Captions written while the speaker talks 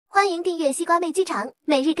欢迎订阅西瓜妹剧场，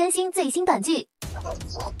每日更新最新短剧。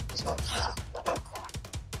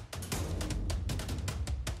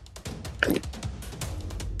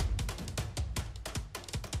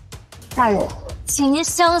大人，请您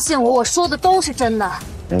相信我，我说的都是真的。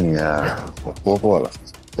美女，我说过了，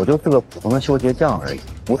我就是个普通的修鞋匠而已，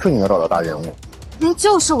不是你要找的大人物。您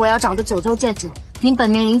就是我要找的九州剑主。您本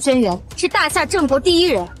名林轩辕，是大夏郑国第一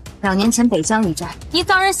人。2年前北疆一战，您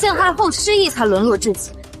遭人陷害后失忆，才沦落至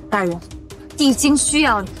此。大人，帝京需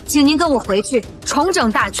要你，请您跟我回去重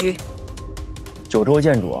整大局。九州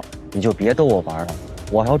剑主，你就别逗我玩了，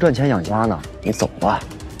我还要赚钱养家呢。你走吧。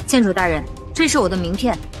剑主大人，这是我的名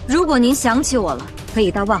片，如果您想起我了，可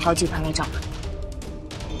以到万豪集团来找我。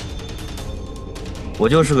我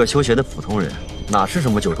就是个修鞋的普通人，哪是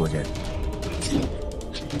什么九州剑？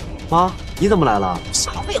妈，你怎么来了？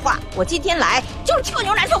少废话，我今天来就是替我女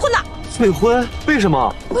儿来退婚的。退婚？为什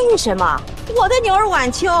么？为什么？我的女儿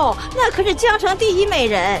晚秋，那可是江城第一美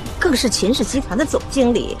人，更是秦氏集团的总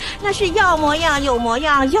经理，那是要模样有模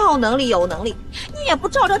样，要能力有能力。你也不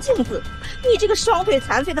照照镜子，你这个双腿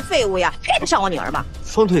残废的废物呀，配得上我女儿吗？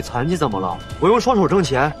双腿残疾怎么了？我用双手挣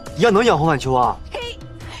钱，一样能养活晚秋啊。嘿，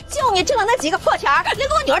就你挣了那几个破钱儿，能给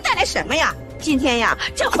我女儿带来什么呀？今天呀，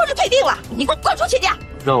这婚是退定了，你给我滚出秦家！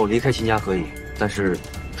让我离开秦家可以，但是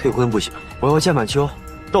退婚不行。我要见晚秋，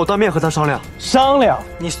让我当面和他商量。商量？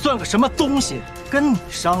你算个什么东西？跟你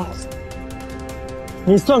商量？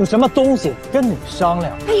你算个什么东西？跟你商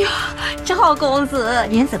量？哎呦，赵公子，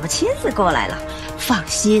您怎么亲自过来了？放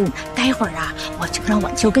心，待会儿啊，我就让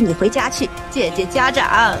晚秋跟你回家去见见家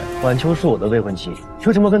长。晚秋是我的未婚妻，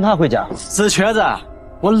凭什么跟他回家？死瘸子，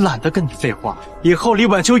我懒得跟你废话，以后离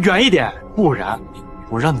晚秋远一点，不然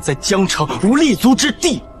我让你在江城无立足之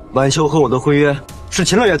地。晚秋和我的婚约是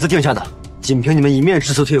秦老爷子定下的，仅凭你们一面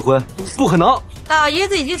之词退婚，不可能。老爷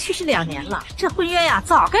子已经去世2年了，这婚约呀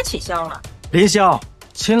早该取消了。林霄，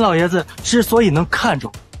秦老爷子之所以能看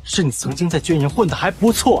中，是你曾经在军营混得还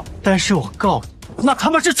不错，但是我告诉你，那他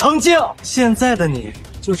妈是曾经。现在的你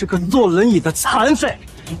就是个坐轮椅的残废，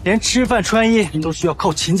连吃饭穿衣都需要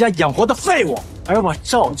靠秦家养活的废物。而我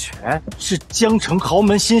赵全是江城豪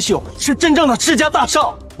门新秀，是真正的世家大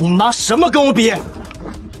少，你拿什么跟我比？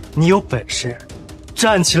你有本事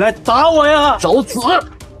站起来打我呀！找死！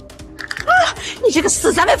你这个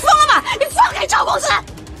死三妹疯了吗？你放开赵公子！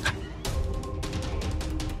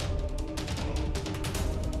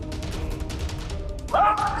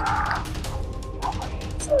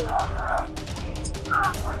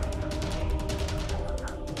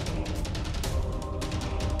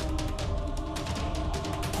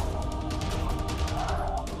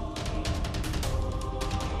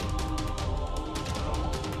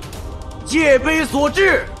夜杯所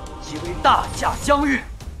至，即为大夏疆域，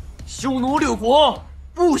匈奴6国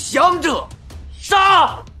不降者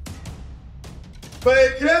杀。北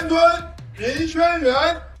天尊林轩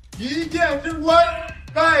辕一剑之关，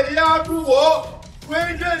盖压诸国，威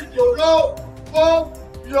震九州，封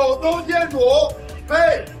九州剑主，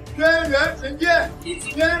配轩辕神剑，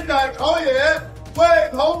鞭斩朝野，会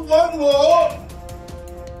同国主。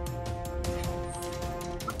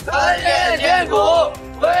参见天主，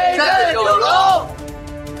威震九州。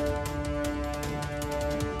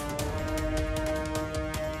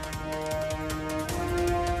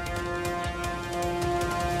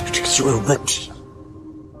这就有问题。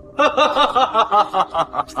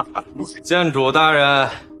剑主大人，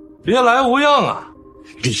别来无恙啊！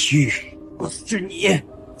李煜，是你？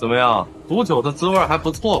怎么样，毒酒的滋味还不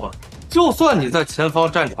错吧？就算你在前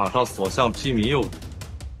方战场上所向披靡又如何，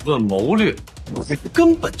论谋略，你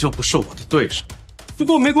根本就不是我的对手。不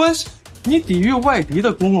过没关系，你抵御外敌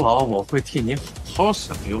的功劳，我会替你好好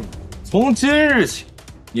享用。从今日起，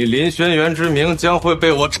你林轩辕之名将会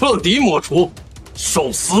被我彻底抹除，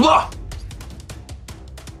受死吧！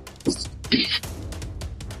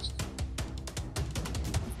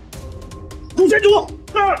陆监主，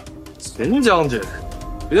秦将军，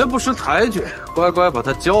别不识抬举，乖乖把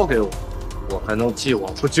他交给我，我还能既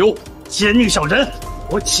往不咎。奸佞小人，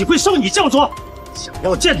我岂会受你教唆？想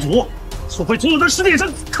要见主，就会从我的尸体上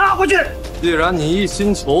踏过去。既然你一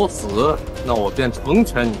心求死，那我便成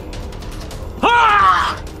全你。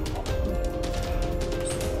啊！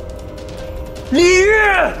李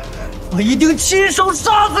煜，我一定亲手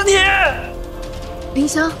杀死你！林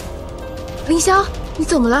霄，林霄，你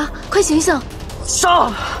怎么了？快醒醒！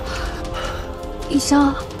杀！林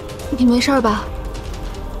霄，你没事吧？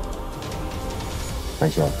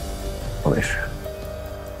晚秋，我没事。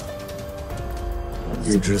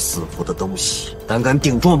不知死活的东西，胆敢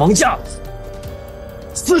顶撞王家！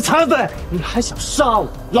死残废，你还想杀我？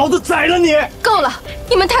老子宰了你！够了，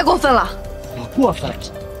你们太过分了！我过分，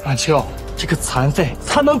晚秋，这个残废，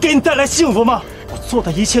他能给你带来幸福吗？我做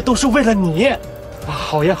的一切都是为了你。我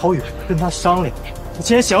好言好语跟他商量，他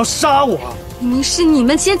竟然想要杀我。明明是你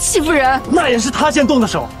们先欺负人，那也是他先动的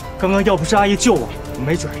手。刚刚要不是阿姨救我，我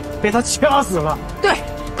没准被他掐死了。对，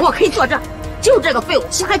我可以作证，就这个废物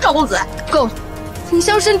陷害赵公子。够了！林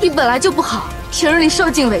霄身体本来就不好，平日里受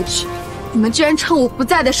尽委屈，你们居然趁我不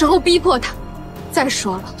在的时候逼迫他。再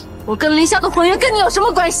说了，我跟林霄的婚约跟你有什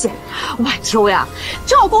么关系？晚秋呀，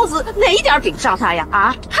赵公子哪一点比不上他呀？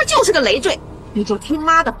啊，他就是个累赘，你就听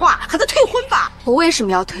妈的话，和他退婚吧。我为什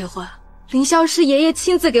么要退婚？林霄是爷爷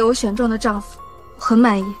亲自给我选中的丈夫，我很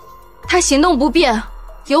满意。他行动不便，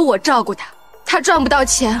有我照顾他。他赚不到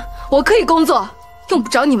钱，我可以工作，用不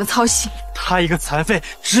着你们操心。他一个残废，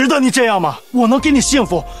值得你这样吗？我能给你幸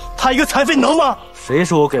福，他一个残废能吗？谁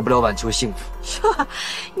说我给不了晚秋幸福？哟，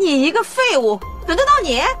你一个废物，轮得到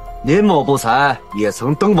你？林某不才，也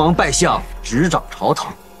曾登王拜相，执掌朝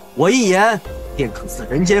堂。我一言便可似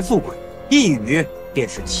人间富贵，一语便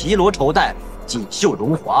是绮罗绸带，锦绣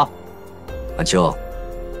荣华。晚秋，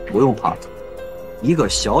不用怕，一个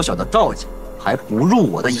小小的赵家还不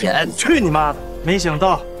入我的眼。去你妈的！没想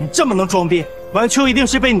到你这么能装逼，晚秋一定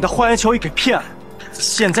是被你的花言巧语给骗了。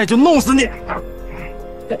现在就弄死你！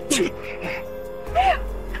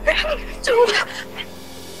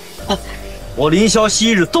我林霄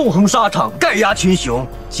昔日纵横沙场，盖压群雄，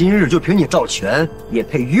今日就凭你赵全，也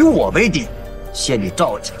配与我为敌？限你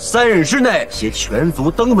赵家3日之内携全族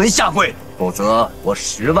登门下跪，否则我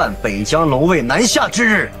10万北疆龙卫南下之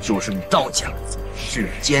日，就是你赵家世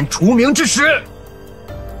间除名之时。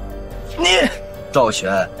你赵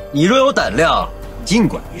全，你若有胆量，尽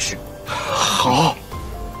管一试。好，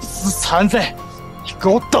死残废，你给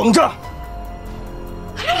我等着！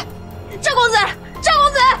赵公子，赵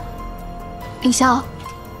公子，林霄，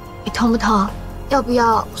你痛不痛？要不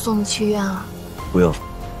要我送你去医院啊？不用，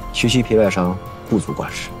区区皮外伤不足挂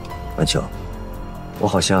齿。晚秋，我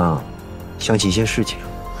好像想起一些事情。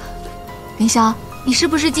林霄，你是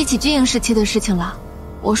不是记起军营时期的事情了？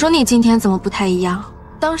我说你今天怎么不太一样？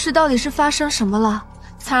当时到底是发生什么了，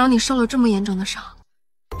才让你受了这么严重的伤？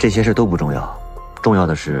这些事都不重要，重要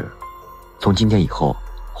的是，从今天以后，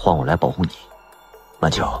换我来保护你。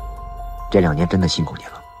晚秋，这2年真的辛苦你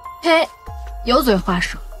了。嘿，油嘴滑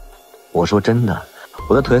舌。我说真的，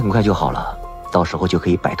我的腿很快就好了，到时候就可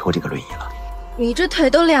以摆脱这个轮椅了。你这腿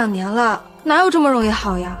都2年了，哪有这么容易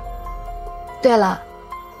好呀？对了，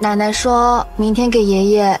奶奶说明天给爷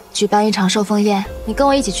爷举办一场寿丰宴，你跟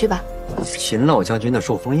我一起去吧。秦老将军的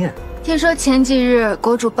寿丰宴，听说前几日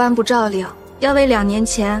国主颁布诏令，要为2年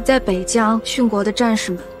前在北疆殉国的战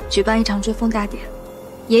士们举办一场追封大典，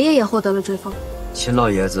爷爷也获得了追封。秦老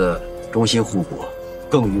爷子忠心护国，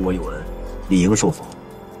更与我有恩，理应受封。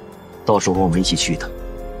到时候我们一起去的。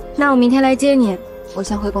那我明天来接你，我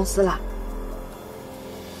先回公司了。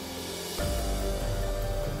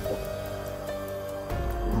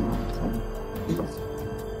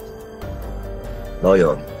老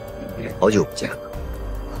友，好久不见了，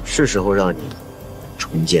是时候让你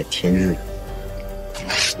重见天日了。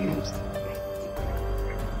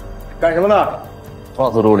干什么呢？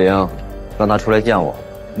告诉陆凌，让他出来见我。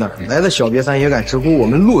哪来的小瘪三也敢直呼我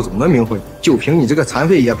们陆总的名讳？就凭你这个残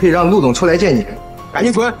废，也配让陆总出来见你？赶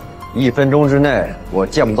紧滚！1分钟之内我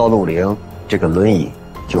见不到陆凌，这个轮椅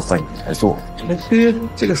就换你来坐。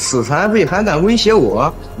这个死残废还敢威胁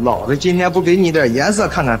我？老子今天不给你点颜色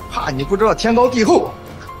看看，怕你不知道天高地厚！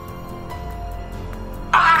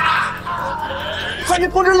快去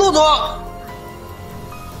通知陆总！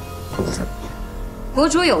国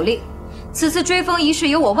主有令，此次追封仪式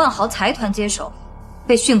由我万豪财团接手，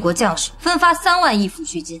被殉国将士分发3万亿抚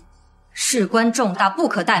恤金，事关重大，不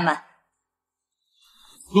可怠慢。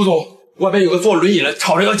陆总，外边有个坐轮椅的，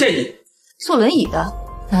吵着要见你。坐轮椅的？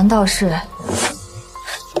难道是？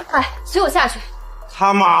哎，随我下去！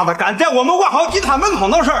他妈的，敢在我们万豪集团门口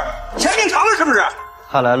闹事儿，嫌命长了是不是？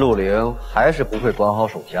看来陆凌还是不会管好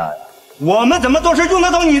手下呀。我们怎么做事用得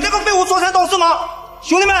着你这个废物说三道四呢？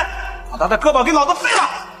兄弟们，把他的胳膊给老子废了！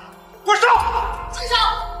给我上！参上！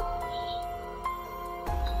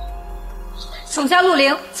属下陆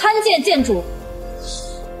凌参见剑主。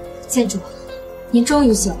剑主，您终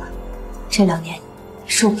于醒了。这2年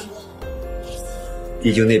受苦了。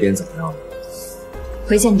帝京那边怎么样了？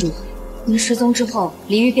回剑主，您失踪之后，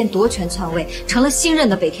李煜便夺权篡位，成了新任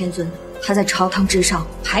的北天尊。他在朝堂之上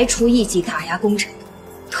排除异己，打压功臣，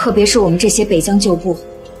特别是我们这些北疆旧部，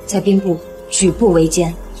在兵部举步维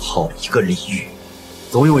艰。好一个李煜，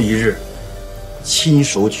总有一日亲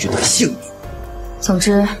手取他性命。总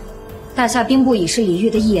之，大夏兵部已是李煜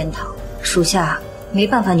的一言堂，属下没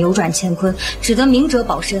办法扭转乾坤，只得明哲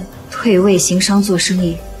保身，退位行商做生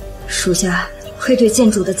意，属下愧对建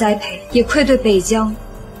主的栽培，也愧对北疆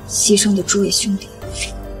牺牲的诸位兄弟。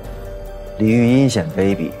李玉阴险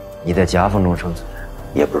卑鄙，你在夹缝中生存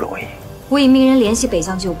也不容易。我已命人联系北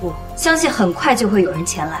疆旧部，相信很快就会有人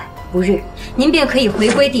前来，不日您便可以回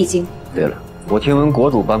归帝京。对了，我听闻国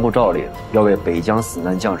主颁布诏令，要为北疆死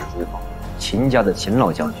难将士追封，秦家的秦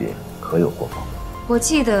老将军可有获封？我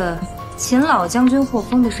记得秦老将军获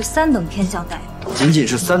封的是3等偏将待遇。仅仅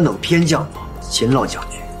是3等偏将吗？秦老将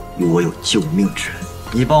军与我有救命之恩，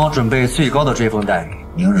你帮我准备最高的追封待遇，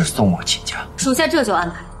明日送往秦家。属下这就安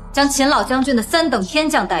排，将秦老将军的3等偏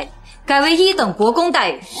将待遇改为1等国公待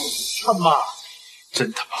遇。他妈，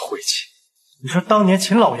真他妈晦气！你说当年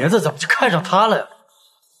秦老爷子怎么就看上他了呀？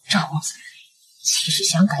赵公子，其实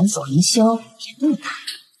想赶走凌霄也不难。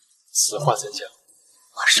此话怎讲？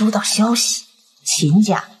我收到消息，秦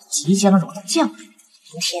家即将入的将士，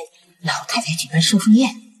明天老太太举办寿丰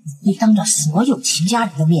宴，你当着所有秦家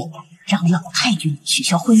人的面，让老太君取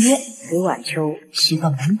消婚约。刘晚秋是个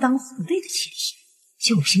门当户对的亲戚，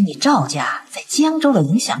就凭你赵家在江州的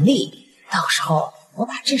影响力，到时候我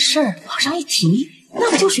把这事儿往上一提，那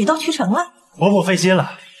不就水到渠成了？伯伯费心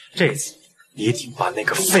了，这次一定把那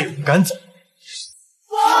个废物赶走。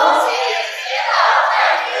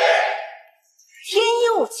天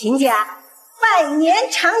佑秦家百年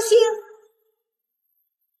长兴！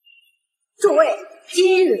诸位，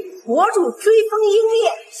今日国主追封英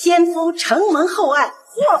烈，先夫承蒙厚爱，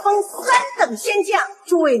获封3等仙将，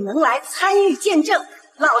诸位能来参与见证，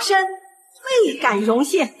老身倍感荣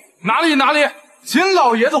幸。哪里，秦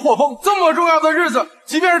老爷子获封，这么重要的日子，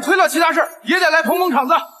即便是推了其他事也得来捧捧场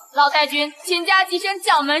子。老太君，秦家跻身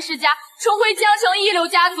将门世家，重回江城一流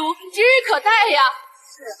家族，指日可待呀！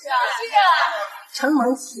是啊，承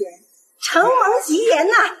蒙吉言，承蒙吉言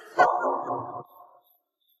呐！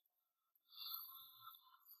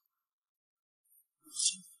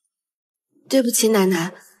对不起，奶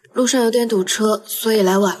奶，路上有点堵车，所以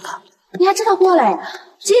来晚了。你还知道过来呀？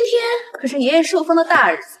今天可是爷爷受封的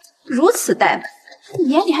大日子，如此怠慢，你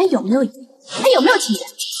眼里还有没有爷？还有没有亲人？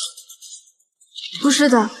不是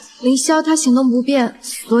的，凌霄他行动不便，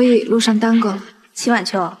所以路上耽搁了。秦晚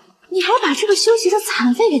秋，你还把这个修习的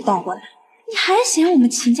残废给带过来，你还嫌我们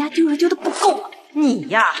秦家丢人丢的不够吗？你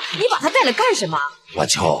呀，你把他带来干什么？晚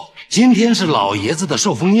秋，今天是老爷子的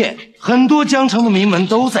寿丰宴，很多江城的名门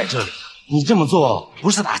都在这里。你这么做不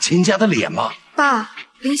是打秦家的脸吗？爸，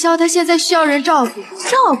凌霄他现在需要人照顾。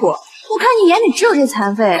照顾？我看你眼里只有这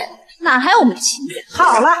残废，哪还有我们秦家？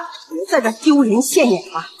好了，别在这丢人现眼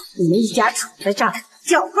了。你们一家杵在这儿，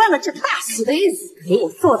搅乱了这大喜的日子，给我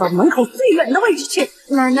坐到门口最远的位置去。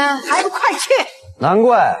奶奶，还不快去！难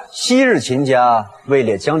怪昔日秦家位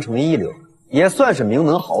列江城一流，也算是名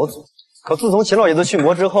门豪族。可自从秦老爷子殉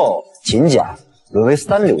国之后，秦家沦为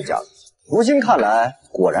3流家族。如今看来，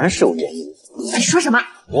果然是有原因。你说什么？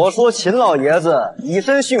我说秦老爷子以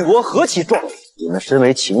身殉国，何其壮烈！你们身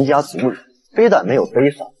为秦家族人，非但没有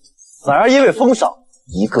悲伤，反而因为封赏，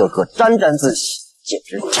一个个沾沾自喜，简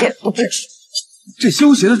直恬不知耻。这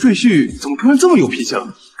修邪的赘婿怎么突然这么有脾气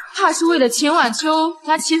了？怕是为了秦晚秋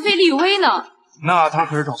拿秦妃立威呢。那他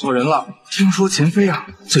可是找错人了。听说秦妃啊，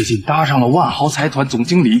最近搭上了万豪财团总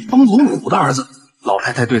经理方龙虎的儿子，老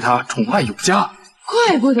太太对他宠爱有加。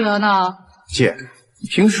怪不得呢。姐，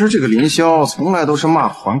平时这个凌霄从来都是骂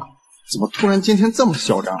还口，怎么突然今天这么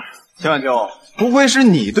嚣张？秦晚秋，不会是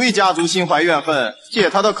你对家族心怀怨恨，借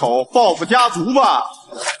他的口报复家族吧？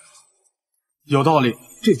有道理，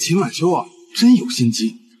这秦晚秋啊，真有心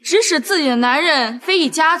机。指使自己的男人非议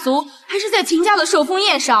家族，还是在秦家的寿丰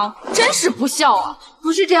宴上，真是不孝啊！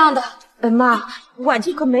不是这样的，本妈，婉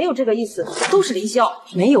清可没有这个意思，都是凌霄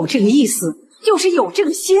没有这个意思，又是有这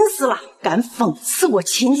个心思了，敢讽刺我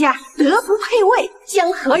秦家德不配位，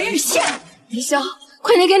江河日下。凌霄，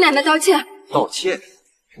快点给奶奶道歉。道歉？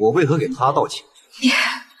我为何给他道歉？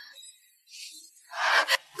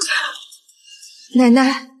奶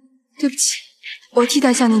奶，对不起，我替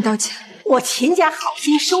他向您道歉。我秦家好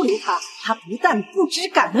心收留他，他不但不知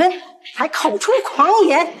感恩，还口出狂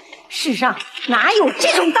言，世上哪有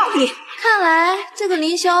这种道理？看来这个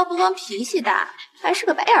凌霄不光脾气大，还是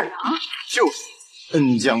个白眼狼。就是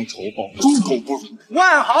恩将仇报，猪狗不如。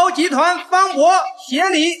万豪集团方伯协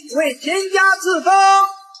理为秦家赐封。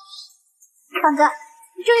方哥，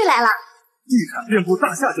你终于来了。地产遍布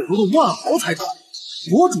大夏九州的万豪财团，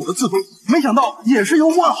国主的赐封，没想到也是由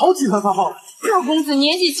万豪集团发放的。赵公子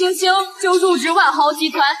年纪轻轻就入职万豪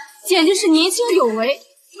集团，简直是年轻有为。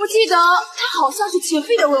我记得他好像是秦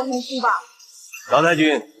妃的未婚夫吧？老太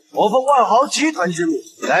君，我奉万豪集团之命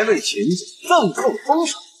来为秦家赠送封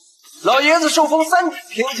赏。老爷子受封3品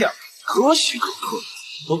偏将，可喜可贺。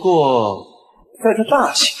不过在这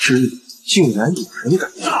大喜之日，竟然有人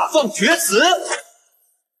敢大放厥词！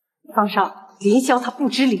方少，林霄他不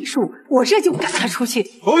知礼数，我这就赶他出去。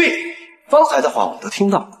不必，方才的话我都听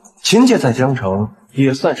到。秦家在江城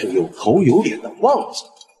也算是有头有脸的旺季，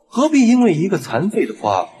何必因为一个残废的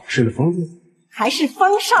话失了风度？还是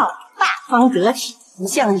方少大方得体，不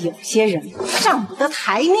像有些人上不得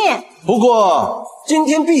台面。不过今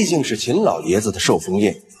天毕竟是秦老爷子的寿丰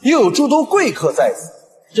宴，又有诸多贵客在此，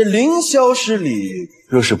这凌霄失礼，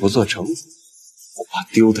若是不做惩罚，我怕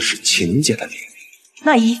丢的是秦家的脸。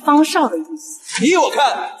那依方少的意思，依我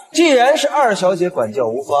看，既然是二小姐管教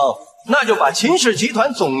无方，那就把秦氏集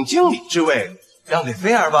团总经理之位让给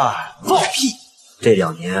菲儿吧。放屁！这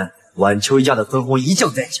2年，晚秋一家的分红一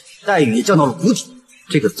降再降，待遇也降到了谷底。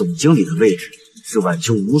这个总经理的位置是晚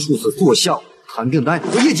秋无数次做项目、谈订单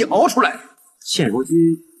和业绩熬出来的。现如今，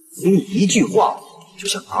凭你一句话就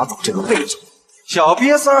想拿走这个位置，小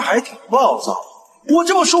瘪三儿还挺暴躁。我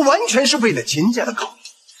这么说完全是为了秦家的考虑。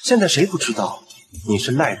现在谁不知道你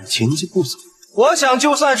是赖着秦家不走？我想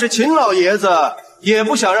就算是秦老爷子，也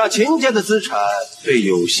不想让秦家的资产被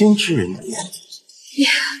有心之人夺。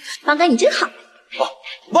方哥你真好。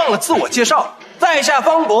忘了自我介绍，在下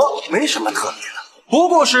方伯，没什么特别的，不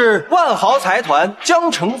过是万豪财团江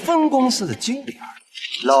城分公司的经理而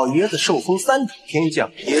已。老爷子受封3等天将，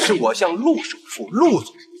也是我向陆首富陆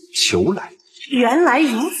总求来的。原来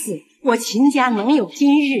如此，我秦家能有今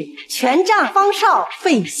日，全仗方少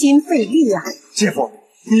费心费力啊！姐夫，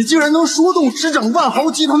你竟然能说动执掌万豪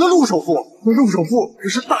集团的陆首富，陆首富可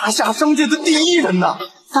是大夏商界的第一人呐！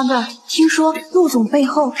方哥，听说陆总背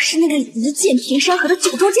后是那个一剑平山河的九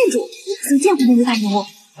州剑主，你曾见过那个大人物？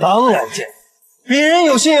当然见过，鄙人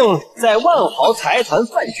有幸在万豪财团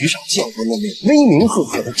饭局上见过那位威名赫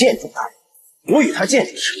赫的剑主大人。我与他见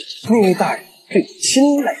面时，那位大人对我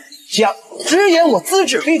青睐有加，直言我资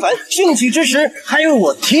质非凡，兴起之时还为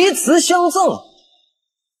我题词相赠。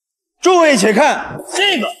诸位且看，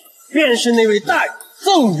这个便是那位大人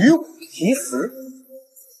赠予我的题词。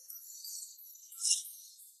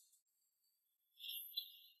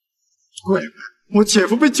怪不得我姐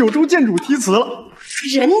夫被九州剑主题词了。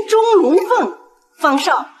人中龙凤，方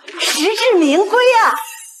少实至名归啊！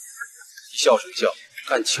一笑谁笑？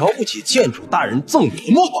敢瞧不起剑主大人赠予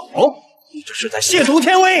的墨宝，你这是在亵渎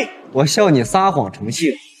天威！我笑你撒谎成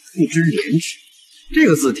性，不知廉耻。这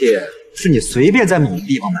个字帖是你随便在某个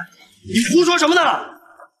地方买的？你胡说什么呢？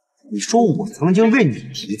你说我曾经为你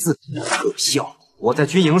题字，可笑！我在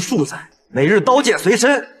军营数载，每日刀剑随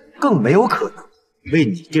身，更没有可能为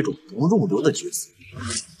你这种不入流的角色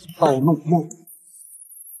盗弄墨。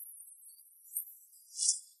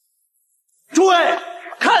诸位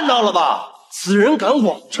看到了吧？此人敢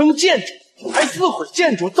妄称剑主，还撕毁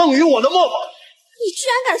剑主赠予我的墨宝。你居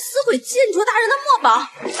然敢撕毁剑主大人的墨宝，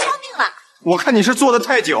要命了！我看你是做的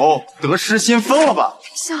太久，得失心疯了吧？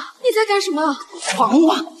小，你在干什么？狂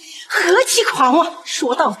妄，何其狂妄！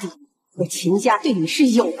说到底，我秦家对你是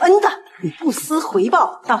有恩的，你不思回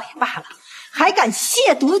报倒也罢了，还敢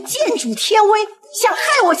亵渎剑主天威，想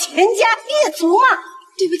害我秦家灭族吗？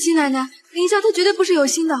对不起，奶奶，凌霄他绝对不是有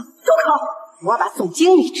心的。住口！我把总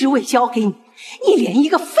经理之位交给你，你连一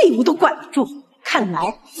个废物都管不住。看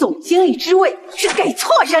来总经理之位是给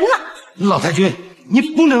错人了。老太君，你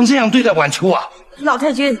不能这样对待晚秋啊！老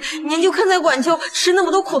太君，您就看在晚秋吃那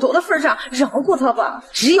么多苦头的份上，饶过他吧。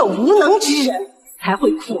只有无能之人才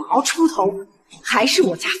会苦熬出头。还是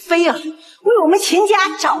我家菲儿为我们秦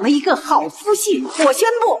家找了一个好夫婿。我宣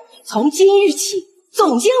布，从今日起，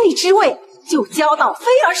总经理之位就交到菲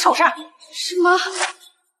儿手上。什么？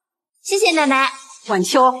谢谢奶奶。晚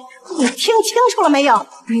秋，你听清楚了没有？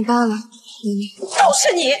明白了。都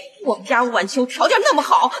是你！我们家晚秋条件那么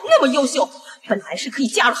好，那么优秀，本来是可以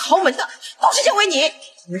嫁入豪门的，都是因为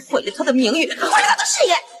你毁了她的名誉，毁了她的事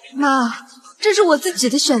业。妈，这是我自己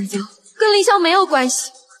的选择，跟凌霄没有关系。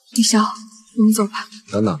凌霄，我们走吧。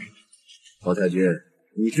等等，老太君，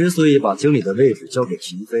你之所以把经理的位置交给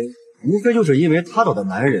秦飞，无非就是因为他找的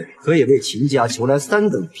男人可以为秦家求来3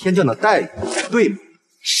等偏将的待遇，对吗？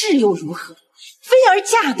是又如何？菲儿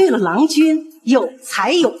嫁对了郎君，有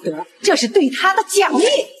才有德，这是对她的奖励。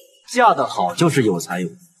嫁得好就是有才有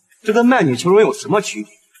德，这跟卖女求荣有什么区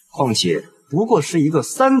别？况且不过是一个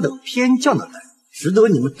3等偏将的待遇，值得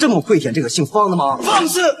你们这么跪舔这个姓方的吗？放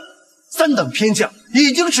肆！3等偏将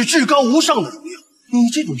已经是至高无上的荣耀，你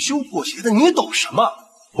这种修破鞋的，你懂什么？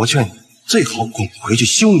我劝你最好滚回去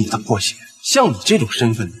修你的破鞋。像你这种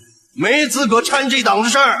身份的人，没资格掺这档子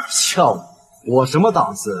事儿。笑我什么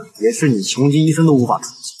档次，也是你穷极一生都无法触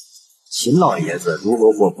及。秦老爷子如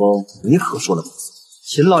何获封，你可说了不算。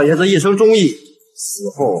秦老爷子一生忠义，死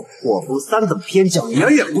后获封3等偏将远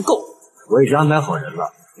远不够，我已经安排好人了，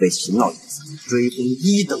为秦老爷子追封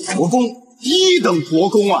1等国公。1等国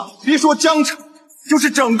公啊！别说江城，就是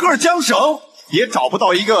整个江省也找不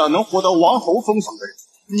到一个能获得王侯封赏的人。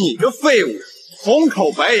你个废物，红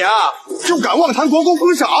口白牙就敢妄谈国公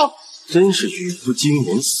封赏，真是语不惊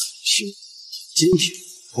人死不休。今天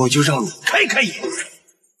我就让你开开眼。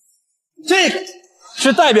这个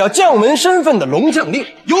是代表将门身份的龙将令，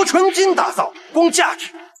由纯金打造，光价值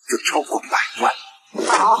就超过100万。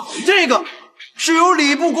好，这个是由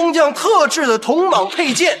礼部工匠特制的铜蟒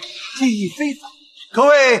佩剑，技艺非凡，可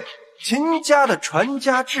谓秦家的传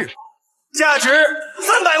家至宝，价值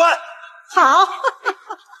300万。好，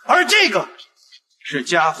而这个是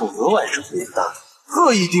家父额外授予的，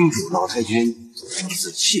特意叮嘱老太君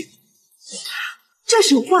仔细。这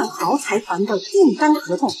是万豪财团的订单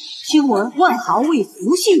合同，听闻万豪为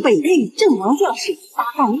福系北域阵亡将士发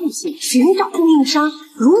放物品，寻找供应商，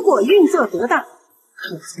如果运作得当，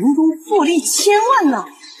可从中复利1000万呢！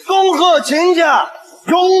恭贺秦家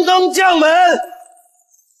荣登将门！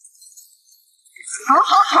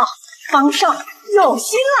好，方少有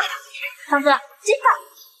心了。方哥，接吧。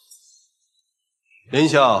林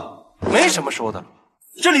萧，没什么说的，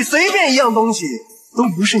这里随便一样东西都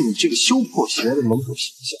不是你这个修破鞋的门口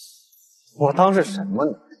形象。我当是什么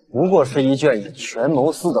呢？不过是一卷以权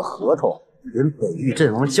谋私的合同，连北域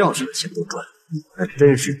阵亡将士的钱都赚，还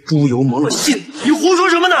真是猪油蒙了心。你胡说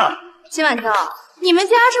什么呢？秦晚秋，你们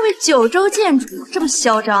家这位九州剑主这么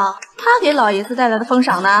嚣张，他给老爷子带来的封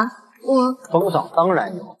赏呢？封赏当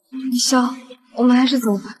然有。李潇，我们还是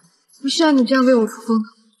走吧，不需要你这样为我出风头。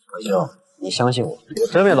可秀，你相信我，我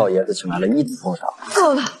真为老爷子请来了1等封赏。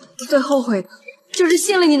够了，我最后悔的就是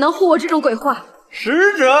信了你能唬我这种鬼话。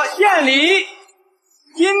使者献礼，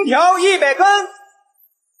金条100根，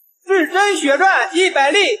至真血钻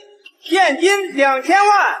100粒，现金2000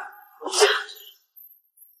万。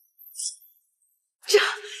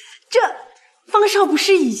这方少不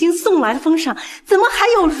是已经送来了封赏，怎么还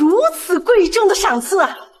有如此贵重的赏赐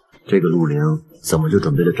啊？这个陆凌怎么就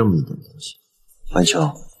准备了这么一点东西？晚秋，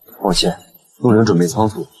抱歉，陆凌准备仓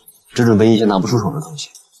促，只准备一些拿不出手的东西。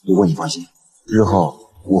不过你放心，日后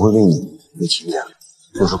我会为你为秦家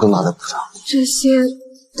做出更大的补偿。这些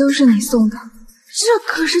都是你送的？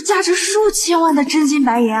这可是价值数千万的真金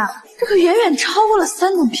白银啊！这可远远超过了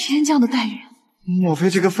3等偏将的待遇。莫非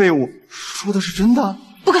这个废物说的是真的？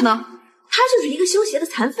不可能，他就是一个修鞋的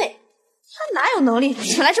残废，他哪有能力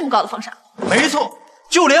请来这么高的封赏？没错，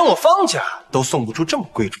就连我方家都送不出这么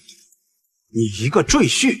贵重的。你一个赘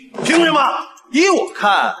婿，凭什么？依我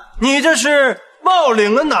看，你这是冒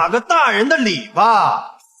领了哪个大人的礼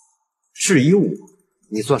吧？至于我，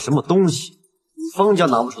你算什么东西？方家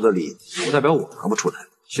拿不出的礼，不代表我拿不出来。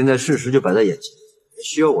现在事实就摆在眼前，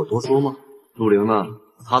需要我多说吗？陆凌呢？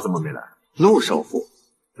他怎么没来？陆首富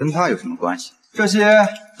跟他有什么关系？这些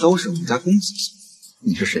都是我们家公子。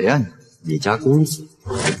你是谁呀你？你家公子？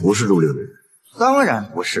我不是陆凌的人。当然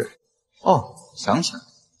不是。哦，想起来了，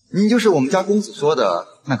你就是我们家公子说的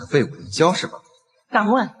那个废物林萧是吧？敢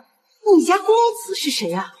问你家公子是谁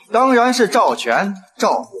呀？当然是赵全，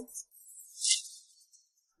赵公子。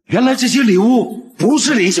原来这些礼物不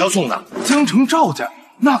是林萧送的。江城赵家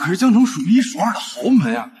那可是江城数一数二的豪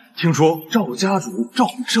门啊！听说赵家主赵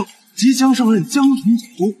永胜即将上任江城总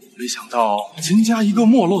督，没想到秦家一个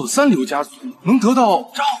没落的3流家族能得到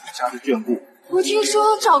赵家的眷顾。我听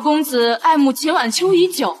说赵公子爱慕秦晚秋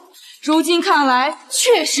已久，如今看来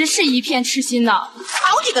确实是一片痴心呐。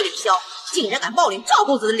好几个李萧，竟然敢冒领赵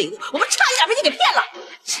公子的礼物，我们差一点被你给骗了，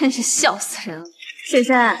真是笑死人了。水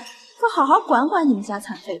深，多好好管管你们家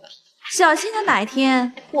残废吧，小心他哪一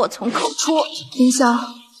天祸从口出。林萧，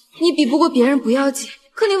你比不过别人不要紧，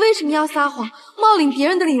可你为什么要撒谎冒领别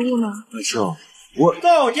人的礼物呢？晚秋，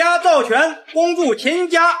赵家赵全恭祝秦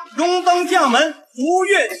家荣登将门，福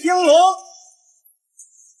运兴隆。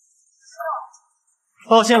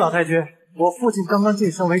抱歉，老太君，我父亲刚刚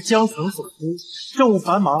晋升为江城总督，政务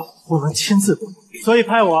繁忙，不能亲自过来，所以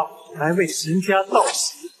派我来为秦家道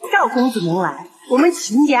喜。赵公子能来，我们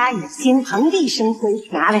秦家已经蓬荜生辉，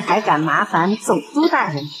哪里还敢麻烦总督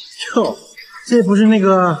大人？哟，这不是那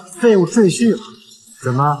个废物赘婿吗？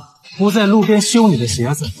怎么不在路边修你的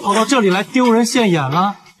鞋子，跑到这里来丢人现眼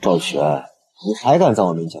了？赵全，你还敢在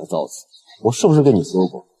我面前造次？我是不是跟你说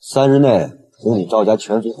过，3日内等你赵家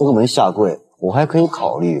全族登门下跪，我还可以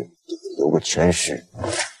考虑留个全尸。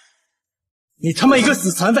你他妈一个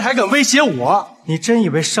死残废还敢威胁我？你真以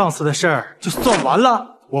为上次的事儿就算完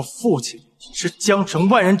了？我父亲是江城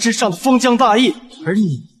万人之上的封疆大义，而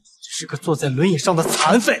你只是个坐在轮椅上的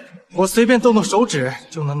残废。我随便动动手指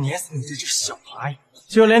就能碾死你这只小蚂蚁，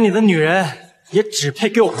就连你的女人也只配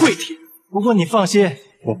给我跪舔。不过你放心，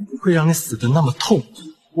我不会让你死的那么痛苦，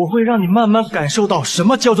我会让你慢慢感受到什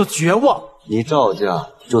么叫做绝望。你赵家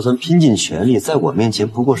就算拼尽全力，在我面前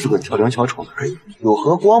不过是个跳梁小丑而已，有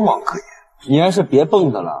何光芒可言？你还是别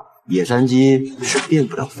蹦跶了，野山鸡是变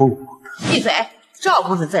不了凤凰的。闭嘴！赵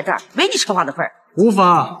公子在这儿，没你说话的份儿。无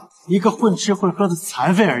妨，一个混吃混喝的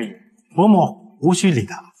残废而已。伯母，无需理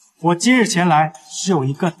他。我今日前来是有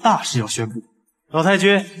一个大事要宣布。老太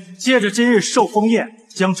君，借着今日寿丰宴，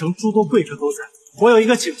江城诸多贵客都在，我有一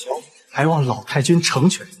个请求，还望老太君成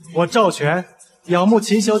全。我赵全仰慕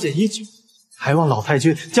秦小姐已久，还望老太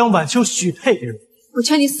君将晚秋许配给我。我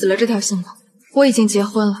劝你死了这条心吧，我已经结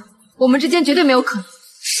婚了，我们之间绝对没有可能。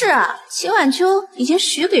是啊，秦晚秋已经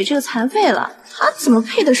许给这个残废了，他怎么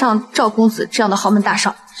配得上赵公子这样的豪门大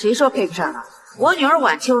少？谁说配不上了？我女儿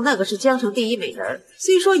晚秋那个是江城第一美人，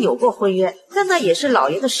虽说有过婚约，但那也是老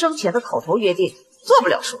爷子生前的口头约定，做不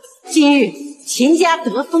了数。今日秦家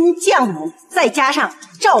得封将门，再加上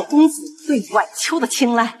赵公子对晚秋的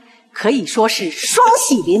青睐，可以说是双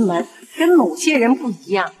喜临门。跟某些人不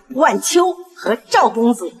一样，晚秋和赵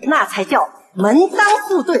公子那才叫门当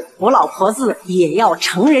户对。我老婆子也要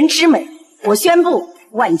成人之美，我宣布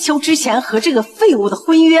晚秋之前和这个废物的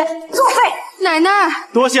婚约作废。奶奶，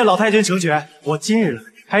多谢老太君成全，我今日来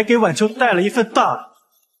还给晚秋带了一份大礼，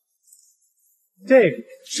这个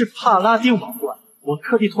是帕拉丁王冠，我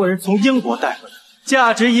特地托人从英国带回来，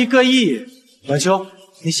价值1个亿。晚秋，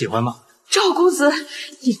你喜欢吗？赵公子，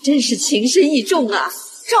你真是情深意重啊！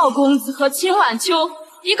赵公子和秦晚秋，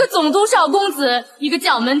一个总督少公子，一个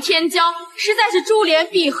将门天骄，实在是珠联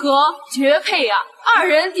璧合，绝配啊！二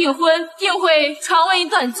人订婚，定会传闻一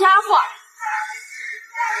段佳话。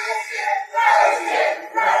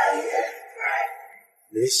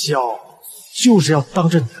林萧就是要当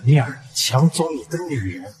着你的面抢走你的女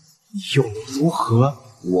人，你又能如何？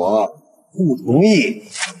我不同意。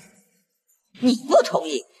你不同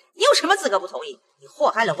意？你有什么资格不同意？你祸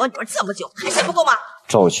害了我女儿这么久，还嫌不够吗？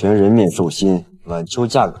赵全人面兽心，晚秋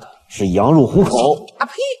嫁给他是羊入虎口。啊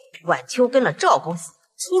呸！晚秋跟了赵公子，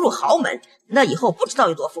出入豪门，那以后不知道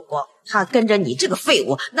有多风光。他跟着你这个废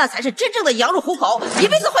物，那才是真正的羊入虎口，一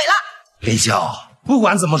辈子毁了。林萧，不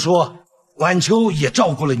管怎么说，晚秋也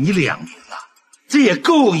照顾了你2年了，这也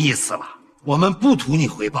够意思了。我们不图你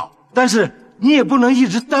回报，但是你也不能一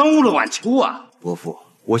直耽误了晚秋啊。伯父，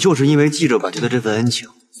我就是因为记着晚秋的这份恩情，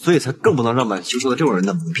所以才更不能让晚秋受到这种人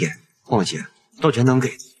的蒙骗。况且赵全能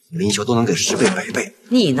给，林萧都能给10倍100倍。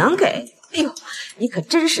你能给？哎呦，你可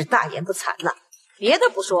真是大言不惭呐！别的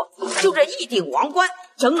不说，就这1顶王冠，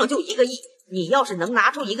整整就1个亿。你要是能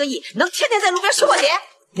拿出1个亿，能天天在路边收我钱。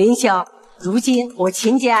林萧，如今我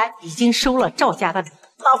秦家已经收了赵家的礼，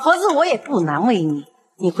老婆子我也不难为你，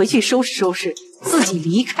你回去收拾收拾，自己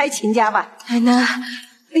离开秦家吧。奶奶，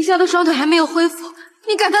林萧的双腿还没有恢复，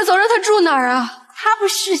你赶他走，让他住哪儿啊？他不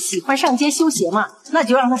是喜欢上街休闲吗？那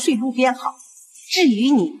就让他睡路边好。至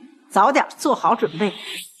于你，早点做好准备，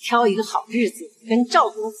挑一个好日子跟赵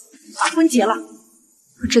公子把婚结了。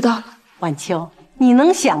我知道了。晚秋，你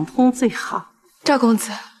能想通最好。赵公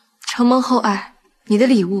子，承蒙厚爱，你的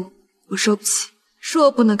礼物我收不起，说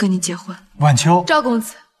我不能跟你结婚。晚秋，赵公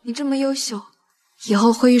子，你这么优秀，以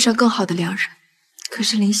后会遇上更好的良人。可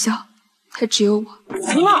是林萧，他只有我。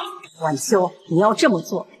行了，晚秋，你要这么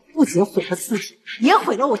做，不仅毁了自己，也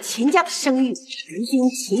毁了我秦家的声誉。如今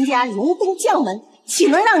秦家荣登将门，岂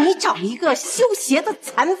能让你找一个修鞋的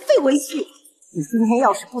残废为婿？你今天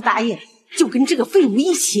要是不答应，就跟这个废物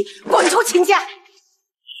一起滚出秦家。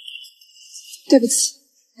对不起，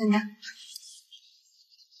奶奶。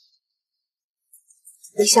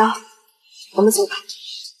林萧，我们走吧。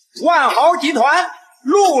万豪集团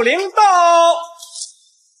陆灵道。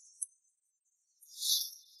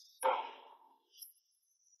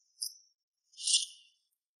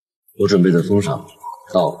我准备的封赏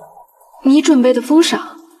到了。你准备的封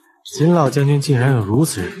赏？秦老将军竟然有如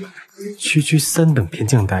此人脉，区区3等偏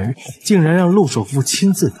将待遇，竟然让陆首富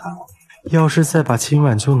亲自谈。要是再把秦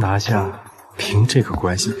晚秋拿下，凭这个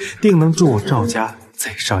关系，定能助我赵家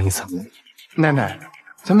再上一层楼。奶奶，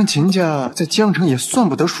咱们秦家在江城也算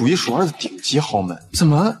不得数1数2的顶级豪门，怎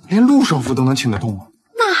么连陆首富都能请得动啊？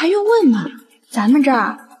那还用问吗？咱们这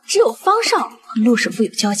儿只有方少和陆首富有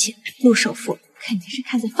交情，陆首富肯定是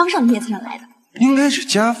看在方少的面子上来的。应该是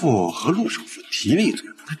家父和陆首富提了一嘴，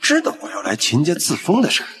他知道我要来秦家自封的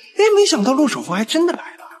事儿。哎，没想到陆首富还真的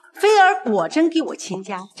来了。菲儿果真给我秦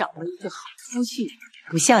家找了一个好夫婿，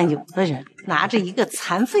不像有的人拿着一个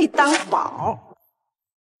残废当宝。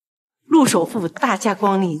陆首富大驾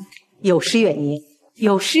光临，有失远迎，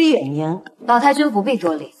有失远迎。老太君不必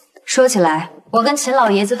多礼。说起来，我跟秦老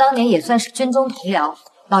爷子当年也算是军中同僚，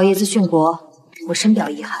老爷子殉国，我深表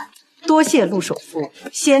遗憾。多谢陆首富，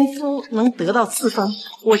先夫能得到赐封，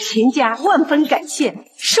我秦家万分感谢，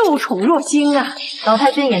受宠若惊啊！老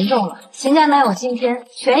太君言重了，秦家乃有今天，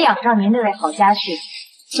全仰仗您这位好家婿。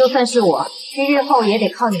就算是我，去日后也得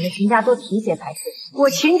靠你们秦家多提携才是。我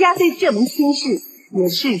秦家对这门亲事也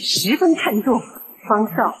是十分看重，方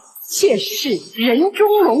少确实是人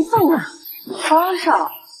中龙凤啊！方少，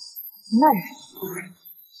那是。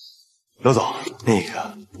刘总，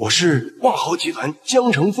我是万豪集团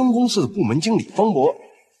江城分公司的部门经理方博，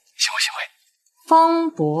幸会。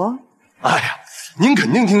方博，哎呀，您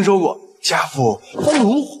肯定听说过家父方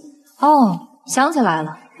龙虎。哦，想起来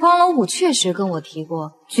了，方龙虎确实跟我提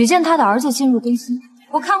过举荐他的儿子进入公司。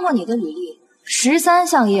我看过你的履历，13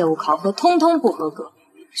项业务考核通通不合格，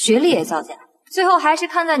学历也造假，最后还是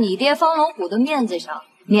看在你爹方龙虎的面子上，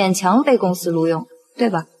勉强被公司录用，对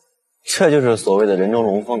吧？这就是所谓的人中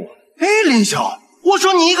龙凤啊！哎，林晓，我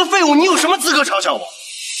说你一个废物，你有什么资格嘲笑我？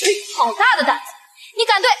好大的胆子！你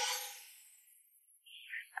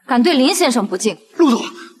敢对林先生不敬？陆总，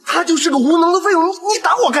他就是个无能的废物，你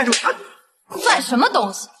打我干什么？算什么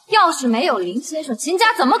东西？要是没有林先生，秦家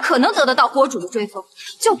怎么可能得得到国主的追封？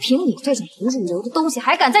就凭你这种不入流的东西，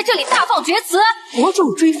还敢在这里大放厥词？国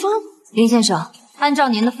主追封？林先生，按照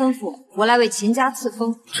您的吩咐，我来为秦家赐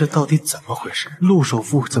封。这到底怎么回事？陆首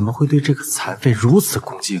富怎么会对这个残废如此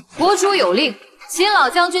恭敬？国主有令，秦老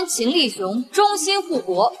将军秦立雄忠心护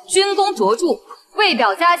国，军功卓著，为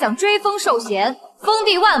表嘉奖追封授衔，封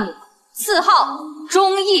地万亩，赐号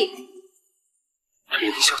忠义。这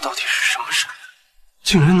林萧到底是什么神？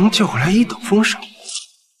竟然能叫回来一等封赏！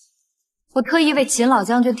我特意为秦老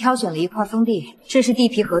将军挑选了一块封地，这是地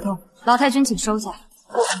皮合同，老太君请收下。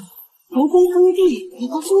国公封地，国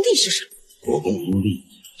公封地是什么？国公封地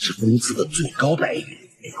是封赐的最高待遇，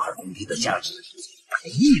那块封地的价值100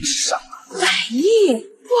亿之上啊！100亿！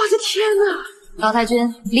我的天哪！老太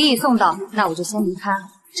君，礼已送到，那我就先离开了。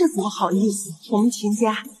这怎么好意思？我们秦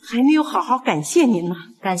家还没有好好感谢您呢。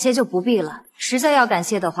感谢就不必了，实在要感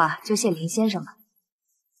谢的话，就谢林先生吧。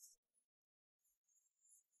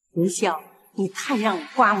林萧，你太让我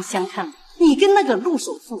刮目相看了。你跟那个陆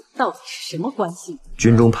首富到底是什么关系？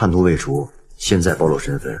军中叛徒未除，现在暴露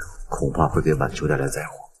身份，恐怕会给晚秋带来灾祸。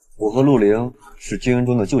我和陆凌是军营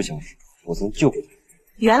中的旧相识，我曾救过他。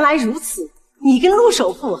原来如此，你跟陆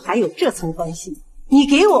首富还有这层关系，你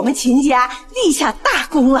给我们秦家立下大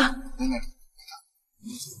功了。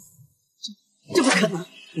这不可能！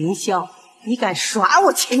林萧，你敢耍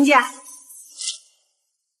我秦家？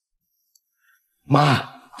妈，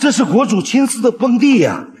这是国主亲赐的封地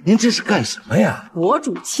呀，您这是干什么呀？国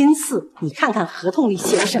主亲赐，你看看合同里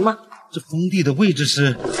写的什么？这封地的位置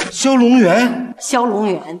是骁龙园。骁龙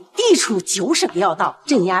园地处9省要道，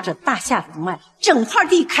镇压着大夏龙脉，整块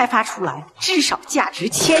地开发出来，至少价值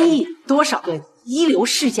1000亿。多少个一流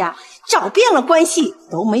世家找遍了关系，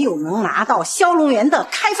都没有能拿到骁龙园的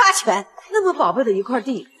开发权。那么宝贝的一块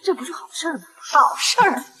地，这不是好事吗？好事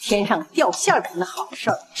儿，天上掉馅饼的好事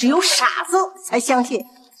儿，只有傻子才相信。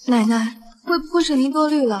奶奶，会不会是您多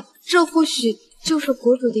虑了？这或许就是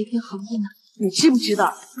国主的一片好意呢。你知不知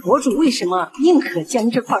道国主为什么宁可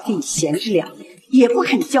将这块地闲置2年，也不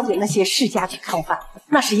肯交给那些世家去开发？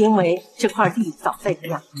那是因为这块地早在2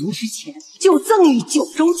年之前就赠予九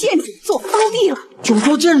州建主做封地了。九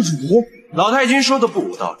州建主，老太君说的不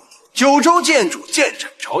无道理。九州建主剑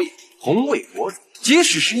斩朝野，同为国主，即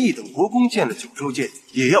使是一等国公见了九州建主，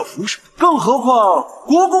也要服手。更何况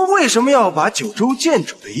国公为什么要把九州建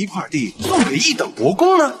主的一块地送给一等国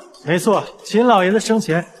公呢？没错，秦老爷子生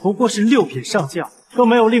前不过是6品上将，都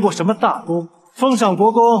没有立过什么大功，封赏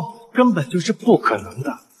国公根本就是不可能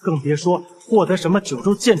的，更别说获得什么九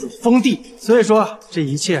州建主封地。所以说，这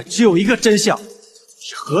一切只有一个真相，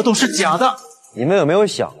这合同是假的。你们有没有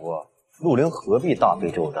想过，陆凌何必大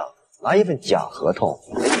费周章，拿一份假合同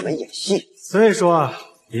给你们演戏？所以说，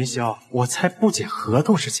林萧，我才不解合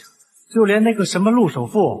同是假的。就连那个什么陆首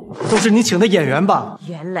富都是你请的演员吧？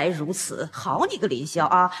原来如此，好你个林萧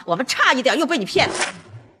啊！我们差一点又被你骗了。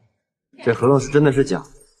这合同是真的是假的？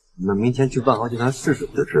你们明天去万豪集团试试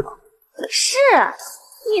就知道。是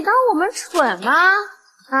你当我们蠢吗？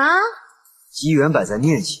啊！机缘摆在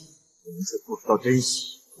面前，我们却不知道珍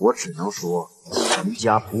惜。我只能说，秦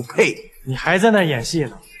家不配。你还在那演戏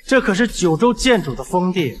呢？这可是九州建主的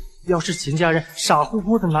封地，要是秦家人傻乎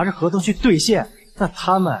乎的拿着合同去兑现，那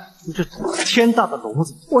他们就是天大的聋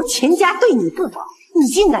子。我秦家对你不薄，你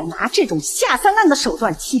竟敢拿这种下三滥的手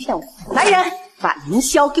段欺骗我！来人，把林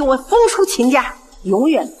萧给我封出秦家，永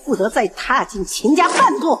远不得再踏进秦家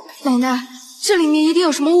半步。奶奶，这里面一定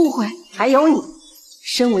有什么误会。还有你，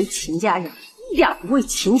身为秦家人，一点不为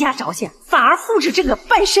秦家着想，反而护着这个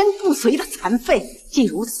半身不遂的残废。既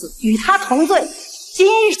如此，与他同罪。今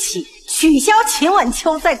日起取消秦晚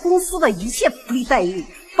秋在公司的一切福利待遇，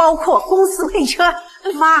包括公司配车。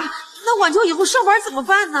妈，那晚秋以后上班怎么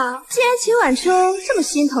办呢？既然秦晚秋这么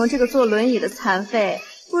心疼这个坐轮椅的残废，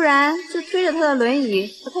不然就推着他的轮椅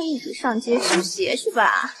和他一起上街修鞋去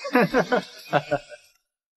吧。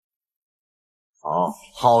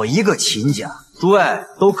好一个秦家！诸位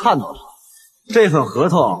都看到了，这份合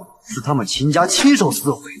同是他们秦家亲手撕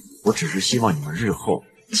毁。我只是希望你们日后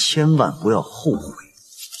千万不要后悔。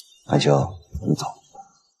晚秋，你走。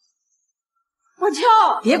晚秋，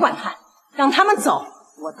别管他，让他们走。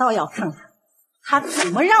我倒要看看他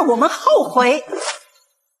怎么让我们后悔。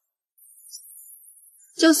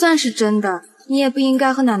就算是真的，你也不应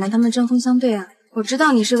该和奶奶他们针锋相对啊。我知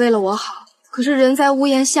道你是为了我好，可是人在屋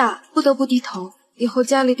檐下，不得不低头。以后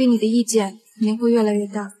家里对你的意见肯定会越来越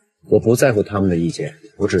大。我不在乎他们的意见，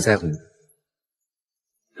我只在乎你。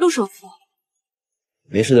陆首府，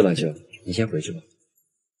没事的，晚秋，你先回去吧。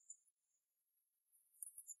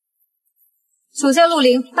属下陆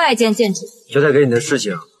凌拜见建主。交代给你的事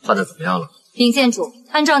情办得怎么样了？禀建主，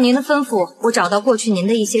按照您的吩咐，我找到过去您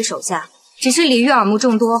的一些手下，只是鲤鱼耳目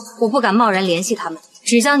众多，我不敢贸然联系他们，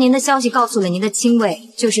只将您的消息告诉了您的亲卫，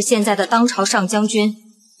就是现在的当朝上将军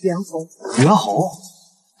袁弘。袁弘，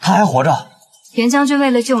他还活着？袁将军为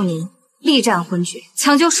了救您，力战昏厥，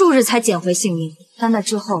抢救数日才捡回性命。但那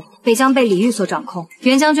之后，北疆被李煜所掌控，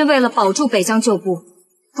袁将军为了保住北疆旧部，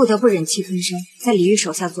不得不忍气吞声，在李煜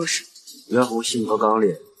手下做事。袁弘性格刚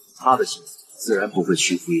烈，他的心思自然不会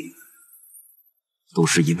屈服于你们，都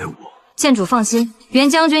是因为我。建主放心，袁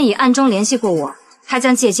将军已暗中联系过我，他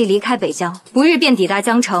将借机离开北疆，不日便抵达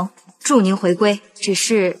江城，助您回归。只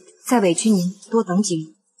是再委屈您多等几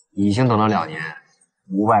日。已经等了2年，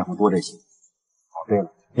无外乎多这些。哦，对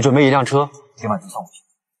了，你准备一辆车，今晚就送我去。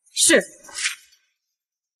是。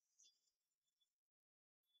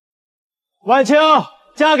晚秋，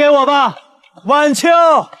嫁给我吧！晚秋，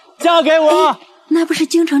嫁给我！那不是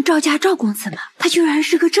京城赵家赵公子吗？他居然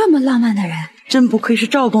是个这么浪漫的人，真不愧是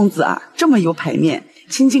赵公子啊，这么有排面。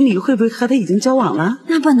秦经理会不会和他已经交往了？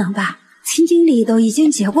那不能吧？秦经理都已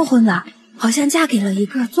经结过婚了，好像嫁给了一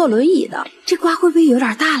个坐轮椅的，这瓜会不会有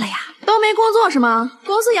点大了呀？都没工作是吗？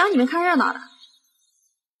公司养你们看热闹的。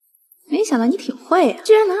没想到你挺会呀，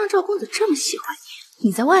居然能让赵公子这么喜欢你。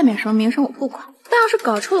你在外面什么名声我不管，但要是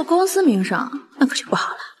搞臭了公司名声，那可就不好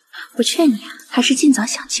了。我劝你啊，还是尽早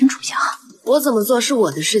想清楚些好。我怎么做是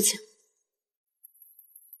我的事情。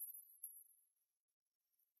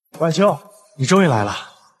晚秋，你终于来了。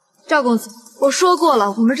赵公子，我说过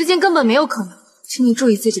了，我们之间根本没有可能，请你注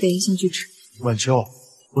意自己的言行举止。晚秋，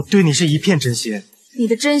我对你是一片真心。你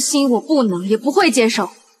的真心我不能也不会接受，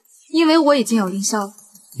因为我已经有凌霄了。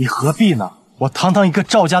你何必呢？我堂堂一个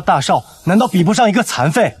赵家大少，难道比不上一个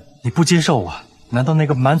残废？你不接受我，难道那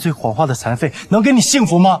个满嘴谎话的残废能给你幸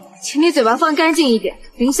福吗？请你嘴巴放干净一点，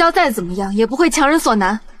凌霄再怎么样也不会强人所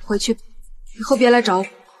难。回去，以后别来找我。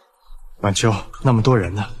晚秋，那么多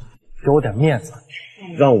人呢，给我点面子。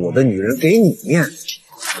让我的女人给你面子，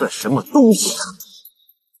算什么东西啊？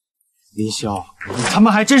凌霄，你他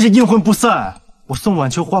妈还真是阴魂不散！我送晚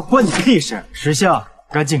秋花关你屁事！识相，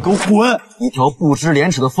赶紧给我滚！一条不知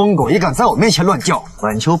廉耻的疯狗也敢在我面前乱叫！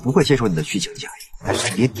晚秋不会接受你的虚情假意，但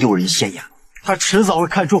是别丢人现眼。他迟早会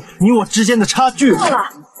看出你我之间的差距。够了，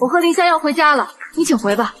我和凌霄要回家了，你请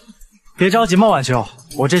回吧。别着急嘛，晚秋，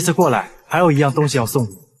我这次过来还有一样东西要送你。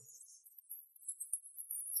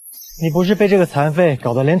你不是被这个残废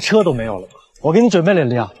搞得连车都没有了吗？我给你准备了一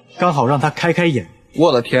辆，刚好让他开开眼。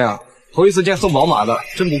我的天啊，头一次见送宝马的，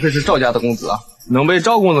真不愧是赵家的公子啊！能被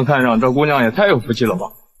赵公子看上，这姑娘也太有福气了吧！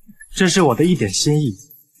这是我的一点心意，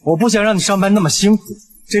我不想让你上班那么辛苦。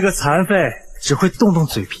这个残废只会动动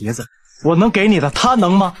嘴皮子，我能给你的，他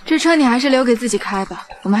能吗？这车你还是留给自己开吧，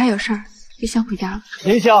我们还有事儿，就先回家了。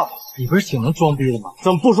凌霄，你不是挺能装逼的吗？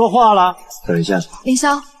怎么不说话了？等一下，凌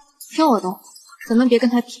霄，听我的，咱们别跟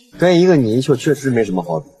他比。跟一个泥鳅确实没什么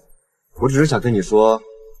好比。我只是想跟你说，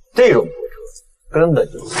这种破车根本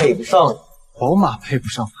就配不上你。宝马配不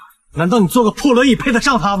上他，难道你坐个破轮椅配得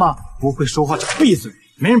上他吗？不会说话就闭嘴，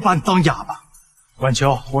没人把你当哑巴。晚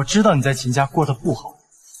秋，我知道你在秦家过得不好，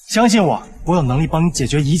相信我，我有能力帮你解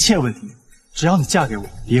决一切问题。只要你嫁给我，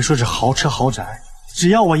别说是豪车豪宅，只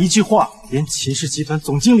要我一句话，连秦氏集团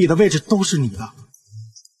总经理的位置都是你的。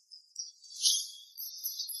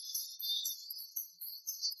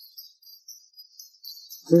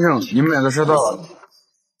先生，你们买的车到了，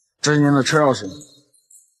这是您的车钥匙。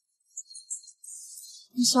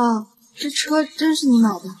凌霄，这车真是你买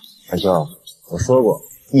的？晚秋，我说过，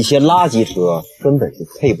一些垃圾车根本就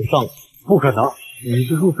配不上你。不可能，你一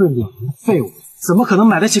个入赘2年的废物，怎么可能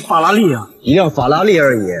买得起法拉利啊？一辆法拉利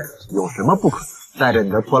而已，有什么不可能？带着你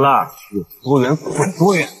的破烂儿，有多远滚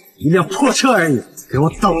多远。一辆破车而已，给我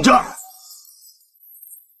等着！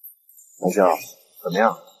小小，怎么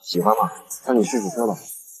样？喜欢吗？那你试试车吧。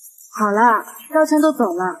好了，赵晨都走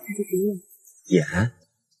了，那就别演。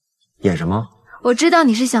演什么？我知道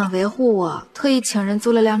你是想维护我，特意请人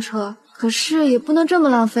租了辆车，可是也不能这么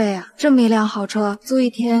浪费啊！这么一辆好车，租一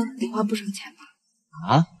天得花不少钱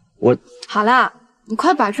吧？啊？我好了，你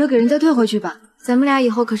快把车给人家退回去吧。咱们俩以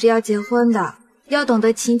后可是要结婚的，要懂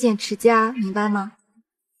得勤俭持家，明白吗？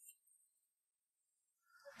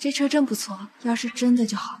这车真不错，要是真的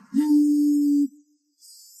就好了。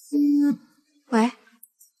喂，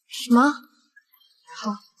什么？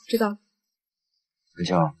好，知道了。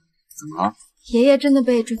小小，怎么了？爷爷真的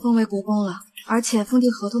被追封为国公了，而且封地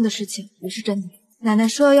合同的事情也是真的。奶奶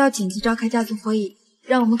说要紧急召开家族会议，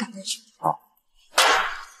让我们赶过去。好，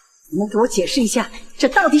你们给我解释一下，这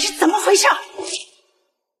到底是怎么回事？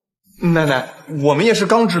奶奶，我们也是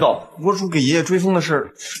刚知道国主给爷爷追封的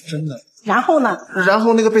事是真的。然后呢？然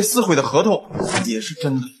后那个被撕毁的合同也是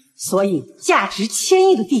真的。所以价值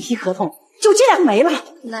1000亿的地皮合同就这样没了。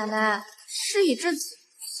奶奶，事已至此，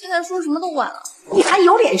现在说什么都晚了。你还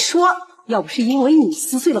有脸说？要不是因为你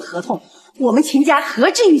撕碎了合同，我们秦家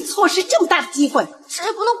何至于错失这么大的机会？这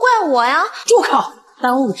也不能怪我呀！住口！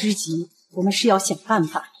当务之急，我们是要想办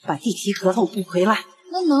法把地皮合同补回来。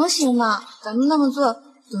那能行吗？咱们那么做，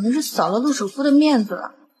等于是扫了陆首富的面子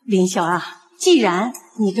了。林霄啊，既然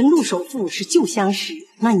你跟陆首富是旧相识，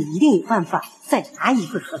那你一定有办法再拿一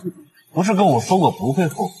份合同。不是跟我说过不会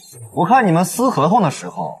后悔？我看你们撕合同的时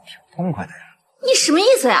候挺痛快的呀。你什么意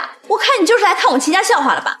思呀？我看你就是来看我秦家笑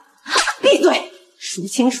话了吧？闭嘴！孰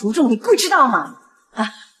轻孰重你不知道吗？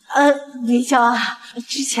林霄啊，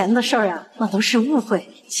之前的事儿啊，那都是误会。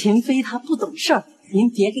秦飞他不懂事儿，您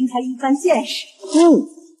别跟他一般见识。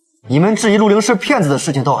你们质疑陆凌是骗子的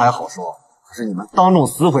事情倒还好说，可是你们当众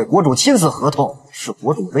撕毁国主亲赐合同，视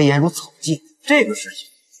国主威严如草芥，这个事情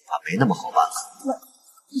怕没那么好办了。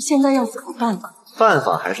那现在要怎么办呢？办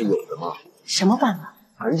法还是有的嘛。什么办法？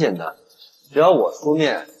很简单，只要我出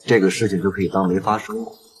面，这个事情就可以当没发生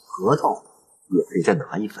过，合同也可以再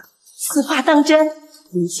拿一份。此话当真？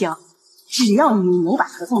林霄，只要你能把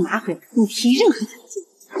合同拿回来，你提任何条件，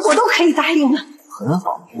我都可以答应的。很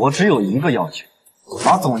好，我只有一个要求，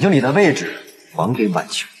把总经理的位置还给晚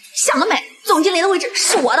秋。想得美，总经理的位置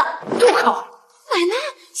是我的。住口！奶奶，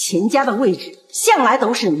秦家的位置向来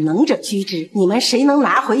都是能者居之，你们谁能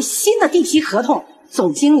拿回新的地皮合同，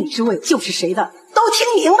总经理之位就是谁的，都听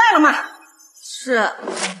明白了吗？是。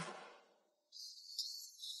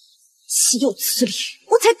岂有此理！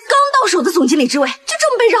我才刚到手的总经理之位，就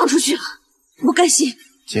这么被让出去了，不甘心。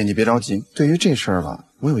姐，你别着急，对于这事儿吧，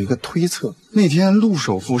我有一个推测。那天陆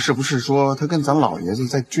首富是不是说他跟咱老爷子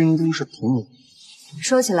在军中是同僚？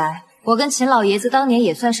说起来，我跟秦老爷子当年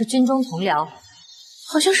也算是军中同僚，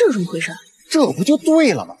好像是有这么回事。这不就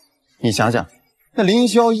对了吗？你想想，那凌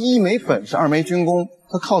霄一没本事，二没军功，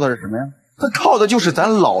他靠的是什么呀？他靠的就是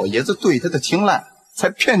咱老爷子对他的青睐，才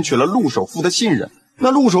骗取了陆首富的信任。那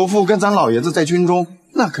陆首富跟咱老爷子在军中，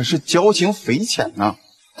那可是交情匪浅呐。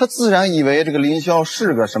他自然以为这个凌霄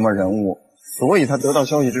是个什么人物，所以他得到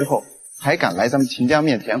消息之后，还敢来咱们秦家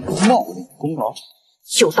面前冒领功劳。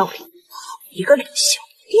有道理，好一个凌霄，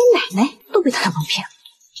连奶奶都被他蒙骗了。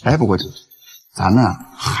哎，不过姐，咱们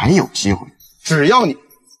还有机会，只要你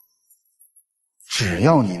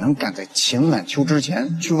能赶在秦晚秋之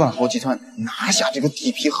前去万豪集团拿下这个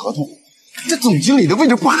地皮合同，这总经理的位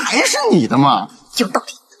置不还是你的吗？有道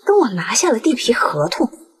理，等我拿下了地皮合同，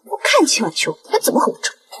我看秦晚秋他怎么和我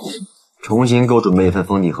争。重新给我准备一份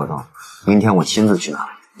封地合同，明天我亲自去拿。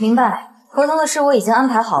明白，合同的事我已经安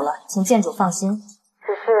排好了，请建主放心。只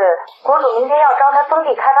是国主明天要召开封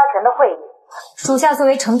地开发权的会议，属下作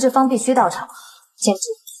为承制方必须到场。建主，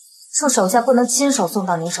恕手下不能亲手送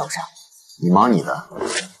到您手上。你忙你的。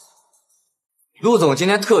陆总今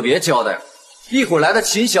天特别交代了，一会儿来的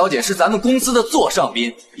秦小姐是咱们公司的座上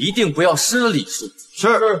宾，一定不要失了礼数。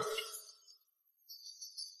是。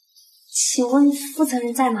请问负责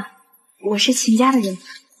人在吗？我是秦家的人，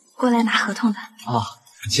过来拿合同的。啊，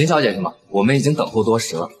秦小姐是吗？我们已经等候多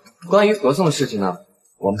时了。关于合同的事情呢，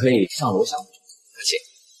我们可以上楼详谈。客气。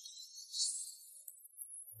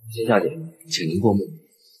秦小姐，请您过目。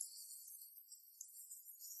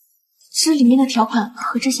这里面的条款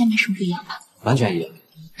和之前没什么不一样吧？完全一样，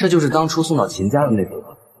这就是当初送到秦家的那份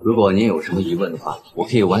合同。如果您有什么疑问的话，我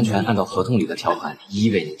可以完全按照合同里的条款一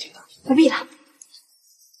一为您解答。不必了。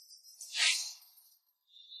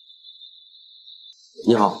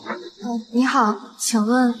你好。你好，请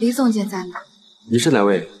问李总监在吗？你是哪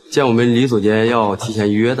位？见我们李总监要提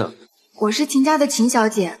前预约的。我是秦家的秦小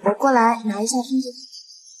姐，我过来拿一下通知。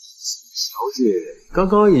小姐，刚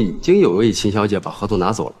刚已经有位秦小姐把合同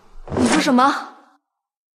拿走了。你说什么？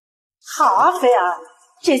好啊，菲儿，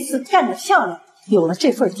这次干得漂亮！有了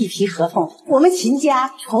这份地皮合同，我们秦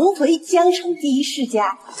家重回江城第一世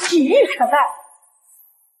家指日可待。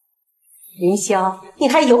凌霄，你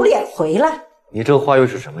还有脸回来？你这话又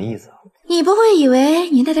是什么意思啊？你不会以为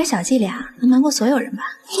你带点小伎俩能瞒过所有人吧？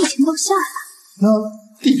疫情露馅了。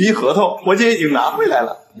那地皮合同我姐已经拿回来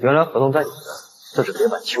了。原来合同在你这，这是给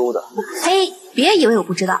晚秋的。嘿，别以为我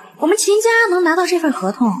不知道，我们秦家能拿到这份合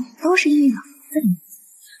同，都是因为老爷子的名字。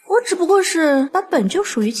我只不过是把本就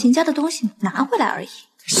属于秦家的东西拿回来而已。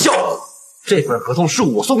笑死！这份合同是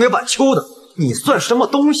我送给晚秋的，你算什么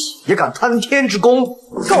东西，也敢贪天之功？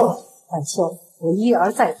够了，晚秋，我一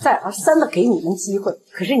而再、再而三的给你们机会，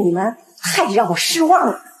可是你们太让我失望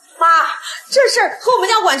了。妈，这事儿和我们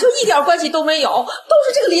家晚秋一点关系都没有，都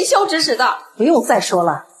是这个林霄指使的。不用再说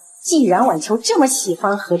了，既然晚秋这么喜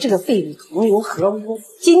欢和这个废物同流合污，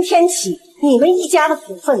今天起你们一家的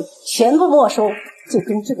股份全部没收，就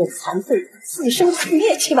跟这个残废自生自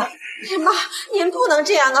灭去吧。妈，您不能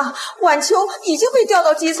这样啊！晚秋已经被调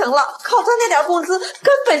到基层了，靠他那点工资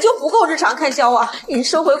根本就不够日常开销啊！您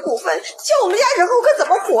收回股份，叫我们家日后可怎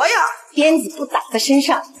么活呀？鞭子不打在身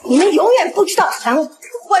上，你们永远不知道疼。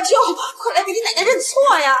晚秋，快来给你奶奶认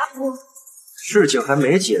错呀！事情还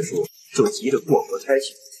没结束，就急着过河拆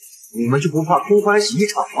桥，你们就不怕空欢喜一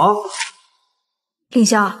场吗？凌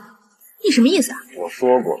霄，你什么意思啊？我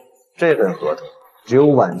说过，这份合同只有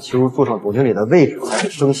晚秋坐上总经理的位置才会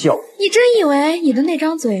生效。你真以为你的那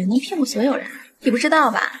张嘴能骗过所有人？你不知道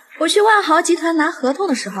吧？我去万豪集团拿合同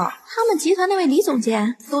的时候，他们集团那位李总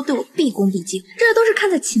监都对我毕恭毕敬，这都是看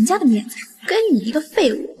在秦家的面子上，跟你一个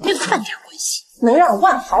废物没有半点关系。能让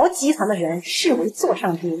万豪集团的人视为座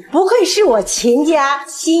上宾，不愧是我秦家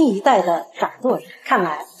新一代的掌舵人。看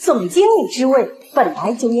来总经理之位本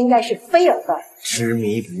来就应该是菲儿的。执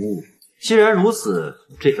迷不悟。既然如此，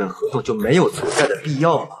这份合同就没有存在的必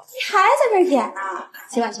要了。你还在这演呢，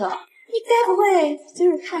秦晚秋，你该不会就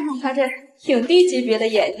是看上他这挺低级别的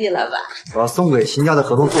演技了吧？把送给秦家的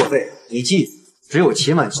合同作废，你记住，只有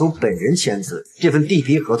秦晚秋本人签字，这份地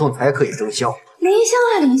皮合同才可以生效。林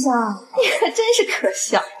霄啊，林霄，你可真是可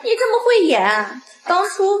笑！你这么会演，当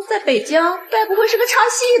初在北疆该不会是个唱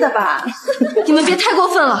戏的吧？你们别太过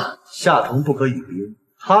分了。下同不可语冰，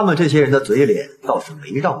他们这些人的嘴脸倒是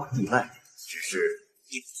没让我意外，只是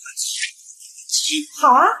一部分急。好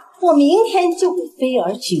啊，我明天就给菲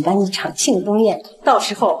儿举办一场庆功宴，到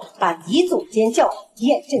时候把李总监叫来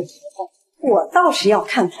验证合同。我倒是要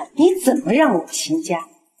看看你怎么让我秦家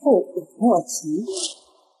后悔莫及。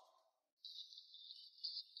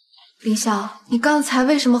林霄，你刚才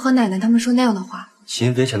为什么和奶奶他们说那样的话？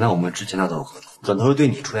秦飞抢在我们之前拿到合同，转头又对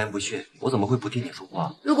你出言不逊，我怎么会不听你说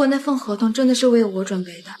话？如果那份合同真的是为我准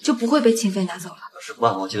备的，就不会被秦飞拿走了。可是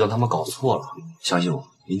万豪集团他们搞错了，相信我，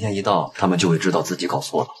明天一到，他们就会知道自己搞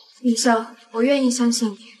错了。林霄，我愿意相信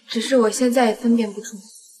你，只是我现在也分辨不出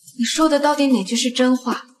你说的到底哪句是真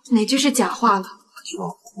话，哪句是假话了。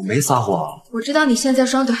我没撒谎。我知道你现在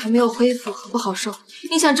双腿还没有恢复，很不好受，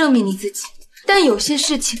你想证明你自己，但有些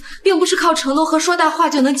事情并不是靠承诺和说大话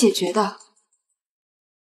就能解决的。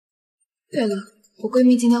对了，我闺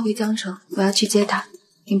蜜今天回江城，我要去接她，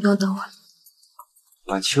你不用等我了。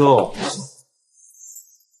晚秋，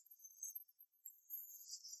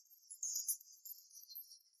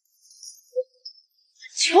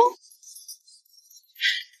秋，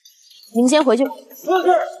你们先回去。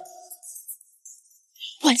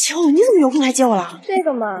晚秋，你怎么有空来接我了？这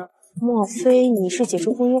个嘛，莫非你是解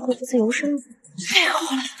除婚姻恢复自由身？太好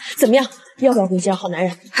了，怎么样？要不要给你介绍好男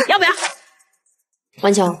人？要不要？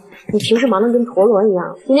晚秋，你平时忙得跟陀螺一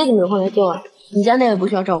样，今天怎么有空来接我？你家那位不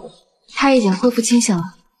需要照顾？他已经恢复清醒了，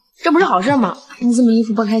这不是好事吗？你这么一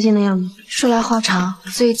副不开心的样子。说来话长，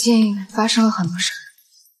最近发生了很多事。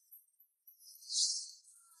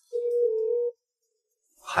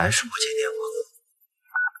还是我接电话。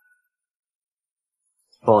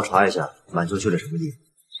帮我查一下满洲去了什么地方。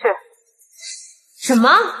是。什么？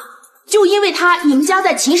就因为他，你们家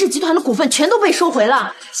在秦氏集团的股份全都被收回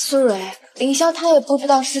了？苏蕊，凌霄他也不知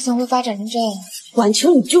道事情会发展成这样。晚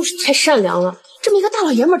秋，你就是太善良了。这么一个大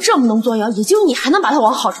老爷们这么能作妖，也就你还能把他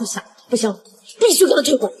往好处想。不行，必须跟他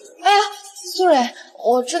退婚。哎呀，苏蕊，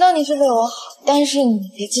我知道你是为我好，但是你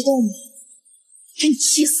别激动嘛。真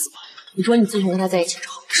气死我了！你说你自从跟他在一起之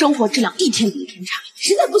后，生活质量一天比一天差，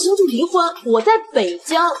实在不行就离婚。我在北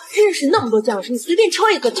疆认识那么多匠师，你随便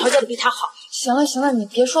挑一个条件都比他好。行了行了，你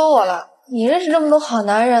别说我了。你认识这么多好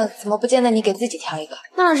男人，怎么不见得你给自己挑一个？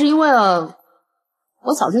那是因为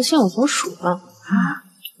我早就心有所属了啊。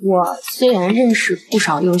我虽然认识不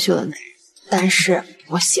少优秀的男人，但是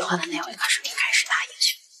我喜欢的那位可是一开始大英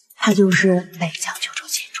雄，他就是北疆九州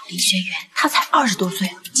建筑林轩辕。他才20多岁，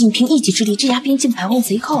仅凭一己之力，这家边境百万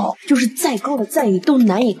贼寇，就是再高的赞誉都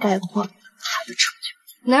难以概括他的成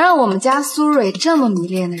就。能让我们家苏蕊这么迷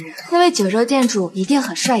恋的人，那位九州店主一定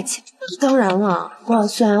很帅气。当然了，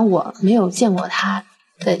虽然我没有见过他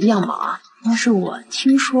的样貌啊，但是我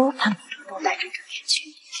听说他都戴着遮面具，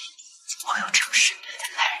颇有成势。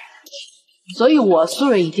所以我苏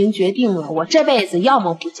蕊已经决定了，我这辈子要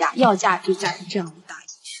么不嫁，要嫁就嫁给这样的大英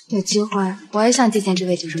雄。有机会，我也想见见这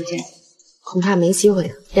位九州剑，恐怕没机会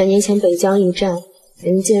了。2年前北疆一战，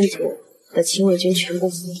林建主的亲卫军全部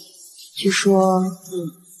覆灭，据说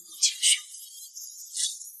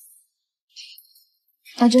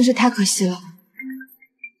那真是太可惜了。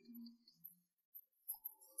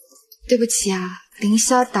对不起啊，凌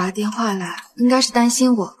霄打电话来，应该是担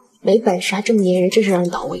心我。没本事还这么粘人，真是让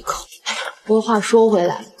人倒胃口。不过话说回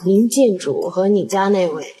来，林建主和你家那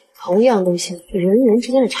位同样都姓，人与人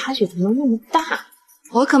之间的差距怎么能那么大？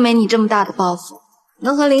我可没你这么大的抱负，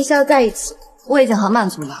能和凌霄在一起，我已经很满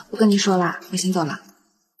足了。不跟你说了，我先走了。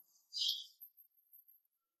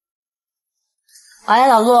喂，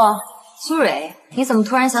老陆，苏蕊，你怎么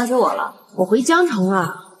突然想起我了？我回江城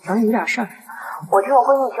啊，找你有点事儿。我听我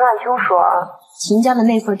闺蜜秦婉秋说，秦家的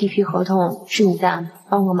那份地皮合同是你在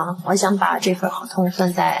帮个忙，我想把这份合同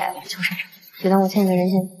算在婉秋身上，就当我欠个人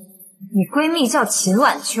情。你闺蜜叫秦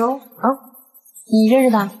婉秋啊？你认识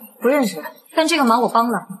她？不认识，但这个忙我帮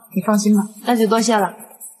了，你放心吧。那就多谢了。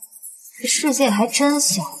这世界还真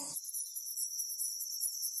小。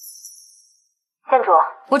店主，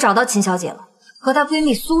我找到秦小姐了，和她闺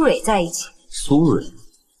蜜苏蕊在一起。苏蕊，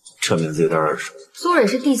这名字有点耳熟。苏蕊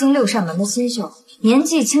是地京6扇门的新秀，年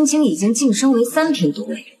纪轻轻已经晋升为3品都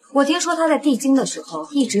尉。我听说她在地京的时候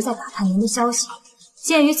一直在打探您的消息。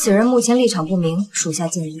鉴于此人目前立场不明，属下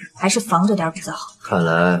建议还是防着点比较好。看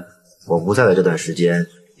来我不在的这段时间，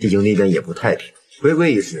地京那边也不太平。回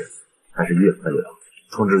归一事，还是越快越好。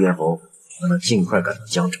通知袁侯，让他尽快赶到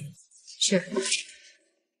江城。是。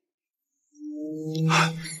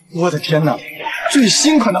我的天哪！最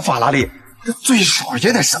新款的法拉利，这最少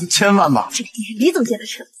也得上千万吧？这个店是李总监的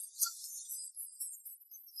车。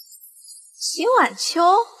秦婉秋，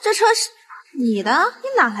这车是你的？你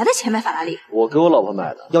哪来的钱买法拉利？我给我老婆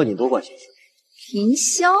买的，要你多管闲事。凌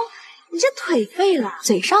霄，你这腿废了，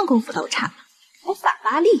嘴上功夫都差了，还法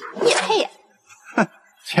拉利，你也配呀？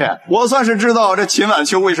切，我算是知道这秦婉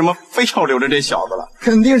秋为什么非要留着这小子了，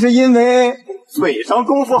肯定是因为嘴上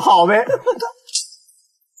功夫好呗。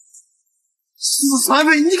三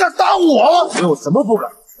位，你敢打我？我有什么不敢？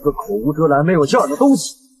个口无遮拦、没有教养的东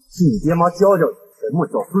西！替你爹妈教教你什么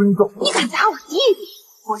叫尊重。你敢打我弟弟？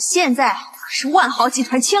我现在是万豪集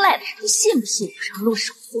团青睐的人，你信不信我让陆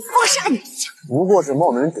首富封杀你一家？不过是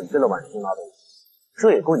冒名顶替了婉清那东西，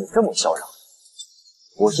这也够你这么嚣张。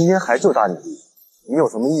我今天还就打你弟弟，你有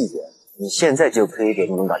什么意见？你现在就可以给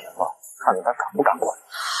陆总打电话，看看他敢不敢管。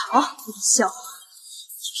好，凌霄，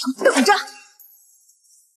就等着。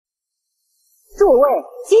诸位，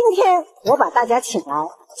今天我把大家请来，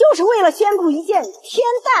就是为了宣布一件天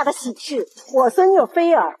大的喜事。我孙女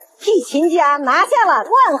菲儿替秦家拿下了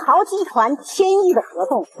万豪集团1000亿的合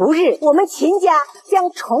同，不日我们秦家将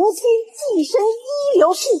重新跻身一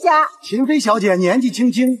流世家。秦妃小姐年纪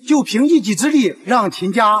轻轻，就凭一己之力让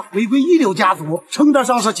秦家回归一流家族，称得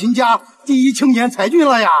上是秦家第一青年才俊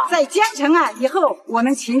了呀！在江城啊，以后我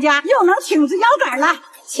们秦家又能挺直腰杆了。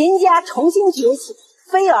秦家重新崛起，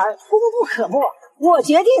菲儿功不可没。我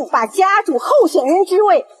决定把家主候选人之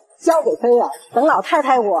位交给菲儿，等老太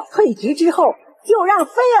太我退职之后，就让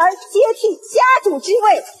菲儿接替家主之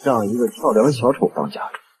位。让一个跳梁小丑当家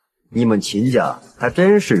主，你们秦家还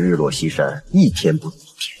真是日落西山，一天不如一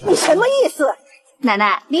天。你什么意思？奶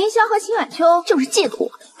奶，凌霄和秦婉秋就是嫉妒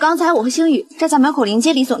我。刚才我和星宇站在门口迎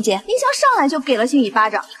接李总监，凌霄上来就给了星宇一巴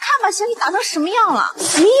掌，你看把星宇打成什么样了？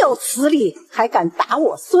岂有此理！还敢打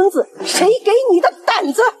我孙子？谁给你的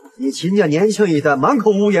胆子？你秦家年轻一代满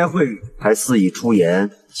口污言秽语，还肆意出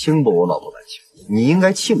言轻薄我老婆婉秋，你应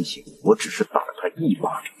该庆幸我只是打了他一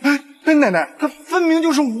巴掌。哎，奶奶，他分明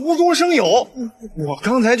就是无中生有。我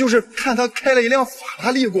刚才就是看他开了一辆法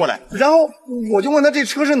拉利过来，然后我就问他这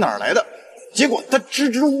车是哪儿来的，结果他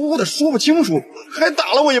支支吾吾的说不清楚，还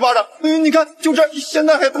打了我一巴掌。你看，就这，现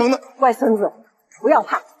在还疼呢。乖孙子，不要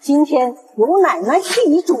怕，今天有奶奶替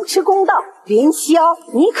你主持公道。凌霄，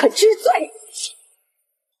你可知罪？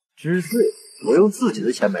知罪？我用自己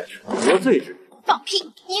的钱买车，何罪之有？放屁！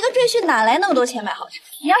你一个赘婿哪来那么多钱买好车？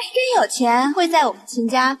你要是真有钱，会在我们秦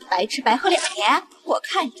家白吃白喝2年。我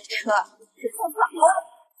看你的车只算老了。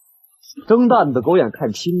睁大你的狗眼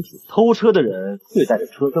看清楚，偷车的人会带着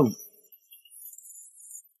车证。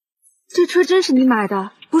这车真是你买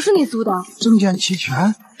的，不是你租的？证件齐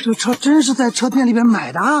全，这车真是在车店里边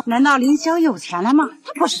买的？难道林霄有钱了吗？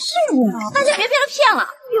他不是税务吗？大家别被他骗了，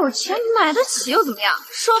有钱买得起又怎么样？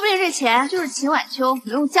说不定这钱就是秦晚秋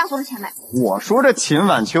能用家族的钱买。我说这秦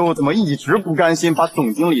晚秋怎么一直不甘心把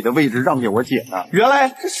总经理的位置让给我姐呢？原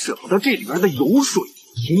来是舍不得这里边的油水。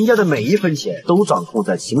秦家的每一分钱都掌控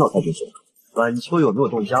在秦老太君手中。晚秋有没有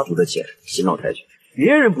动家族的钱，秦老太君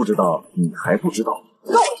别人不知道，你还不知道。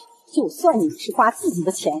够了！就算你是花自己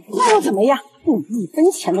的钱，那又怎么样？你一分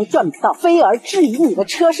钱都赚不到，菲儿质疑你的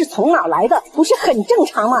车是从哪来的，不是很正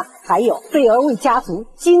常吗？还有，菲儿为家族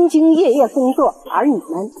兢兢业业工作，而你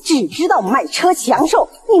们只知道买车享受，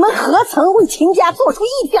你们何曾为秦家做出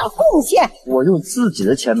一点贡献？我用自己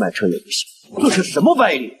的钱买车也不行，这是什么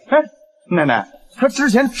歪理？哎，奶奶，他之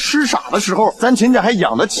前吃傻的时候，咱秦家还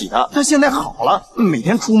养得起他，他现在好了，每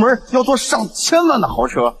天出门要坐上千万的豪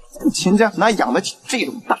车，秦家哪养得起这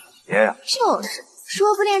种大爷呀？就是，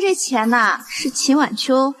说不定这钱呐是秦晚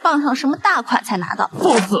秋傍上什么大款才拿到。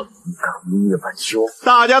放肆！你可恶晚秋！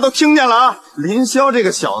大家都听见了啊！林霄这个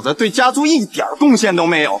小子对家族一点贡献都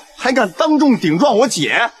没有，还敢当众顶撞我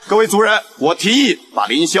姐！各位族人，我提议把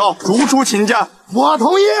林霄逐出秦家。我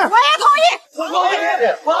同意，我也同意，我同意，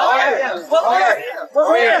我同意，我同意，我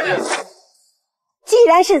同意。既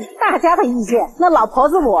然是大家的意见，那老婆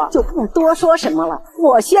子我就不多说什么了。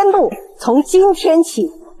我宣布，从今天起，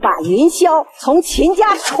把林霄从秦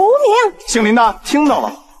家除名。姓林的听到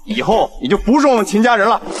了，以后你就不是我们秦家人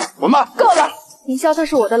了，滚吧！够了，林霄他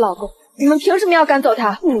是我的老公，你们凭什么要赶走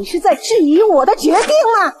他？你是在质疑我的决定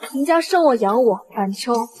吗？秦家生我养我，晚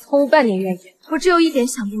秋从无半点怨言。我只有一点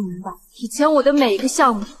想不明白，以前我的每一个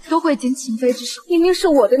项目都会经秦飞之手，明明是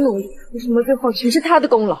我的努力，为什么最后全是他的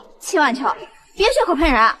功劳？秦晚秋，别血口喷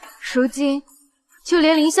人啊！如今，就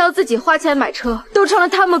连林霄自己花钱买车，都成了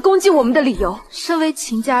他们攻击我们的理由。身为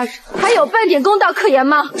秦家人，还有半点公道可言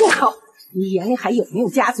吗？住口！你眼里还有没有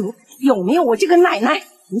家族？有没有我这个奶奶？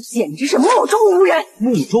你简直是目中无人！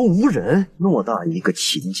目中无人？偌大一个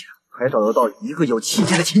秦家，还找得到一个有气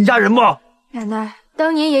节的秦家人吗？奶奶，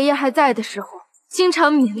当年爷爷还在的时候，经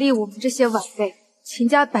常勉励我们这些晚辈，秦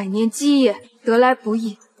家百年基业得来不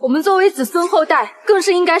易，我们作为子孙后代，更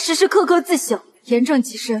是应该时时刻刻自省，严正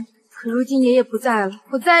己身。可如今爷爷不在了，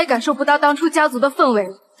我再也感受不到当初家族的氛围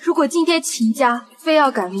了。如果今天秦家非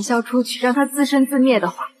要赶林霄出去，让他自生自灭的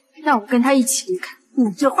话，那我跟他一起离开。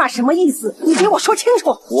你这话什么意思？你给我说清楚。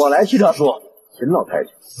我来替他说。秦老太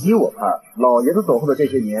君，依我看，老爷子走后的这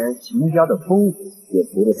些年，秦家的丰富也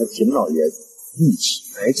随着他秦老爷子一起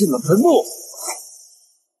埋进了坟墓。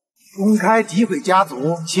公开诋毁家族，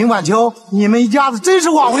秦晚秋，你们一家子真是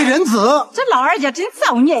枉为人子。这老二家真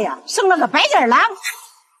造孽呀，生了个白眼狼。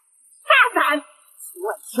大胆！秦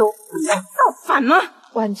晚秋，你要造反吗？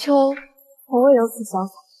晚秋，我未有此想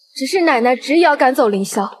法，只是奶奶执意要赶走林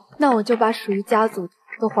霄，那我就把属于家族的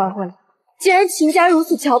都还回来。既然秦家如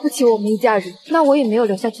此瞧不起我们一家人，那我也没有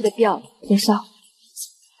留下去的必要了。林霄，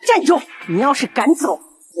站住！你要是敢走，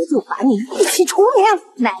我就把你一起除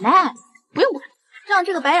名。奶奶，不用管，让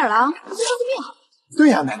这个白眼狼自生自灭好。对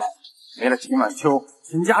呀，奶奶，没了秦晚秋，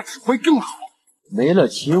秦家只会更好。没了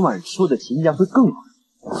秦晚秋的秦家会更好。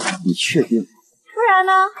你确定？不然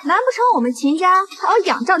呢？难不成我们秦家还要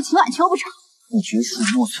仰仗秦晚秋不成？一群鼠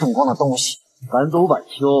目寸光的东西！赶走晚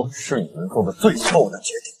秋是你们做的最错误的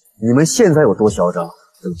决定。你们现在有多嚣张，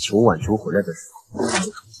等求晚秋回来的时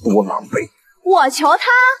候，多狼狈。我求他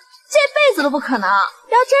这辈子都不可能。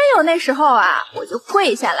要真有那时候啊，我就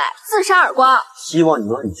跪下来自杀耳光。希望你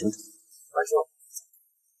能很清楚。晚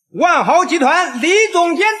秋，万豪集团李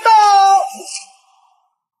总监到。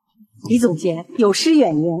李总监，有失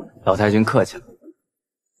远迎。老太君客气了。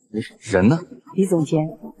人呢？李总监，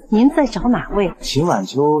您在找哪位？秦晚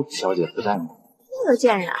秋小姐不在吗？那个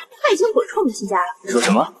贱人啊，他已经滚出我们秦家了。说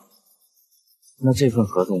什么？那这份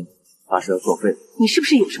合同怕是要作废。你是不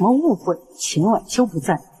是有什么误会？秦晚秋不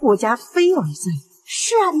在，我家菲儿在。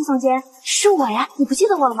是啊，李总监，是我呀，你不记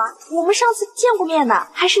得我了吗？我们上次见过面的，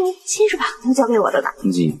还是您亲手把合同交给我的呢。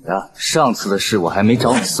你呀，上次的事我还没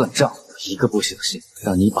找你算账，一个不小心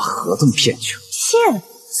让你把合同骗去了。骗？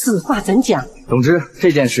此话怎讲？总之这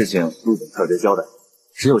件事情陆总特别交代，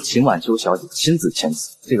只有秦晚秋小姐亲自签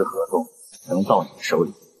字，这个合同能到你的手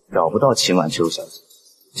里。找不到秦晚秋小姐，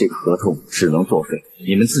这个合同只能作废，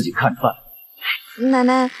你们自己看着办。奶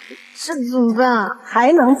奶，这怎么办啊？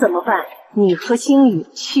还能怎么办？你和星宇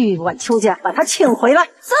去晚秋家把他请回来。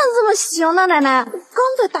怎么行呢？奶奶，我刚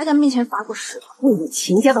在大家面前发过誓了，为了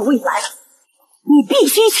秦家的未来，你必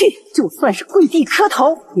须去，就算是跪地磕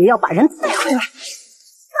头，也要把人带回来。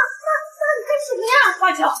什么呀？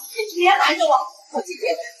万秋，你别拦着我，我今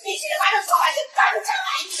天必须把这小玩意干出来。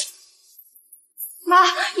妈，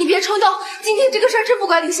你别冲动，今天这个事儿真不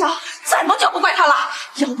怪凌霄，怎么就不怪他了？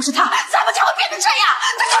要不是他，怎么就会变成这样？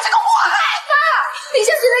他就是个祸害！妈，凌霄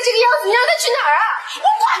现在这个样子，你让他去哪儿啊？我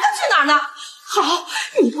管他去哪儿呢？好，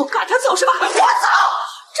你不赶他走是吧？我走！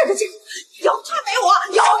这个家有他没我，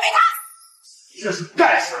有没他。这是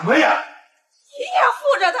干什么呀？你也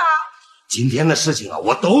护着他。今天的事情啊，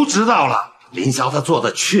我都知道了。林霄他做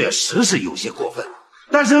的确实是有些过分，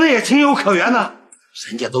但是那也情有可原呢。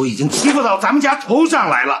人家都已经欺负到咱们家头上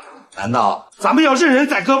来了，难道咱们要任人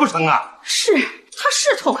宰割不成啊？是，他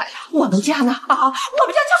是痛快了。我们家呢？我们家就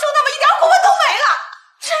剩那么一点股份都没了，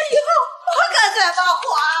这以后我可怎么活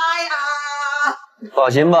呀？放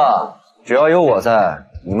心吧，只要有我在，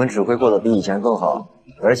你们只会过得比以前更好。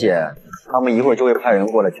而且，他们一会儿就会派人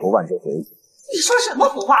过来求挽救回去。你说什么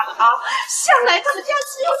胡话呢啊！向来他们家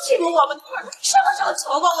只有欺负我们的份儿，什么时候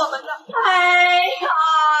求过我们呢？哎呀，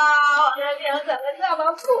我的命怎么这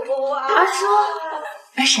么苦啊！二叔，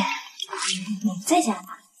二婶，你在家呢？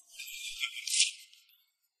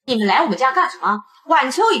你们来我们家干什么？晚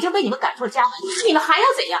秋已经被你们赶出了家门，你们还要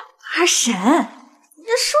怎样？二婶，你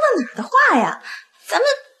这说的哪儿的话呀？咱们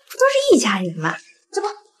不都是一家人吗？这不，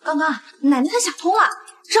刚刚奶奶她想通了，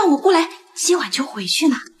让我过来接晚秋回去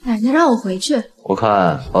呢。奶奶让我回去。我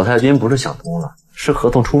看老太君不是想通了，是合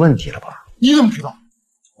同出问题了吧？你怎么知道？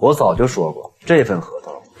我早就说过，这份合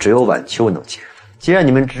同只有晚秋能签。既然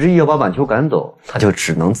你们执意要把晚秋赶走，他就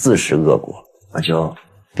只能自食恶果。晚秋，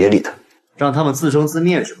别理他，让他们自生自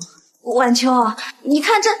灭是吧？晚秋，你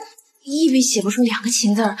看这一笔写不出2个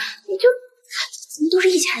情字儿，你就咱们都是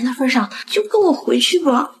一家人的份上，就跟我回去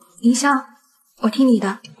吧。凌霄，我听你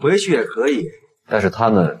的。回去也可以，但是他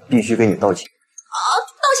们必须给你道歉。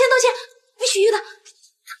道歉，必须的。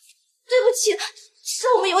对不起，是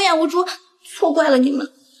我们有眼无珠，错怪了你们。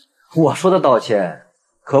我说的道歉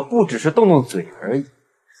可不只是动动嘴而已。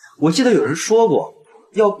我记得有人说过，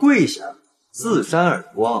要跪下自扇耳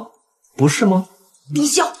光，不是吗？凌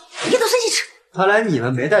霄，别得寸进尺。看来你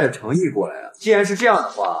们没带着诚意过来啊！既然是这样的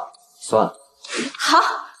话，算了。好，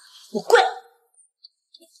我跪。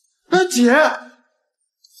姐，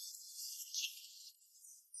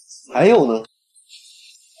还有呢？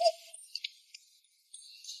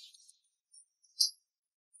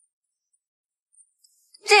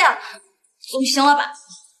这样总行了吧？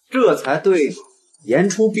这才对嘛，言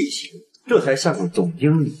出必行，这才像个总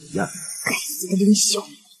经理一样。该死的凌霄，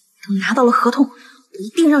等拿到了合同，我一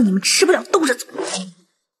定让你们吃不了兜着走。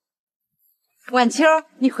晚秋，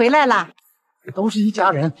你回来啦？都是一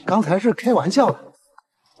家人，刚才是开玩笑的。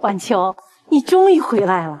晚秋，你终于回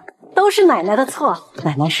来了，都是奶奶的错，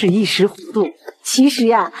奶奶是一时糊涂。其实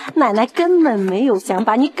呀，奶奶根本没有想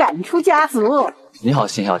把你赶出家族。你好，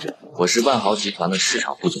辛小姐，我是万豪集团的市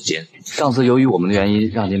场部总监。上次由于我们的原因，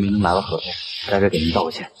让您没能拿到合同，在这给您道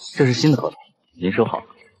个歉。这是新的合同，您收好。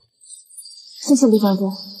谢谢李总监。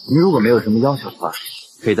您如果没有什么要求的话，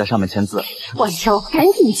可以在上面签字。晚秋，赶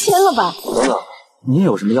紧签了吧。等等，您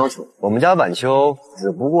有什么要求？我们家晚秋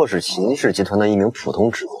只不过是秦氏集团的一名普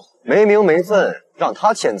通职工，没名没分，让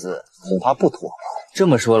他签字恐怕不妥吧？这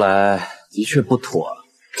么说来，的确不妥。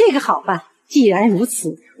这个好办，既然如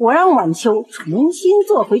此，我让晚秋重新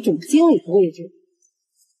坐回总经理的位置。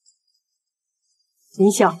林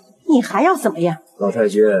霄，你还要怎么样？老太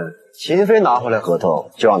君，秦飞拿回来合同，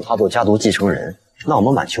就让他做家族继承人，那我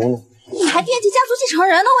们晚秋呢？你还惦记家族继承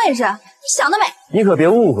人的位置？你想得美！你可别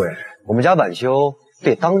误会，我们家晚秋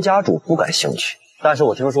对当家主不感兴趣，但是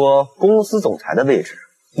我听说公司总裁的位置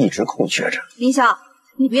一直空缺着。林霄，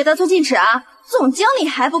你别得寸进尺啊！总经理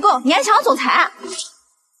还不够，你还抢总裁？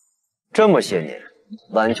这么些年，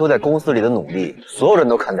晚秋在公司里的努力，所有人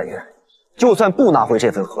都看在眼里。就算不拿回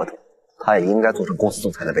这份合同，他也应该坐上公司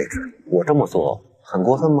总裁的位置。我这么做很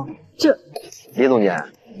过分吗？李总监，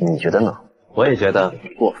你觉得呢？我也觉得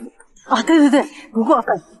过分。啊，对，不过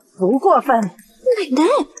分，不过分。奶奶，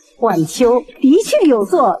晚秋的确有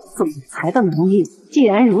做总裁的能力。既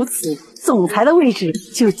然如此，总裁的位置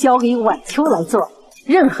就交给晚秋来做，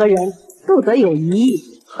任何人不得有异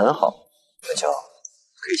议。很好，晚秋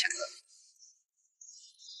可以签字。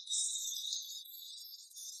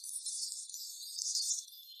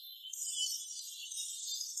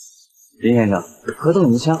林先生，合同已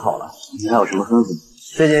经签好了，您还有什么吩咐吗？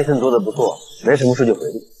这件事做得不错，没什么事就回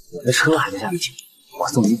去。我的车还在下面停，我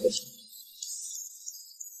送您回去。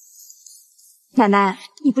奶奶，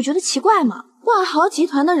你不觉得奇怪吗？万豪集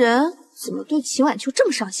团的人怎么对秦晚秋这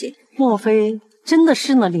么上心？莫非真的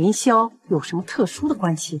是那林霄有什么特殊的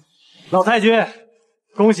关系？老太君，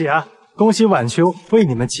恭喜啊！恭喜晚秋为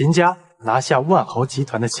你们秦家拿下万豪集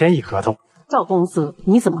团的签艺合同。赵公子，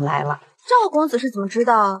你怎么来了？赵公子是怎么知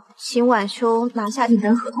道秦晚秋拿下订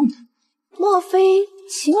单合同的？莫非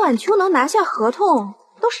秦晚秋能拿下合同，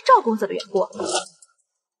都是赵公子的缘故？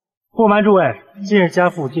不瞒诸位，近日家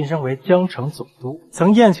父晋升为江城总督，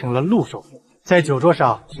曾宴请了陆首富。在酒桌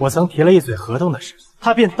上，我曾提了一嘴合同的事，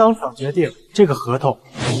他便当场决定这个合同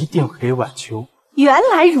一定给晚秋。原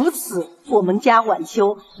来如此，我们家晚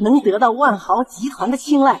秋能得到万豪集团的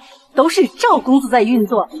青睐，都是赵公子在运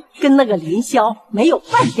作，跟那个林霄没有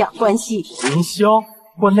半点关系。林霄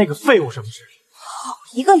关那个废物什么事？好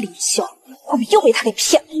一个林霄，我们又被他给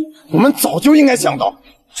骗了。我们早就应该想到，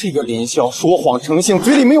这个林霄说谎成性，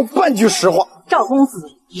嘴里没有半句实话。赵公子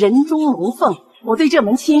人中龙凤，我对这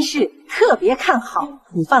门亲事特别看好。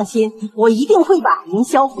你放心，我一定会把林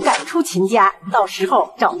霄赶出秦家，到时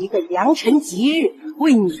候找一个良辰吉日，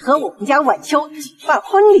为你和我们家晚秋举办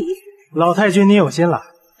婚礼。老太君，你有心了，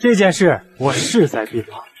这件事我势在必得。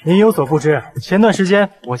您有所不知，前段时间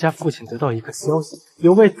我家父亲得到一个消息，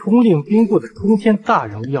有位统领兵部的通天大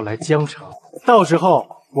人物要来江城，到时候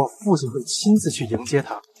我父亲会亲自去迎接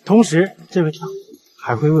他，同时这位大人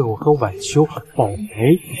还会为我和晚秋保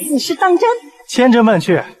媒。此事当真？千真万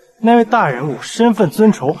确，那位大人物身份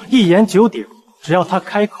尊崇，一言九鼎，只要他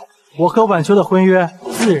开口，我和晚秋的婚约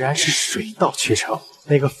自然是水到渠成。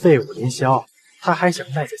那个废物林霄，他还想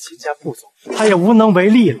赖在秦家不走，他也无能为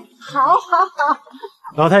力了。好。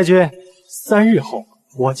老太君，3日后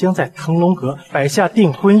我将在腾龙阁摆下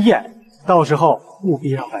订婚宴，到时候务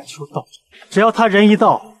必让晚秋到，只要他人一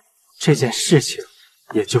到，这件事情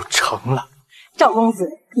也就成了。赵公子，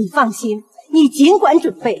你放心，你尽管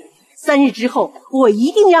准备，3日之后，我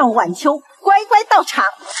一定让晚秋乖乖到场。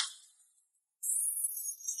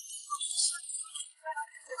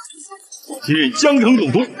今日江城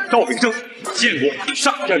总督赵炳胜见过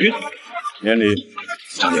上将军。免礼。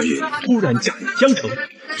上将军突然驾临江城，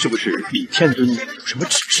是不是李天尊有什么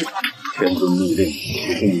指示？天尊密令，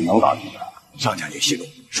也是你能打听的。上将军息怒，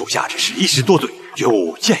属下只是一时多嘴，绝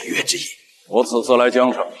无僭越之意。我此次来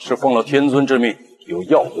江城是奉了天尊之命，有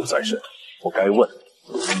要务在身，我该问，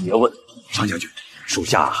别问。上将军，属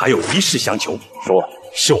下还有一事相求。说，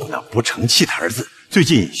是我那不成器的儿子，最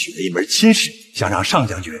近许了一门亲事，想让上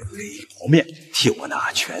将军给予谋面，替我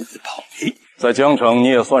那犬子跑媒。在江城，你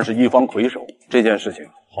也算是一方魁首，这件事情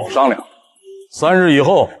好商量。3日以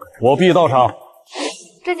后，我必到场。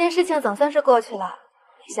这件事情总算是过去了。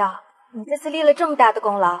李笑，你这次立了这么大的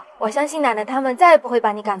功劳，我相信奶奶他们再也不会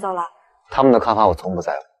把你赶走了。他们的看法我从不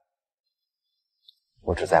在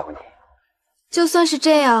乎，我只在乎你。就算是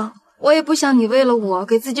这样，我也不想你为了我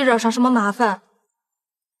给自己惹上什么麻烦。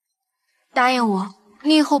答应我，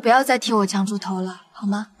你以后不要再替我强出头了，好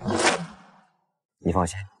吗？你放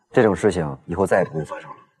心，这种事情以后再也不会发生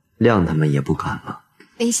了，谅他们也不敢了。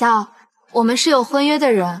林霄，我们是有婚约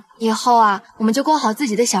的人，以后啊，我们就过好自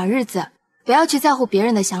己的小日子，不要去在乎别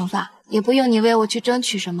人的想法，也不用你为我去争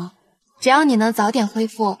取什么。只要你能早点恢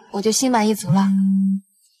复，我就心满意足了。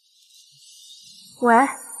喂，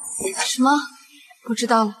什么？不知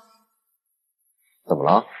道了。怎么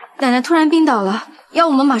了？奶奶突然病倒了，要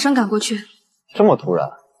我们马上赶过去。这么突然？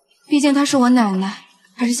毕竟她是我奶奶，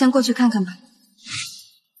还是先过去看看吧。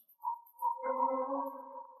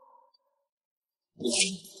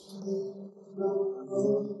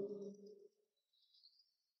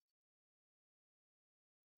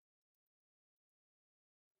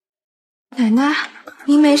奶奶，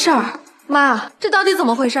您没事儿？妈，这到底怎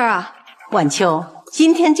么回事啊？晚秋，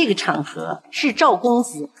今天这个场合是赵公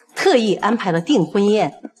子特意安排的订婚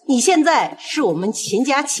宴，你现在是我们秦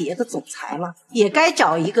家企业的总裁了，也该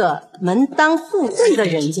找一个门当户对的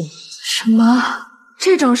人家。什么？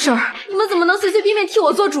这种事儿你们怎么能随随便便替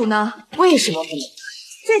我做主呢？为什么不能？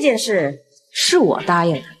这件事是我答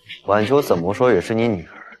应的。晚秋怎么说也是你女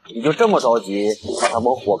儿，你就这么着急把她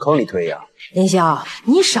往火坑里推呀？林霄，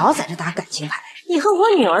你少在这打感情牌，你和我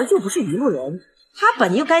女儿就不是一路人，她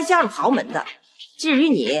本就该嫁入豪门的。至于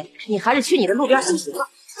你，你还是去你的路边修行吧。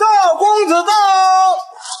赵公子到。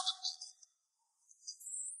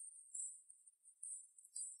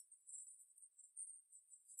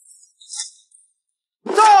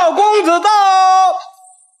赵公子到。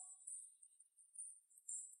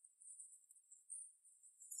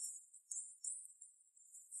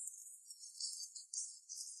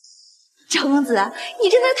赵公子，你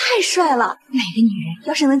真的太帅了！哪个女人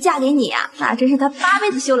要是能嫁给你啊，那真是她8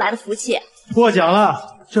辈子修来的福气。过奖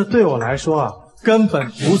了，这对我来说啊，根本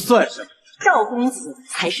不算什么。赵公子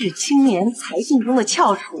才是青年才俊中的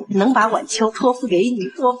翘楚，能把晚秋托付给你，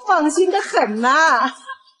我放心的很呐。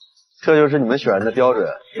这就是你们选人的标准，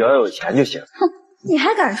只要有钱就行。哼，你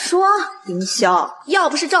还敢说？凌霄，要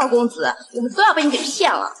不是赵公子，我们都要被你给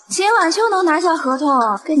骗了。秦晚秋能拿下合同，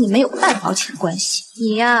跟你没有半毛钱关系。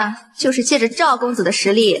你呀，就是借着赵公子的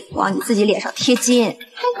实力往你自己脸上贴金，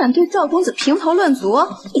还敢对赵公子评头论足，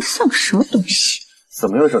你算个什么东西？怎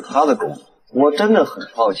么又是他的功？我真的很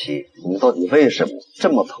好奇，你到底为什么这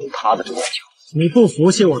么疼他的这碗球？你不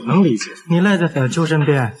服气我能理解，你赖在晚秋身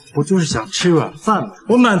边，不就是想吃软饭吗？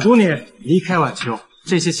我满足你，离开晚秋，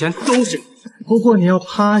这些钱都是你。不过你要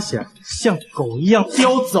趴下，像狗一样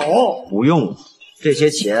叼走。不用了，这些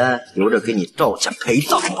钱留着给你赵家陪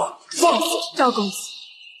葬吧。放肆！赵公子，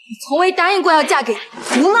你从未答应过要嫁给你。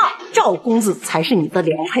胡闹！赵公子才是你的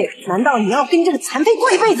良配，难道你要跟这个残废过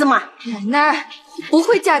一辈子吗？奶奶，你不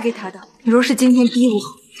会嫁给他的。你若是今天逼我，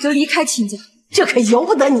就离开秦家。这可由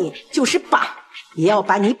不得你，就是绑，也要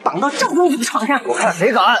把你绑到赵公子的床上。我看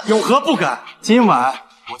谁敢！有何不敢？今晚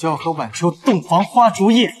我就要和晚秋洞房花烛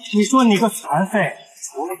夜。你说你个残废，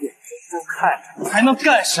除了眼睁睁看着，还能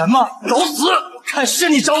干什么？找死！我看是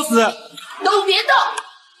你找死！都别动！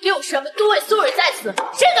六什么都尉苏蕊在此，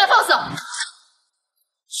谁敢放肆？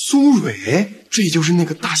苏蕊，这就是那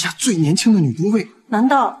个大夏最年轻的女都尉。难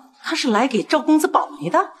道她是来给赵公子保媒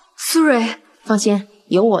的？苏蕊，放心，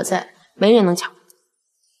有我在，没人能抢。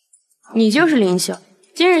你就是林晓，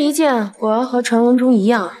今日一见，果然和传闻中一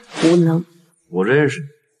样无能。我认识，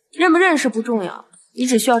认不认识不重要，你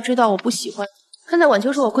只需要知道我不喜欢你。看在晚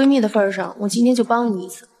秋是我闺蜜的份上，我今天就帮你一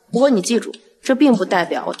次。不过你记住，这并不代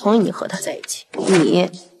表我同意你和她在一起，你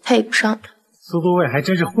配不上她。苏都尉还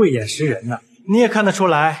真是慧眼识人呢，你也看得出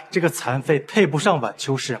来，这个残废配不上晚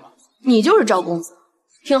秋是吗？你就是赵公子，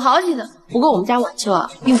挺豪气的。不过我们家晚秋啊，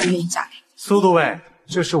并不愿意嫁给你。苏都尉，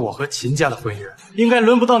这是我和秦家的婚约，应该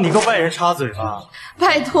轮不到你个外人插嘴吧？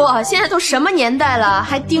拜托，现在都什么年代了，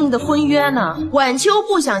还定的婚约呢？晚秋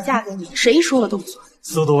不想嫁给你，谁说了都不算。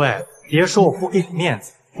苏都尉，别说我不给你面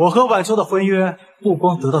子，我和晚秋的婚约不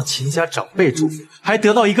光得到秦家长辈祝福，还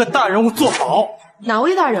得到一个大人物做保。哪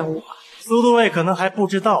位大人物啊？苏都尉可能还不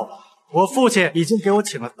知道吧，我父亲已经给我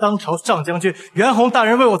请了当朝上将军袁弘大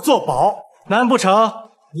人为我做保，难不成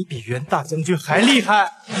你比袁大将军还厉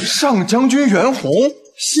害？上将军袁弘，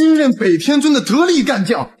新任北天尊的得力干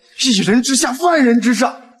将，一人之下，万人之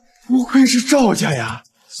上，不愧是赵家呀！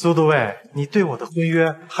苏都尉，你对我的婚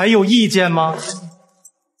约还有意见吗？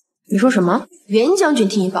你说什么？袁将军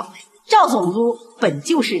替你保媒？赵总督本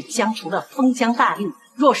就是江湖的封疆大吏，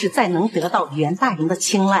若是再能得到袁大人的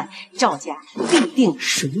青睐，赵家必定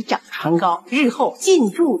水涨船高，日后进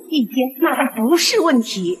驻一天那都不是问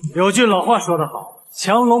题。有句老话说得好，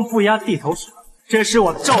强龙不压地头蛇，这是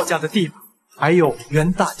我赵家的地方，还有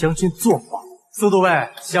袁大将军做保。苏都尉，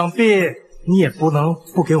想必你也不能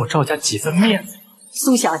不给我赵家几分面子。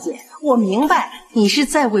苏小姐，我明白你是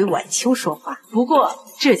在为晚秋说话，不过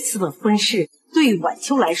这次的婚事对晚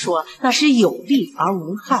秋来说那是有利而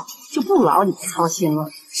无害，就不劳你操心了。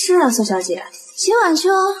是啊，苏小姐，秦晚秋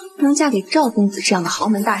能嫁给赵公子这样的豪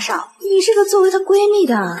门大少，你这个作为她闺蜜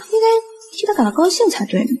的，应该替她感到高兴才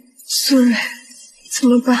对呢。苏蕊，怎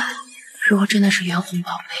么办？如果真的是袁弘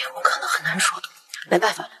保媒，我可能很难说动。没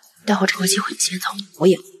办法了，待会找个机会先走，我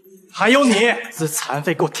也。还有你，死残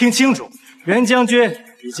废，给我听清楚！袁将军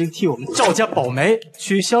已经替我们赵家保媒，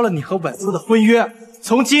取消了你和晚秋的婚约。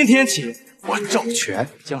从今天起，我赵全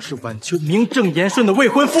将是晚秋名正言顺的未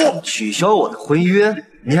婚夫。取消我的婚约？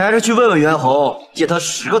你还是去问问袁弘，借他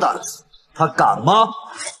10个胆子，他敢吗？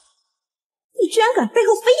你居然敢背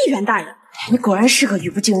后非议袁大人！你果然是个语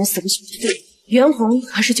不惊人死不休的对。袁弘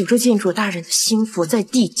还是九州郡主大人的心腹，在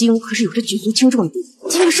帝京可是有着举足轻重的地位，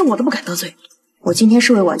即便是我都不敢得罪。我今天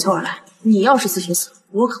是为晚秋而来，你要是自寻死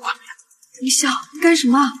路，我可管不了。李笑，你干什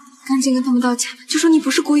么？赶紧跟他们道歉，就说你不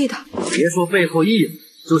是故意的。别说背后议论，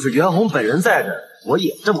就是袁弘本人在这，我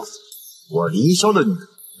也这么说。我凌霄的女人，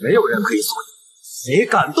没有人可以左右，谁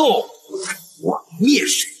敢动，我灭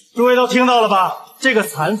谁！诸位都听到了吧？这个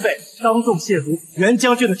残废当众亵渎袁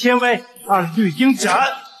将军的天威，按律应斩。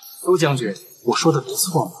苏将军，我说的没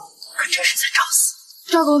错吧？可真是在找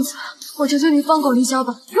死！赵公子，我求求你放过凌霄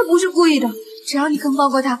吧，他不是故意的，只要你肯放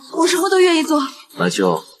过他，我什么都愿意做。晚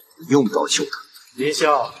秋，用不着求他。凌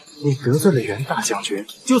霄，你得罪了袁大将军，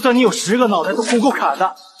就算你有10个脑袋都不够砍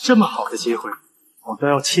的。这么好的机会，我都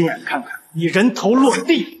要亲眼看看你人头落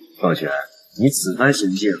地。赵全，你此番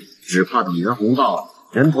行径，只怕等袁弘到，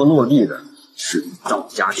人头落地的是你赵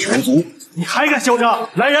家全族。你还敢嚣张？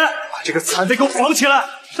来人，把这个残废给我绑起来！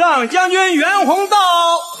上将军袁弘到，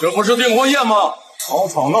这不是订婚宴吗？吵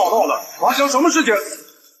吵闹闹的，发生什么事情？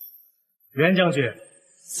袁将军，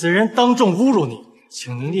此人当众侮辱你，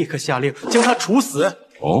请您立刻下令将他处死。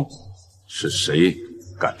哦，是谁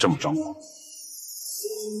敢这么张狂？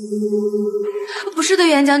不是的，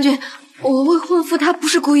袁将军，我未婚夫他不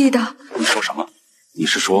是故意的。你说什么？你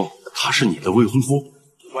是说他是你的未婚夫？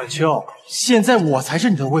晚秋，现在我才是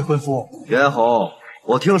你的未婚夫。袁弘，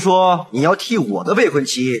我听说你要替我的未婚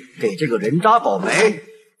妻给这个人渣保媒。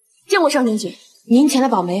见过上将军，您前来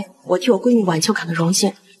保媒，我替我闺女晚秋感到荣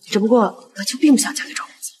幸。只不过晚秋并不想嫁给赵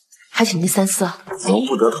公子，还请您三思啊。容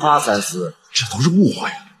不得他三思，这都是误会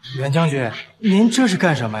啊！袁将军，您这是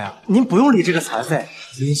干什么呀？您不用理这个残废。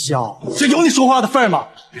林霄，这有你说话的份儿吗？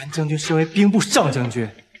袁将军身为兵部上将军，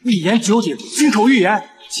一言九鼎，金口玉言，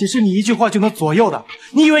岂是你一句话就能左右的？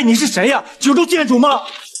你以为你是谁呀？九州店主吗？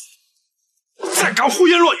再敢胡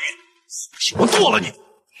言乱语，我剁了你！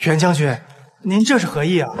袁将军，您这是何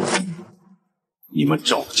意啊？你们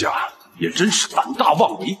赵家也真是胆大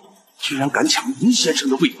妄为，居然敢抢林先生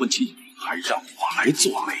的未婚妻，还让我来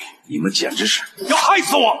做媒，你们简直是要害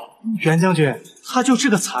死我！袁将军，他就是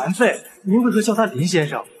个残废，您为何叫他林先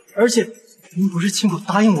生？而且您不是亲口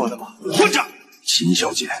答应我的吗？混账！秦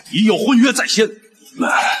小姐已有婚约在先，你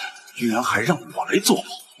们居然还让我来做保，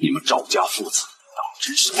你们赵家父子当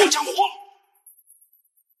真是不讲活！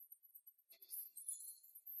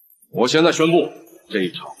我现在宣布，这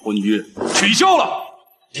场婚约取消了。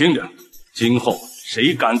听着，今后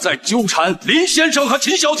谁敢再纠缠林先生和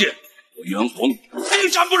秦小姐，我袁弘必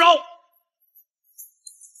斩不饶！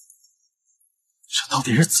这到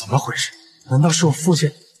底是怎么回事？难道是我父亲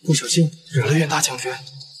不小心惹了袁大将军？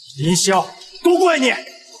林霄，都怪你，老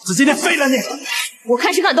子今天废了你！我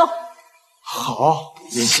看谁敢动！好，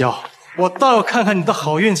林霄，我倒要看看你的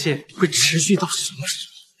好运气会持续到什么时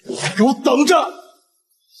候！给我等着！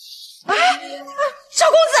哎，赵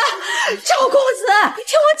公子，赵公子，你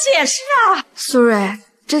听我解释啊！苏蕊，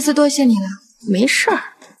这次多谢你了。没事儿，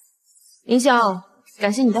林霄，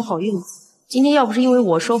感谢你的好运气。今天要不是因为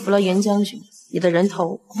我说服了袁将军，你的人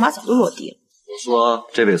头恐怕早就落地了。我说，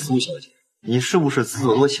这位苏小姐，你是不是自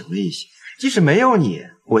作多情了一些？即使没有你，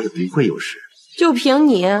我也不会有事。就凭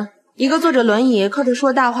你一个坐着轮椅靠着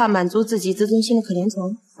说大话满足自己自尊心的可怜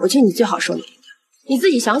虫，我劝你最好收敛一点。你自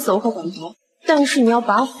己想死我可管不着，但是你要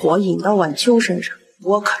把火引到晚秋身上，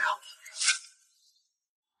我可饶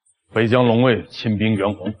你。北疆龙卫亲兵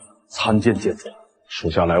袁弘参见剑主，属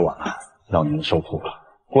下来晚了，让你们受苦了。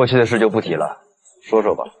过去的事就不提了，说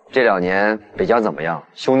说吧，这2年北疆怎么样？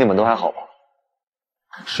兄弟们都还好吧？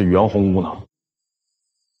是袁弘无能。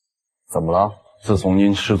怎么了？自从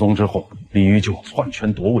您失踪之后，李煜就篡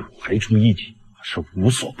权夺位，排除异己，是无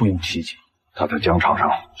所不用其极。他在疆场上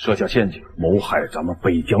设下陷阱，谋害咱们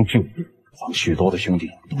北疆郡武，咱许多的兄弟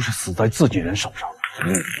都是死在自己人手上。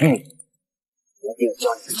我定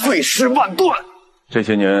将你碎尸万段。这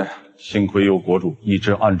些年，幸亏有国主一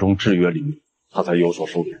直暗中制约李煜，他才有所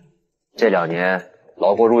收敛。这2年，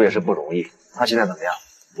老国主也是不容易。他现在怎么样？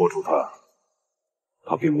国主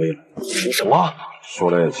他病危了。什么？说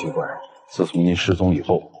来也奇怪，自从您失踪以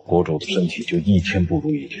后，国主的身体就一天不如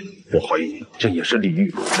一天。我怀疑这也是李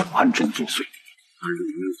煜暗中作祟。而李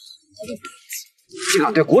煜竟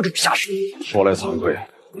敢对国主下手！说来惭愧，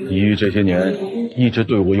李煜这些年一直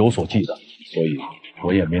对我有所忌惮，所以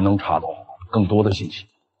我也没能查到更多的信息。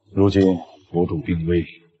如今国主病危，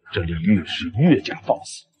这李煜是越加放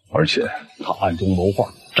肆，而且他暗中谋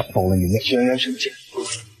划，找到了你的轩辕神剑。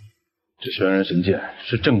这轩辕神剑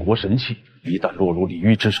是镇国神器，一旦落入李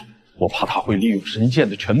煜之手，我怕他会利用神剑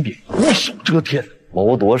的权柄，一手遮天，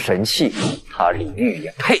谋夺神器。他李煜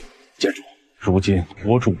也配？剑主，如今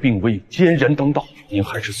国主病危，奸人当道，您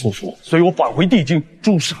还是速速随我返回地京，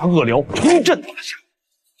诛杀恶僚，重振大夏。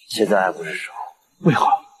现在还不是时候。为何？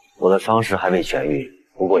我的伤势还未痊愈，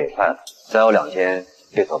不过也快了，再有2天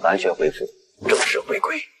便可完全恢复，正式回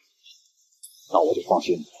归。那我就放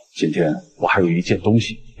心了。今天我还有一件东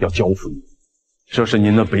西要交付你，这是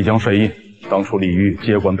您的北疆帅印。当初李煜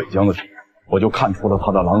接管北疆的时候，我就看出了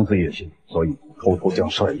他的狼子野心，所以偷偷将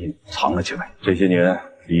帅印藏了起来。这些年，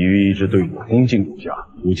李煜一直对我恭敬有加，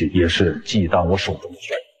估计也是忌惮我手中的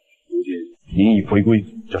帅印。如今您已回归，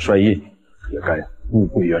这帅印也该物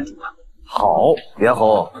归原主了。好，袁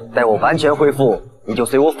弘，待我完全恢复，你就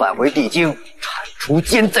随我返回地京，铲除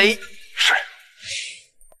奸贼。是。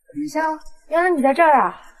林霄，原来你在这儿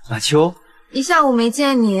啊！晚秋，一下午没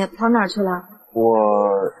见你，跑哪儿去了？我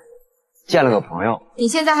见了个朋友。你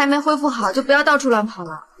现在还没恢复好，就不要到处乱跑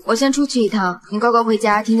了。我先出去一趟，你乖乖回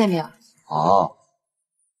家，听见没有？好。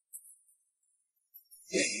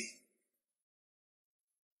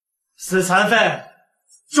死残废，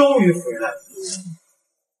终于回来了。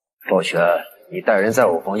赵全，你带人在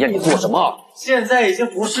我房间里做什么？现在已经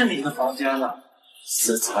不是你的房间了，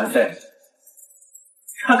死残废。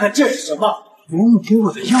看看这是什么？伯母给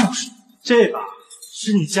我的钥匙，这把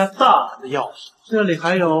是你家大门的钥匙，这里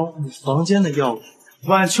还有你房间的钥匙，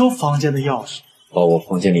晚秋房间的钥匙。把我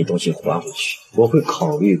房间里东西还回去，我会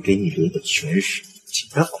考虑给你留个全是你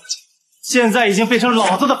的房间。现在已经变成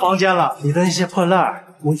老子的房间了，你的那些破烂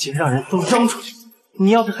儿我已经让人都扔出去。你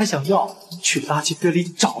要是还想要，去垃圾堆里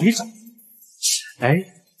找一找。哎，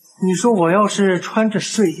你说我要是穿着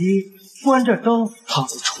睡衣，关着灯，躺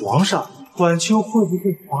在床上，晚秋会不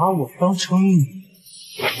会把我当成你？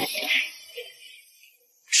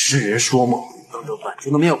痴人说梦，当着晚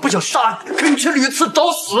秋的面我不想杀你，可你却屡次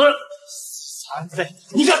找死。残废，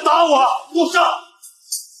你敢打我？给我上！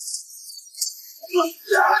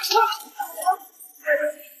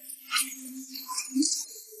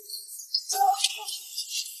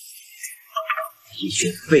一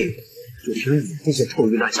群废物，就凭你这些臭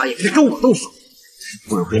鱼烂虾也可以跟我动手，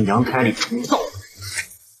滚回娘胎里重造。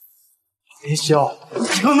林霄，你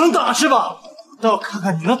挺能打是吧？让我看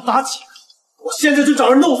看你能打几个！我现在就找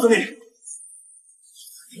人弄死你！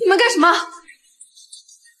你们干什么？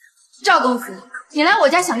赵公子，你来我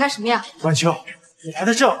家想干什么呀？晚秋，你来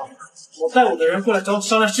的正好，我带我的人过来找你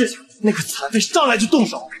商量事情。那个残废上来就动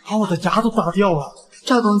手，把我的牙都打掉了。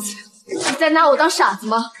赵公子，你在拿我当傻子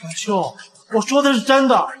吗？晚秋，我说的是真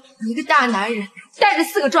的。你一个大男人带着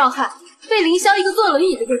4个壮汉，被凌霄一个坐轮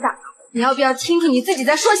椅的给打，你要不要听听你自己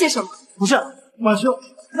在说些什么？不是，晚秋，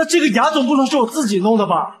那这个牙总不能是我自己弄的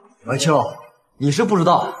吧？晚秋，你是不知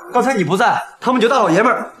道，刚才你不在，他们几个大老爷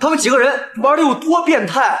们儿，他们几个人玩的有多变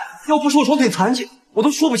态。要不是我双腿残疾，我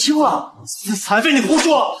都说不清了。残废，你胡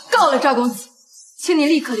说！够了，赵公子，请你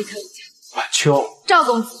立刻离开我家。晚秋，赵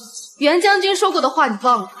公子，袁将军说过的话你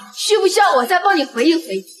忘了？需不需要我再帮你回忆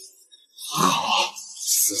回忆？好，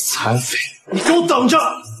死残废，你给我等着！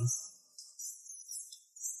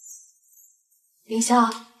凌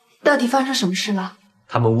霄，到底发生什么事了？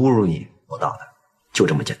他们侮辱你，我打的，就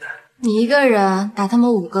这么简单。你一个人打他们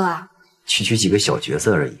5个啊？区区几个小角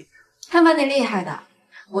色而已。他们你厉害的，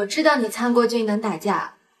我知道你参过军能打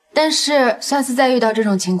架，但是下次再遇到这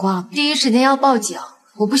种情况，第一时间要报警。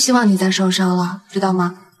我不希望你再受伤了，知道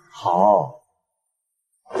吗？好。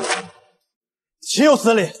岂有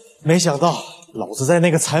此理！没想到老子在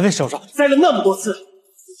那个残废手上栽了那么多次。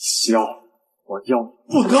萧，我要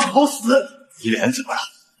不得好死！你脸怎么了？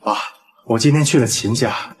爸，我今天去了秦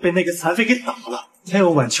家，被那个残废给打了。还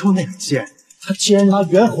有晚秋那个贱人，他竟然拿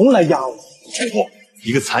袁弘来压我。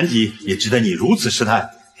一个残疾也值得你如此试探，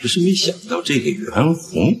只是没想到这个袁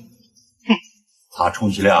弘，他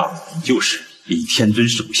充其量就是李天尊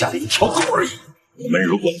手下的一条狗而已。我们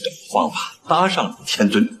如果找方法搭上李天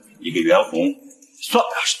尊，一个袁弘算不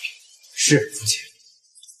了什么。是，父亲。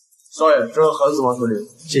少爷，这孩子怎么处理？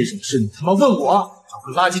这种事你他妈问我？找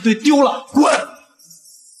个垃圾堆丢了，滚！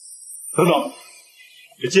等等，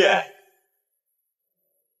这剑，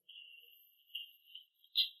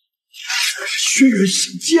这是轩辕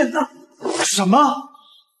神剑呐！什么？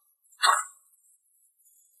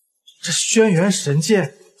这轩辕神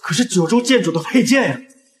剑可是九州剑主的佩剑呀！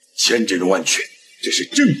千真万确，这是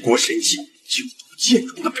镇国神器九州剑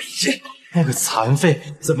主的佩剑。那个残废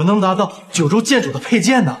怎么能拿到九州剑主的佩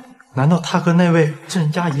剑呢？难道他和那位镇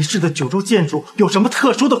压一世的九州剑主有什么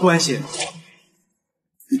特殊的关系？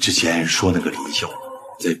你之前说那个林霄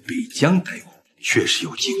在北疆待过，确实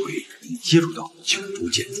有机会能接触到九州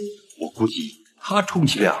剑主。我估计他充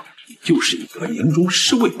其量也就是一个营中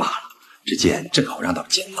侍卫罢了。这剑正好让他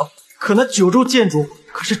捡到。可那九州剑主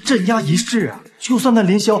可是镇压一世啊！就算那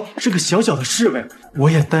林霄是个小小的侍卫，我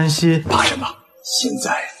也担心。怕什么？现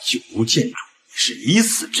在九州剑主是已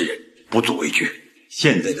死之人，不足为惧。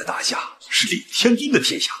现在的大夏是李天尊的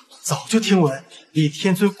天下。早就听闻李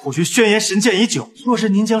天尊苦学轩辕神剑已久，若是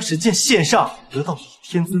您将神剑献上，得到李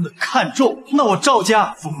天尊的看重，那我赵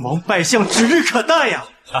家封王拜相指日可待呀！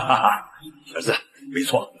哈哈哈，儿子，没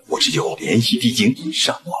错，我这就联系帝京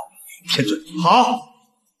上报李天尊。好，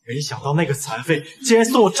没想到那个残废竟然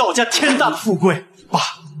送我赵家天大的富贵。爸，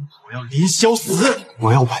我要林霄死，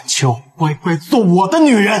我要晚秋乖乖做我的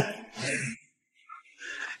女人。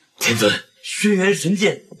天尊，轩辕神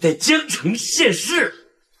剑在江城现世。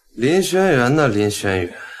林轩辕呢？林轩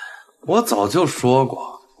辕，我早就说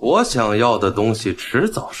过，我想要的东西迟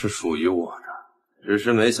早是属于我的，只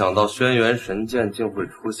是没想到轩辕神剑竟会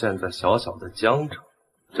出现在小小的江城，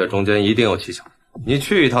这中间一定有蹊跷。你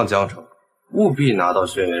去一趟江城，务必拿到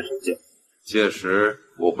轩辕神剑，届时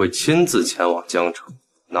我会亲自前往江城，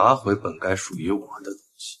拿回本该属于我的东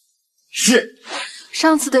西。是。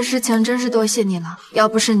上次的事情真是多谢你了，要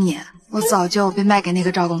不是你，我早就被卖给那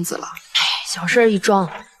个赵公子了。小事一桩。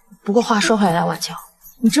不过话说回来，晚秋，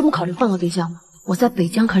你真不考虑换个对象吗？我在北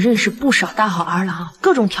疆可认识不少大好儿郎，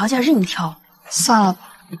各种条件任你挑。算了吧，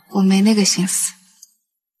我没那个心思。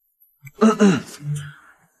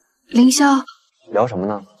凌霄，聊什么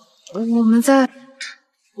呢？我们在……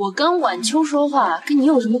我跟晚秋说话，跟你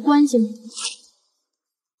有什么关系吗？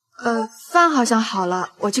饭好像好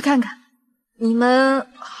了，我去看看。你们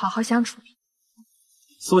好好相处。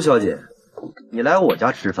苏小姐，你来我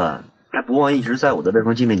家吃饭，还不忘一直在我的卫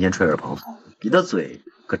生巾面前吹耳旁风，你的嘴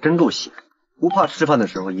可真够闲，不怕吃饭的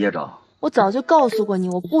时候噎着。我早就告诉过你，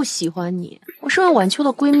我不喜欢你。我身为晚秋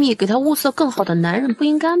的闺蜜，给她物色更好的男人，不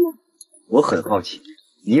应该吗？我很好奇，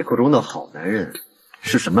你口中的好男人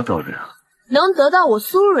是什么标准啊？能得到我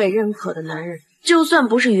苏蕊认可的男人，就算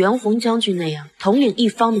不是袁弘将军那样统领一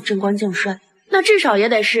方的贞观将帅，那至少也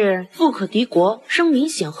得是富可敌国、声名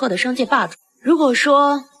显赫的商界霸主。如果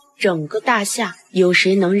说整个大夏有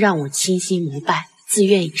谁能让我倾心膜拜、自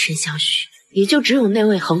愿以身相许，也就只有那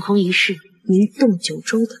位横空一世、名动九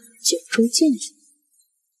州的九州剑主。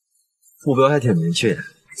目标还挺明确。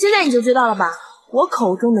现在你就知道了吧？我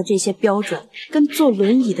口中的这些标准，跟坐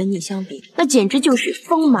轮椅的你相比，那简直就是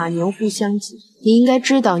风马牛不相及。你应该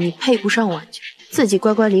知道，你配不上晚秋，自己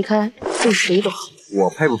乖乖离开，对谁都好。我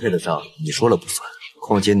配不配得上，你说了不算。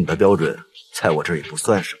况且你的标准，在我这儿也不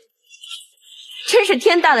算什么。真是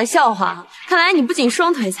天大的笑话！看来你不仅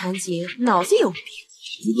双腿残疾，脑子有病。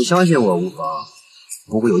你不相信我无妨，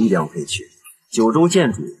不过有一点我可以确定，九州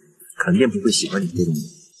剑主肯定不会喜欢你这种人。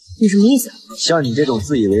你什么意思？像你这种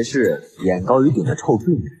自以为是、眼高于顶的臭屁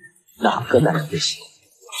人，哪个男人会喜欢？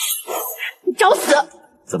你找死！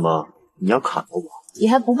怎么，你要砍了我？你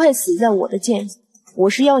还不配死在我的剑下。我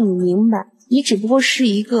是要你明白，你只不过是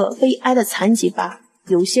一个悲哀的残疾罢了。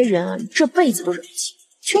有些人啊，你这辈子都惹不起，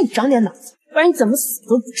求你长点脑子，不然你怎么死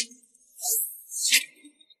都不知道。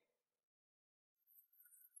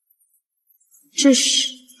这是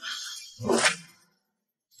北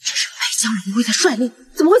疆龙卫的帅令，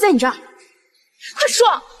怎么会在你这儿？快说，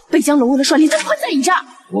北疆龙卫的帅令怎么会在你这儿？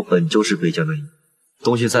我本就是北疆的人，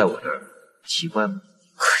东西在我这儿，奇怪吗？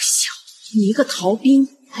可笑，你一个逃兵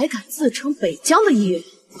还敢自称北疆的一员？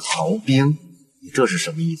逃兵？你这是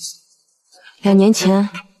什么意思？2年前，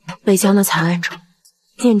北疆的惨案中，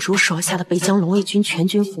店主手下的北疆龙卫军全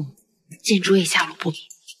军覆没，店主也下落不明。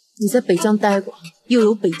你在北疆待过，又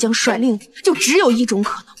有北疆帅令，就只有一种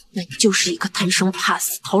可能，那你就是一个贪生怕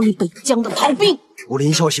死逃离北疆的逃兵。我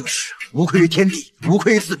林霄行事，无愧于天地，无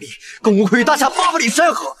愧于四壁，更无愧于大夏800里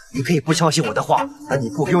山河。你可以不相信我的话，但你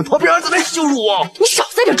不可以用逃兵2字来羞辱我。你少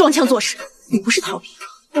在这装腔作势！你不是逃兵，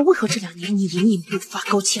那为何这2年你隐隐不发，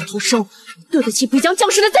苟且偷生？你对得起北疆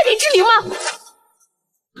将士的在天之灵吗？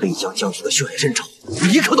北疆将士的血海深仇，我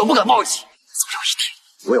一刻都不敢忘记。总有一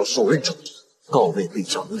天，我要手刃仇敌，告慰北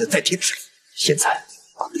疆奴的在天之灵。现在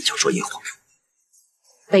把北疆说一谎。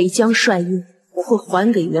北疆帅印我会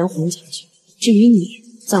还给袁弘将军，至于你，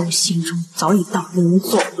在我心中早已到令人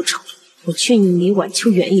作呕的程度。我劝你离晚秋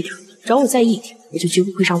远一点，找我在一点，我就绝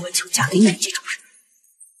不会让晚秋嫁给你这种人。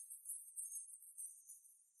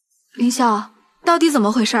凌霄，到底怎么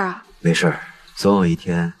回事啊？没事，总有一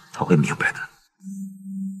天他会明白的。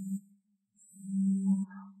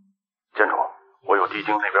监主，我有地京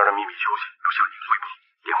那边的秘密消息要向您汇报，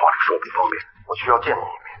电话里说不方便，我需要见你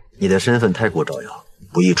一面。你的身份太过招摇，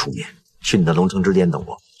不宜出面，去你的龙城之巅等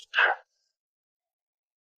我。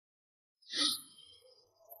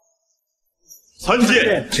参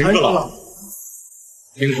见陈阁老。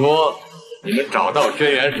听说你们找到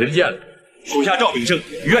轩辕神剑了，属下赵炳胜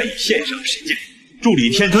愿意献上神剑，助理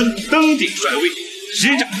天尊登顶帅位，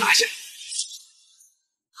执掌大夏。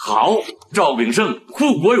好，赵炳胜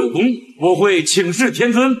护国有功，我会请示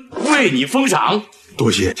天尊为你封赏。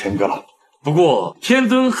多谢陈阁老。不过天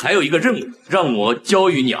尊还有一个任务让我交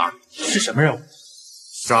于你儿。是什么任务？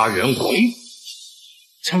杀袁弘。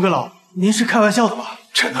陈阁老，您是开玩笑的吧？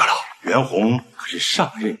陈阁老，袁弘可是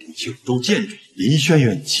上任九州剑主林轩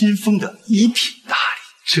辕亲封的一品大礼，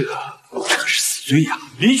这可是死罪呀！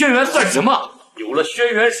林轩辕算什么？有了轩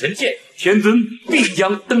辕神剑，天尊必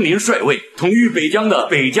将登临帅位，统御北疆的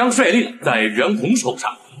北疆帅令在袁弘手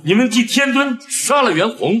上。你们替天尊杀了袁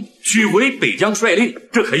弘，取回北疆帅令，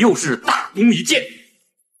这可又是大功一件。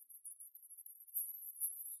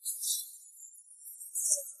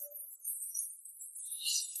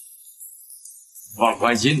放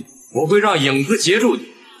宽心，我会让影子协助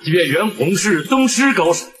你。即便袁弘是宗师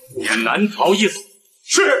高手，也难逃一死。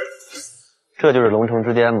是。这就是龙城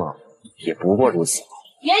之巅吗？也不过如此。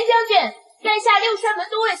袁将军，在下六山门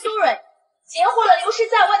都尉苏蕊，截获了流失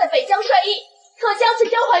在外的北疆帅印，特将其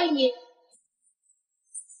交还于您。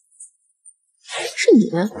是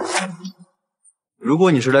你们？如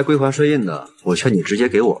果你是来归还帅印的，我劝你直接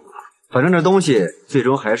给我吧，反正这东西最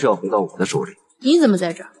终还是要回到我的手里。你怎么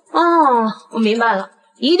在这儿？哦，我明白了，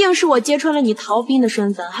一定是我揭穿了你逃兵的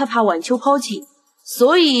身份，害怕晚秋抛弃，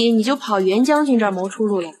所以你就跑袁将军这儿谋出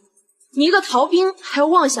路来。你一个逃兵，还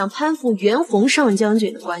妄想攀附袁弘上将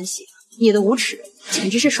军的关系，你的无耻简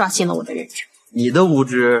直是刷新了我的认知。你的无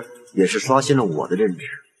知也是刷新了我的认知。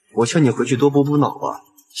我劝你回去多补补脑吧，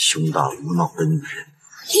胸大无脑的女人。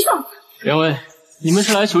激动！两位，你们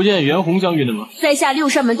是来求见袁弘将军的吗？在下六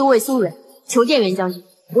扇门都尉苏芮，求见袁将军。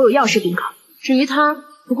我有要事禀告。至于他，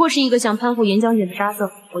不过是一个想攀附袁将军的沙僧，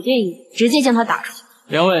我建议直接将他打出去。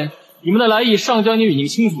两位，你们的来意上将军已经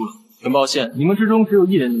清楚了。很抱歉，你们之中只有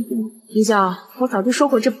一人能进入。林霄，我早就说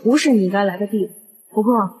过，这不是你该来的地方。不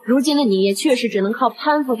过，如今的你也确实只能靠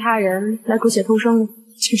攀附他人来苟且偷生了。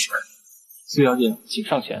真是可怜。苏小姐，请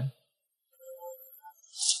上前。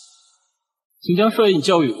请将帅印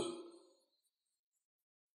交予我。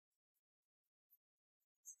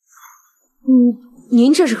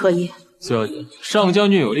您这是何意？苏小姐，上将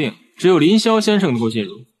军有令，只有林霄先生能够进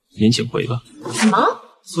入，您请回吧。什么？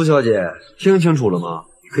苏小姐，听清楚了吗？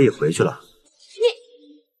可以回去了。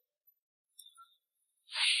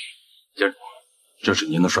先生，这是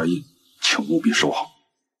您的帅印，请务必收好。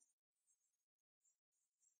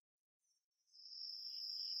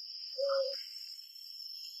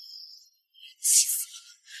气死了！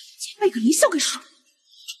竟被个林霄给耍。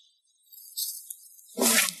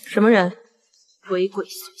什么人？鬼鬼祟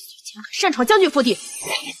祟，竟敢擅闯将军府邸！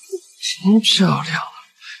真漂亮啊，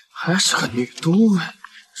还是个女都尉，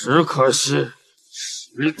只可惜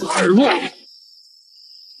实力太弱。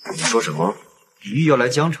你说什么？李煜要来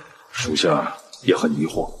江城？属下也很疑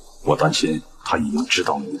惑，我担心他已经知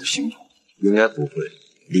道你的行踪。应该不会，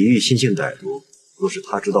李煜心性歹毒，若是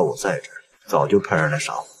他知道我在这儿，早就派人来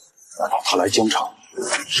杀我。难道他来江城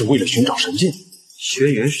是为了寻找神剑？轩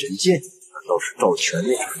辕神剑？难道是赵全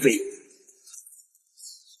那个废物？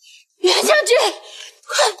袁将军，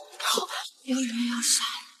快跑！有人要杀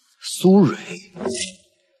了！苏芮，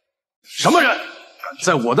什么人敢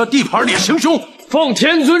在我的地盘里行凶？奉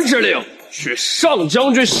天尊之令，取上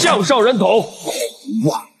将军项上人头。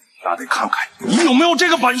哇，那得看看你有没有这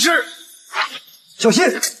个本事！小心！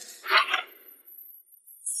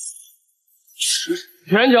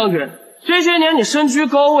袁将军，这些年你身居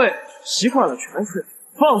高位，习惯了权势，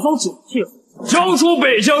放松警惕，交出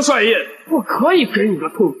北疆帅印，我可以给你个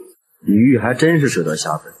痛。李煜还真是舍得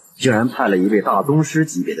下本，竟然派了一位大宗师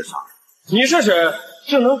级别的杀人。你是谁？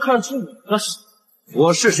就能看出你的实力。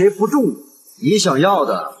我是谁不重要，你想要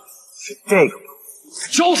的是这个吗？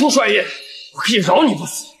交出帅印，我可以饶你不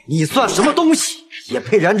死。你算什么东西，也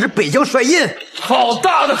配染指北疆帅印？好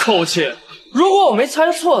大的口气！如果我没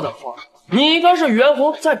猜错的话，你应该是袁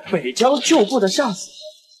弘在北疆旧部的下属。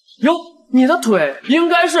哟，你的腿应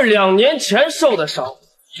该是2年前受的伤。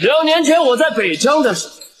2年前我在北疆的时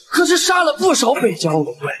候，可是杀了不少北疆龙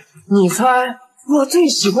卫。你猜我最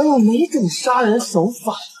喜欢用哪种杀人手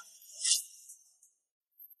法呢？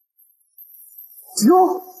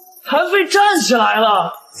哟，韩非站起来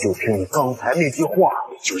了！就凭你刚才那句话，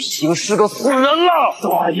你就已经是个死人了。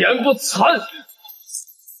大言不惭！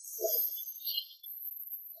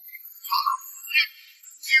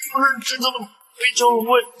不认真的北疆龙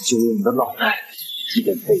卫，就用你的脑袋替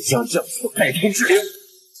本北疆将士改天之灵。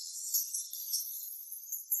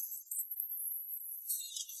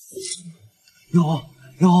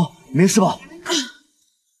哟，没事吧？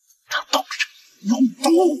他倒是有毒！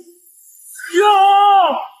哟，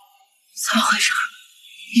怎么回事？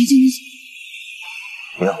袁将军，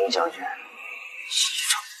袁弘将军，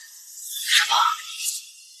什么？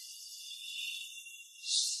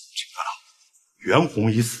袁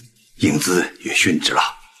弘已死，影子也殉职了，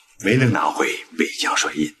没能拿回北疆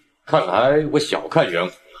帅印。看来我小看袁弘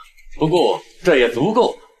了，不过这也足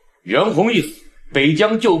够了。袁弘一死，北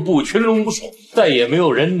疆旧部群龙无首，再也没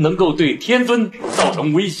有人能够对天尊造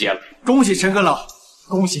成威胁了。恭喜陈阁老，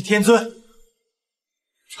恭喜天尊！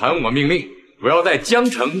传我命令，我要在江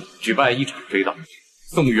城举办一场追悼，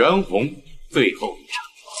送袁弘最后一程。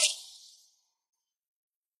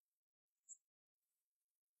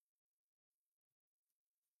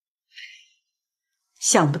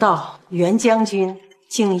想不到袁将军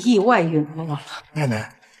竟意外陨落了。奶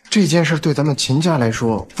奶，这件事对咱们秦家来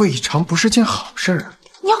说未尝不是件好事啊！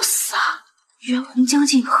你要死啊！袁弘将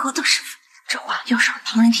军何等身份？这话要是让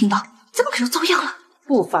旁人听到，咱们可就遭殃了。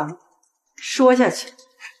不妨说下去。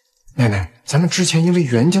奶奶，咱们之前因为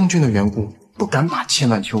袁将军的缘故，不敢把千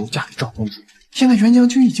万秋嫁给赵公主。现在袁将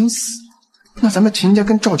军已经死了，那咱们秦家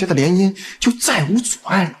跟赵家的联姻就再无阻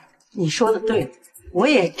碍了。你说的对，我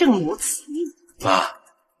也正有此意。妈，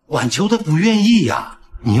晚秋她不愿意呀，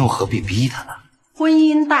你又何必逼她呢？婚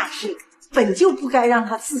姻大事本就不该让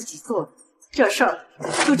他自己做，这事儿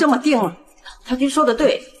就这么定了。将军说的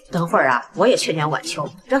对，等会儿啊，我也劝劝晚秋，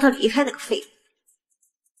让他离开那个废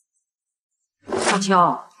物。晚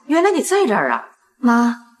秋，原来你在这儿啊！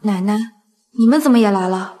妈，奶奶，你们怎么也来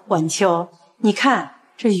了？晚秋，你看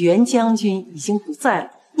这袁将军已经不在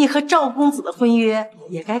了，你和赵公子的婚约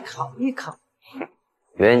也该考虑考虑。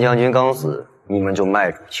袁将军刚死，你们就卖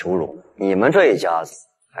主求荣，你们这一家子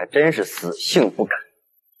还真是死性不改。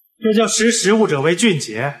这叫识时务者为俊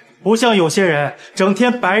杰，不像有些人整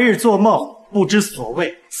天白日做梦，不知所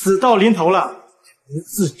谓，死到临头了不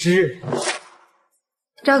自知。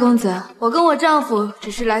赵公子，我跟我丈夫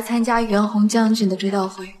只是来参加袁弘将军的追悼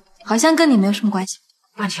会，好像跟你没有什么关系。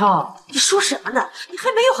晚秋，你说什么呢？你还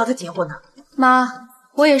没有和他结婚呢。妈，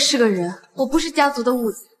我也是个人，我不是家族的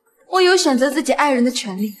物子，我有选择自己爱人的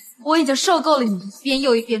权利。我已经受够了你们一遍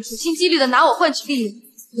又一遍处心积虑的拿我换取利益，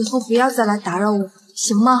以后不要再来打扰我，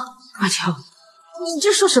行吗？晚秋，你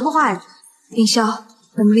这说什么话呀？凌霄，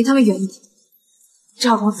我们离他们远一点。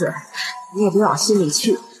赵公子，你也别往心里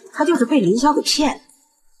去，他就是被凌霄给骗了。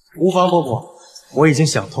无妨伯伯，我已经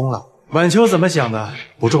想通了，晚秋怎么想的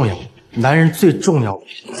不重要，男人最重要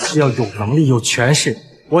的是要有能力有权势。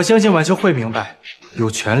我相信晚秋会明白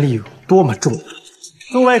有权利有多么重要。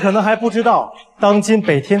诸位可能还不知道，当今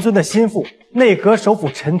北天尊的心腹内阁首辅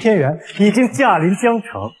陈天元已经驾临江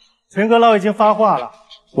城，陈阁老已经发话了，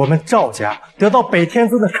我们赵家得到北天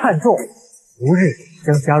尊的看重，吾日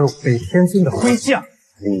将加入北天尊的麾下。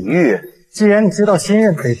李煜，既然你知道新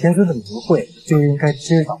任北天尊的名讳，就应该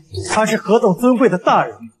知道他是何等尊贵的大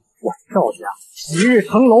人物。我赵家一日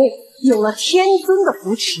腾龙，有了天尊的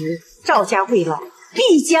扶持，赵家未来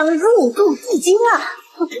必将入驻帝京啊！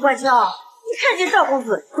晚秋，你看见赵公子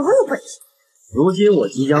多有本事。如今我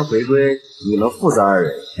即将回归，你们父子二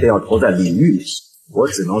人非要投在李煜的心，我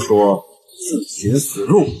只能说自寻死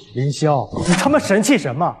路。凌霄，你他妈神气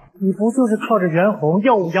什么？你不就是靠着袁弘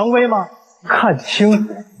耀武扬威吗？看清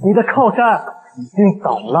楚，你的靠山已经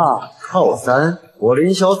倒了。靠山？我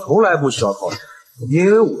凌霄从来不需要靠山，因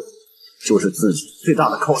为我就是自己最大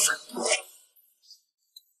的靠山。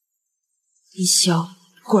凌霄，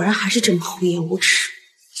果然还是这么厚颜无耻！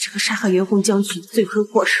你这个杀害袁弘将军的罪魁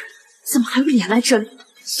祸首，怎么还有脸来这里？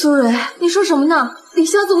苏蕊，你说什么呢？凌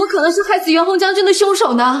霄怎么可能是害死袁弘将军的凶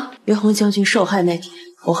手呢？袁弘将军受害那天，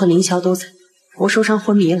我和凌霄都在，我受伤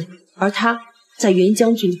昏迷了，而他在袁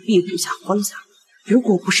将军的庇护下活了下来。如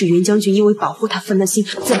果不是袁将军因为保护他分了心，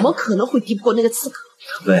怎么可能会敌不过那个刺客？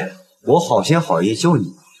喂，我好心好意救你，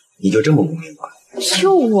你就这么不明白？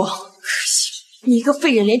救我？可惜你一个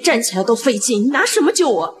废人连站起来都费劲，你拿什么救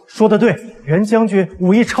我？说得对，袁将军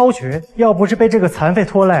武艺超群，要不是被这个残废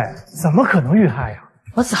拖累，怎么可能遇害呀？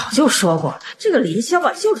我早就说过，这个凌霄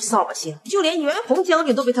啊就是扫把星，就连袁弘将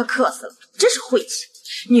军都被他克死了，真是晦气。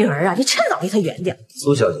女儿啊，你趁早离他远点。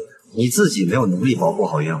苏小姐，你自己没有能力保护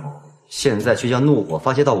好袁弘，现在却将怒火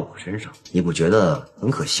发泄到我身上，你不觉得很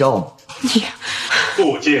可笑吗？你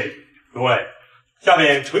不敬，各位，下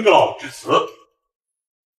面陈阁老致辞。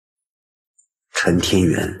陈天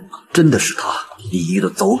元真的是他，李煜的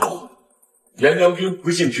走狗。袁将军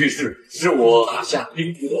不幸去世，是我打下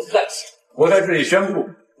兵符的汉使。我在这里宣布，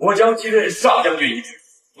我将继任上将军一职，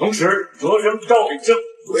同时擢升赵炳生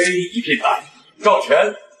为1品带，赵全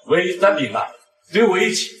为3品带，随我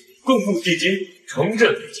一起共赴帝京，重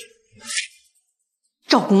振北京。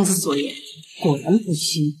赵公子所言果然不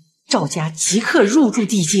虚，赵家即刻入驻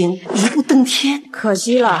帝京，一步登天。可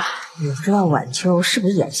惜了，你不知道晚秋是不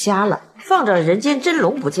是眼瞎了，放着人间真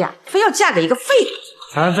龙不嫁，非要嫁给一个废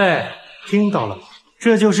物。残废，听到了吗？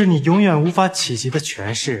这就是你永远无法企及的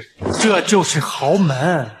权势，这就是豪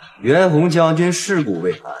门。袁弘将军事故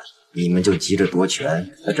未完，你们就急着夺权，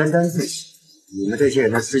还沾沾自喜。你们这些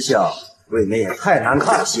人的吃相，未免也太难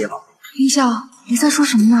看了些吧？凌霄，你在说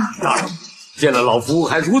什么呢？大人，见了老夫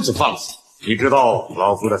还如此放肆，你知道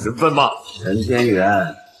老夫的身份吗？陈天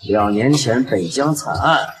元，2年前北疆惨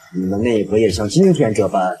案，你们内阁也像今天这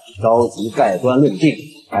般着急盖棺论定，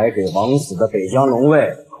还给枉死的北疆龙卫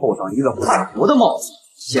扣上一个叛国的帽子。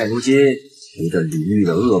现如今，你这李煜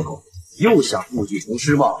的恶狗又想故技重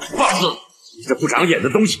施吗？放肆！你这不长眼的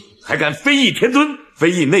东西，还敢非议天尊，非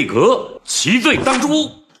议内阁，其罪当诛！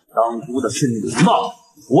当诛的是你吗？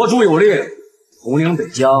国主有令，统领北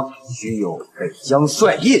疆须有北疆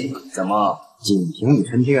帅印。怎么仅凭你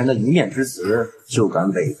陈天元的一面之词，就敢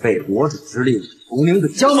违背国主之令，统领北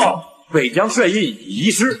疆吗？北疆帅印已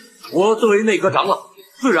遗失，我作为内阁长老，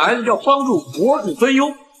自然要帮助国主分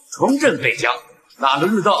忧，重振北疆。哪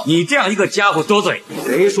轮得到你这样一个家伙多嘴？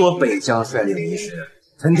谁说北疆帅印遗失？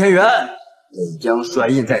陈天元，北疆帅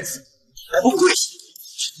印在此，还不跪下！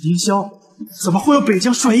凌霄，怎么会有北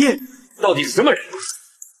疆帅印？到底是什么人？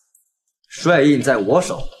帅印在我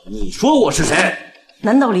手，你说我是谁？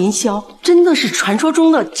难道林霄真的是传说中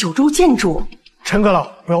的九州剑主？陈阁老，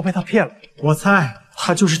不要被他骗了。我猜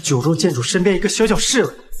他就是九州剑主身边一个小小侍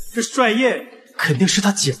卫，这帅印肯定是他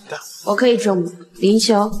捡的。我可以证明，林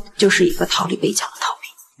霄就是一个逃离北疆的逃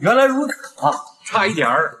兵。原来如此啊！差一点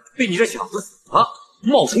被你这小子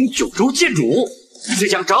冒充九州剑主，你是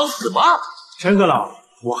想找死吗？陈阁老，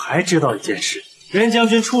我还知道一件事，袁将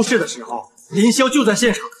军出事的时候，林霄就在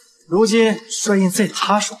现场。如今帅印在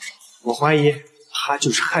他手上，我怀疑他就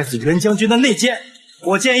是害死袁将军的内奸。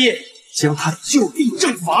我建议将他就地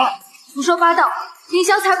正法。胡说八道，林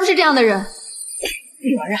霄才不是这样的人。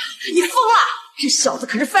女儿啊，你疯了！这小子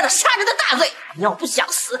可是犯了杀人的大罪，你要不想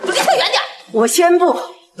死，就离他远点。我宣布，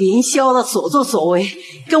林霄的所作所为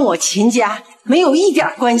跟我秦家没有一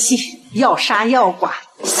点关系，要杀要剐，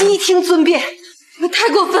悉听尊便。你们太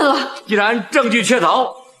过分了！既然证据确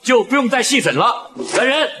凿，就不用再细审了。来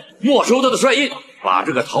人，没收他的帅印，把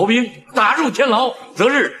这个逃兵打入天牢，择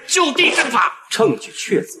日就地正法。证据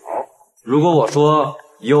确凿。如果我说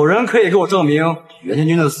有人可以给我证明袁将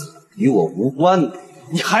军的死与我无关，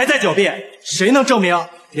你还在狡辩？谁能证明？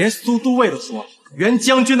连苏都尉都说袁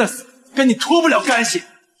将军的死跟你脱不了干系。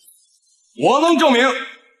我能证明，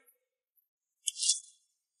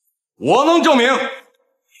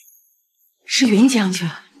是袁将军，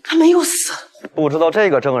他没有死。不知道这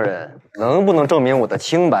个证人能不能证明我的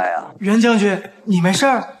清白啊？袁将军，你没事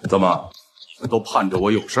儿？怎么，你们都盼着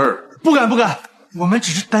我有事儿？不敢，我们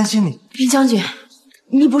只是担心你。袁将军，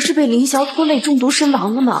你不是被林霄拖累中毒身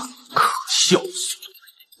亡了吗？可笑死了！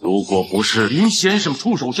如果不是林先生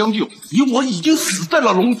出手相救，你我已经死在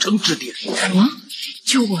了龙城之巅。什么？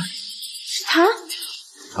救我？是他？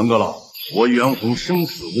陈阁老，我袁弘生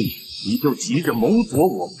死未卜，你就急着谋夺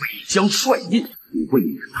我北疆帅印，你未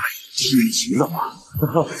免太心急了吧？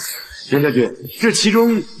袁将军，这其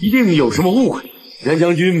中一定有什么误会。袁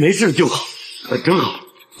将军没事就好，正好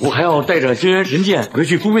我还要带着轩辕神剑回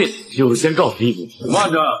去复命，就先告辞一步。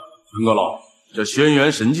慢着，陈阁老，这轩辕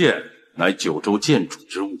神剑乃九州剑主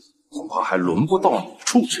之物，恐怕还轮不到你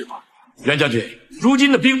处置吧？袁将军，如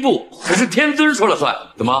今的兵部可是天尊说了算，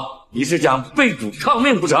怎么？你是想背主抗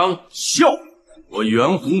命不成？笑！我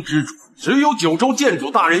袁弘之主只有九州剑主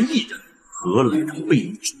大人一人，何来的背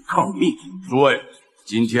主抗命？诸位，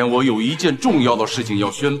今天我有一件重要的事情要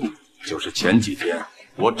宣布，就是前几天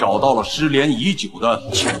我找到了失联已久的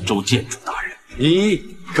九州剑主大人。你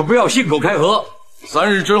可不要信口开河。3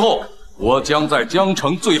日之后，我将在江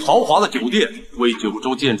城最豪华的酒店为九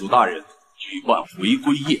州剑主大人举办回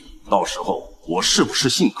归宴，到时候我是不是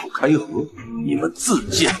信口开河，你们自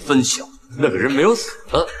见分晓。那个人没有死。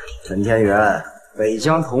陈天元，北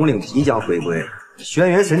疆统领即将回归，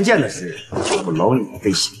轩辕神剑的事就不劳你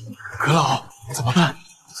费心。阁老，怎么办？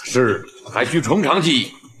此事还需从长计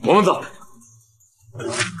议。我们走。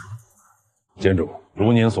监主，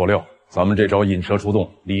如您所料，咱们这招引蛇出洞，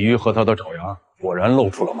李煜和他的爪牙果然露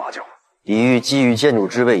出了马脚。李煜觊觎剑主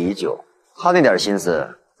之位已久，他那点心思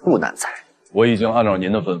不难猜。我已经按照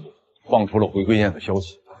您的吩咐，放出了回归宴的消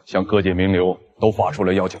息，向各界名流都发出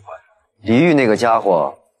了邀请函。李煜那个家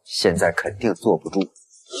伙现在肯定坐不住。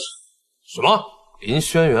什么？林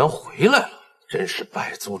轩辕回来了？真是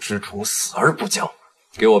百足之虫，死而不僵。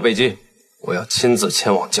给我备机，我要亲自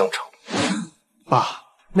前往江城。爸，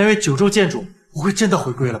那位九州剑主不会真的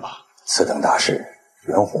回归了吧？此等大事，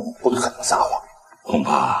袁弘不可能撒谎，恐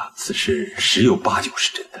怕此事十有八九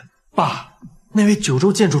是真的。爸，那位九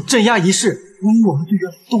州剑主镇压一事，万一我们对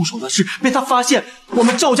袁弘动手的事被他发现，我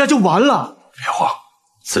们赵家就完了。别慌，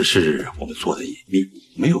此事我们做的隐秘，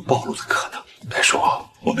没有暴露的可能。再说，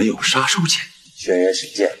我们有杀手锏，轩辕神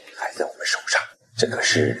剑还在我们手上，这可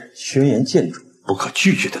是轩辕剑主不可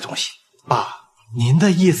拒绝的东西。爸，您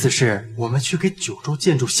的意思是我们去给九州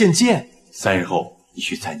剑主献剑？3日后，你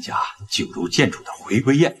去参加九州剑主的回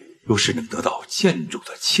归宴，若是能得到剑主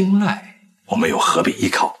的青睐，我们又何必依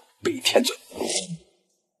靠北天尊？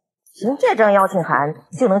凭这张邀请函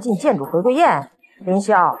就能进剑主回归宴？林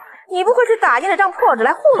霄，你不会是打印了张破纸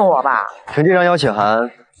来糊弄我吧？凭这张邀请函，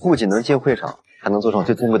不仅能进会场，还能坐上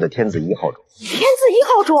最尊贵的天子1号桌。天子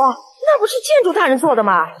1号桌，那不是剑主大人做的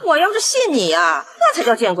吗？我要是信你呀，那才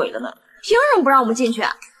叫见鬼了呢！凭什么不让我们进去？我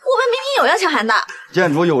们明明有邀请函的。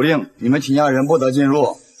剑主有令，你们秦家人不得进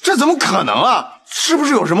入。这怎么可能啊？是不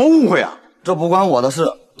是有什么误会啊？这不关我的事。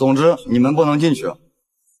总之，你们不能进去。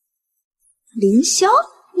凌霄，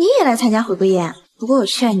你也来参加回归宴？不过我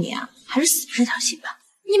劝你啊，还是死这条心吧。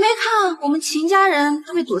你没看我们秦家人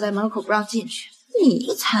都被堵在门口不让进去，你一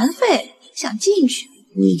个残废想进去？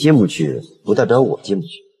你进不去，不代表我进不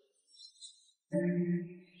去。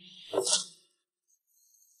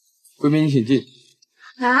贵宾请进。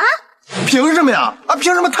啊，凭什么呀？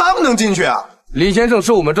凭什么他们能进去啊？林先生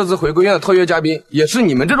是我们这次回归宴的特约嘉宾，也是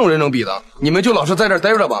你们这种人能比的。你们就老实在这儿待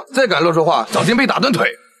着吧，再敢乱说话，小心被打断腿。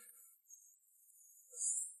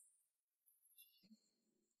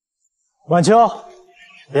晚秋，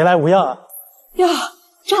别来无恙啊！哟，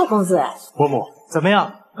赵公子，伯母怎么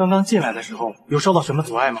样？刚刚进来的时候有受到什么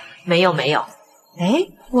阻碍吗？没有。哎，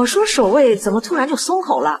我说守卫怎么突然就松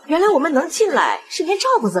口了？原来我们能进来是您赵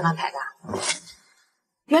公子安排的。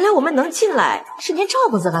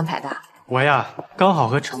我呀，刚好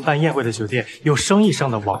和承办宴会的酒店有生意上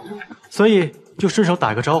的往来，所以就顺手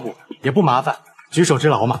打个招呼，也不麻烦，举手之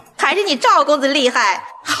劳嘛。还是你赵公子厉害！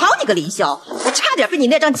好你个林霄，我差点被你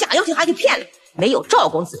那张假邀请函给骗了。没有赵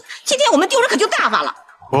公子，今天我们丢人可就大发了。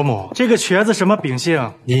伯母，这个瘸子什么秉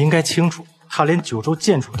性，你应该清楚。他连九州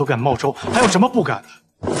剑主都敢冒充，还有什么不敢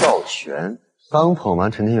的？赵全刚捧完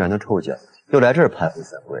陈天元的臭脚，又来这儿徘徊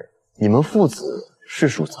散会，你们父子是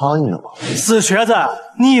属苍蝇的吗？死瘸子，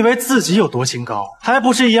你以为自己有多清高，还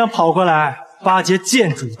不是一样跑过来巴结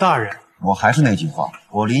剑主大人？我还是那句话，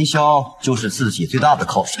我林霄就是自己最大的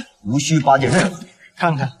靠山，无需巴结任何人。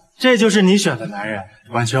看看，这就是你选的男人。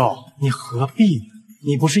晚秋，你何必呢？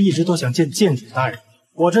你不是一直都想见剑主大人？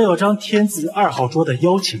我这有张天子2号桌的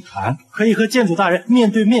邀请函，可以和剑主大人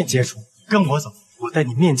面对面接触。跟我走，我带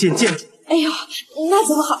你面见剑主。哎呦，那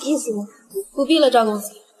怎么好意思呢？不必了，赵公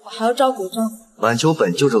子，我还要照顾丈夫。晚秋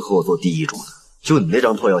本就是和我做第一桌的，就你那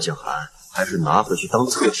张破邀请函，还是拿回去当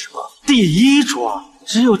特使吧。第一桌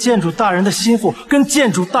只有剑主大人的心腹跟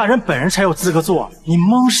剑主大人本人才有资格坐，你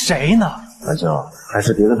蒙谁呢？晚秋，还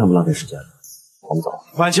是别跟他们浪费时间了，我们走。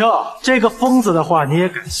晚秋，这个疯子的话你也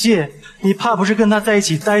敢信？你怕不是跟他在一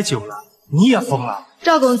起待久了，你也疯了？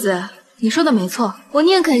赵公子，你说的没错，我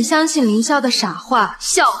宁肯相信凌霄的傻话、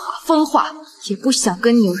笑话、疯话，也不想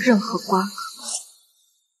跟你有任何瓜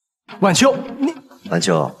葛。晚秋，你晚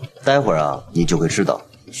秋，待会儿啊，你就会知道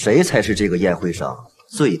谁才是这个宴会上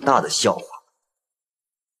最大的笑话。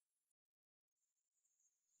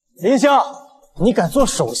林霄，你敢做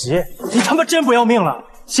首席，你他妈真不要命了！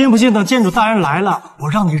信不信等剑主大人来了，我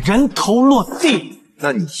让你人头落地？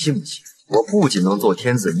那你信不信？我不仅能做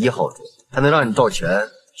天子1号桌，还能让你赵全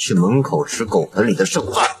去门口吃狗盆里的剩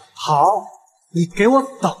饭。好，你给我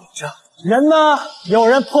等着！人呢？有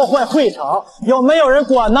人破坏会场，有没有人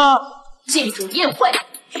管呢？禁止宴会，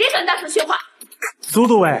谁敢大声喧哗？苏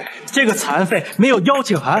都尉，这个残废没有邀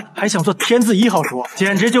请函，还想做天字1号桌，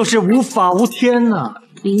简直就是无法无天呐！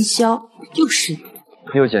凌霄，又是你，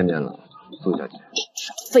又见面了，苏小姐。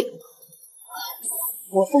少废话！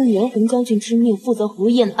我奉元魂将军之命负责回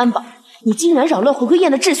归宴的安保，你竟然扰乱回归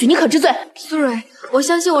宴的秩序，你可知罪？苏蕊，我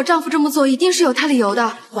相信我丈夫这么做一定是有他理由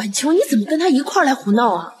的。晚秋，你怎么跟他一块来胡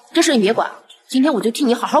闹啊？这事你别管，今天我就替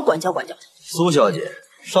你好好管教管教他。苏小姐，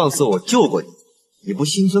上次我救过你，你不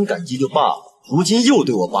心存感激就罢了，如今又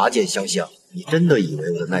对我拔剑相向，你真的以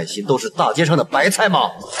为我的耐心都是大街上的白菜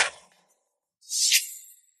吗？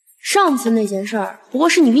上次那件事儿不过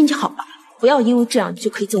是你运气好罢了，不要因为这样就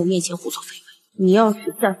可以在我面前胡作非为。你要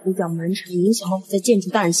是再胡搅蛮缠，影响了我在剑主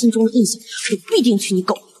大人心中的印象，我必定取你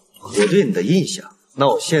狗命。我对你的印象，那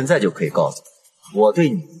我现在就可以告诉你，我对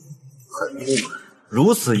你很不满。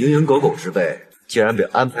如此蝇营狗苟之辈，竟然被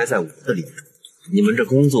安排在我的领中，你们这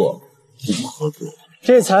工作不合格。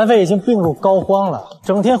这残废已经病入膏肓了，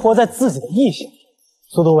整天活在自己的意识里。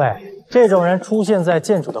苏都尉，这种人出现在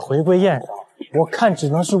剑主的回归宴上，我看只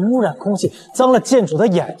能是污染空气，脏了剑主的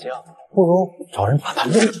眼睛，不如找人把他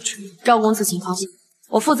扔出去。赵公子，请放心，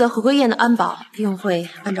我负责回归宴的安保，定会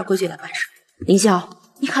按照规矩来办事。凌霄，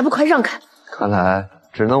你还不快让开！看来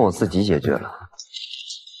只能我自己解决了。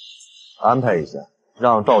安排一下，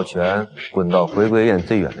让赵全滚到回归宴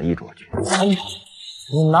最远的一桌去。安排？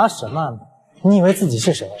你拿什么安排？你以为自己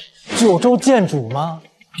是谁？九州剑主吗？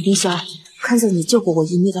凌霄，看在你救过我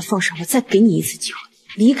一命的份上，我再给你一次机会，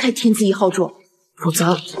离开天字1号桌，否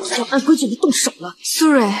则就按规矩来动手了。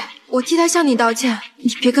苏蕊，我替他向你道歉，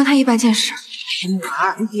你别跟他一般见识。女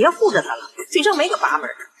儿，你别护着他了，嘴上没个把门，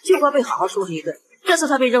就该被好好收拾一顿。这次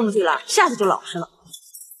他被扔出去了，下次就老实了。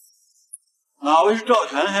哪位是赵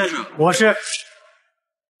全先生？我是。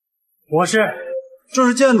这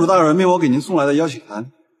是剑主大人命我给您送来的邀请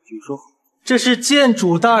函，请收好。这是剑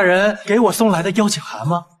主大人给我送来的邀请函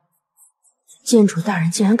吗？剑主大人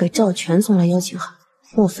竟然给赵全送来邀请函，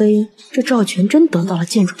莫非这赵全真得到了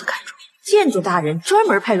剑主的看重？剑主大人专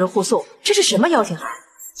门派人护送，这是什么邀请函？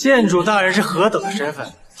剑主大人是何等的身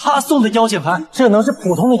份？他送的邀请函，这能是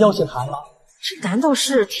普通的邀请函吗？这难道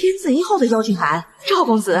是天字1号的邀请函？赵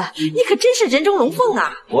公子，你可真是人中龙凤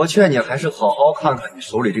啊！我劝你还是好好看看你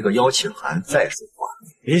手里这个邀请函再说话。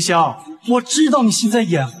林霄，我知道你现在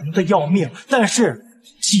眼红的要命，但是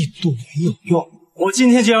嫉妒没有用。我今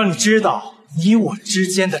天就让你知道你我之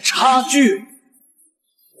间的差距。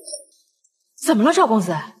怎么了，赵公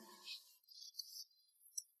子？啊，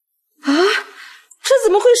这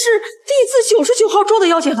怎么会是弟子99号桌的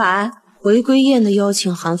邀请函？回归宴的邀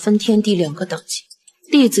请函分天地2个等级，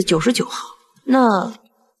弟子99号，那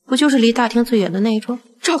不就是离大厅最远的那一桌？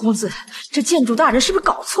赵公子，这建筑大人是不是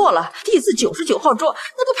搞错了？弟子99号桌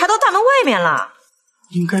那都排到大门外面了。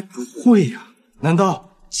应该不会呀，难道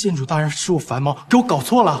建筑大人是我繁忙，给我搞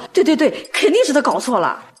错了？对，肯定是他搞错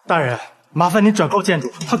了。大人，麻烦您转告建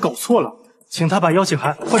筑，他搞错了，请他把邀请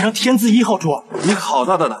函换成天字1号桌。你好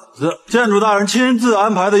大的胆子！建筑大人亲自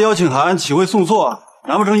安排的邀请函岂会送错？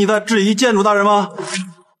难不成你在质疑建筑大人吗？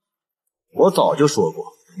我早就说过，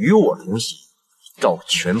与我同行，赵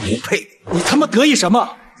全不配。你他妈得意什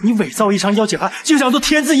么？你伪造一张邀请函就想做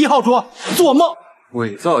天字1号桌，做梦！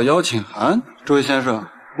伪造邀请函？这位先生，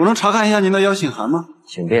我能查看一下您的邀请函吗？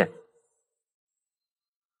请便。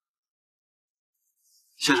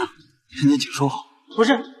先生，您请说。不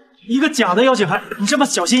是一个假的邀请函，你这么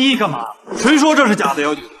小心翼翼干嘛？谁说这是假的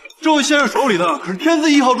邀请函？这位先生手里的可是天字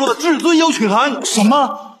1号桌的至尊邀请函。什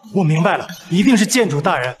么？我明白了，一定是建筑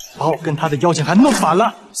大人把我跟他的邀请函弄反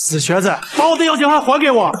了。死瘸子，把我的邀请函还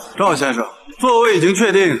给我！赵先生，座位已经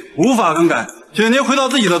确定，无法更改，请您回到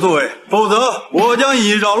自己的座位，否则我将以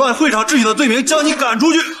扰乱会场秩序的罪名将你赶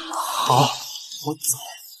出去。好，我走，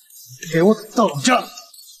给我等着！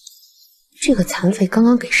这个残废刚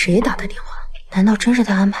刚给谁打的电话？难道真是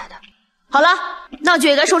他安排的？好了，闹剧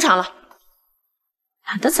也该收场了。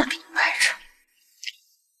懒得再给你拍着。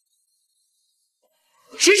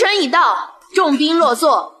时辰已到，众宾落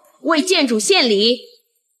座，为建主献礼。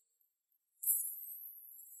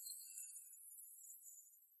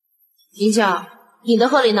林夏，你的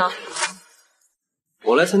贺礼呢？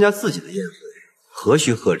我来参加自己的宴会，何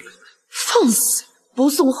须贺礼？放肆！不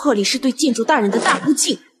送贺礼是对建筑大人的大不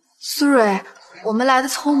敬。苏蕊，我们来的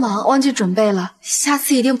匆忙，忘记准备了，下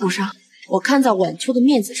次一定补上。我看在晚秋的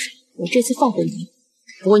面子上，我这次放过你。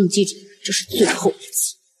不过你记住，这是最后一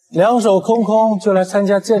次。两手空空就来参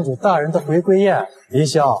加建主大人的回归宴，李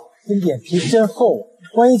晓，你脸皮真厚，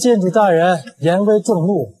万一建主大人言威众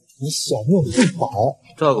怒，你小命不保。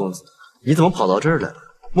赵公子，你怎么跑到这儿来了？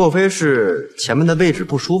莫非是前面的位置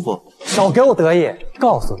不舒服？少给我得意！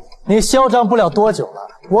告诉你，你嚣张不了多久了。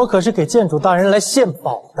我可是给建主大人来献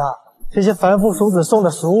宝的，这些凡夫俗子送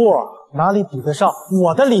的俗物，哪里比得上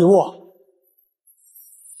我的礼物？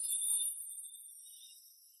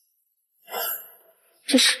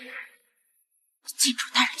这是建主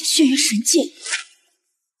大人的轩辕神剑。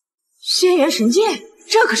轩辕神剑，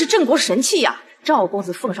这可是镇国神器呀！赵公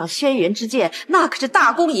子奉上轩辕之剑，那可是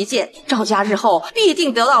大功一件。赵家日后必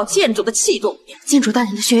定得到建主的器重。建主大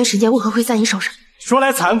人的轩辕神剑为何会在你手上？说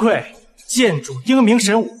来惭愧，建主英明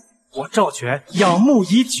神武，我赵全仰慕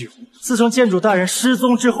已久。自从建主大人失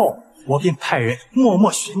踪之后，我便派人默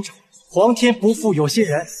默寻找。皇天不负有心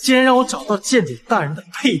人，竟然让我找到建主大人的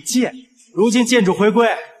佩剑。如今建主回归，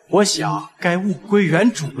我想该物归原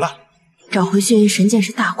主了。找回轩辕神剑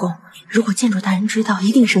是大功，如果建主大人知道，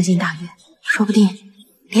一定生心大悦，说不定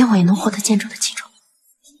连我也能获得建主的器重。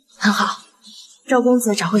很好，赵公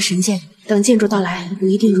子找回神剑，等建主到来，我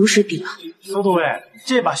一定如实禀报。苏都尉，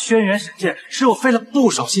这把轩辕神剑是我费了不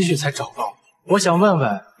少心血才找到，我想问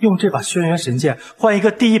问，用这把轩辕神剑换一个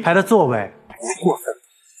第一排的座位，不过分。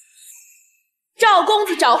赵公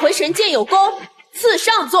子找回神剑有功，赐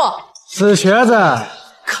上座。死瘸子，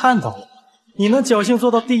看到我，你能侥幸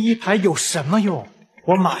坐到第一排有什么用？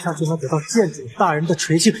我马上就能得到建主大人的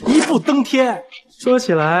垂青，一步登天。说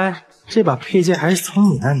起来，这把佩剑还是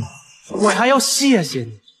从你那拿，我还要谢谢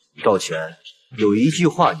你。赵全，有一句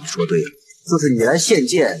话你说对了，就是你来献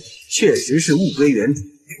剑确实是物归原主，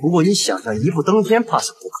不过你想象一步登天怕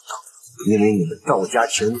是不可能，因为你们赵家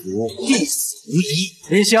全族必死无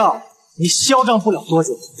疑。林霄，你嚣张不了多久，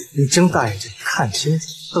你睁大眼睛看清楚，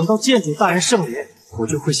等到建主大人圣临，我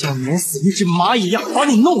就会像碾死一只蚂蚁一样把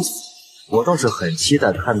你弄死。我倒是很期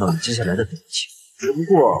待看到你接下来的表情，只不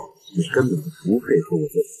过你根本不配和我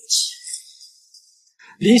在一起。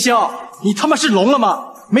林霄，你他妈是聋了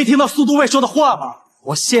吗？没听到苏都尉说的话吗？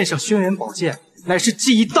我献上轩辕宝剑乃是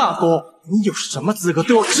记一大功，你有什么资格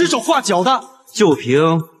对我指手画脚的？就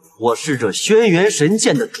凭我是这轩辕神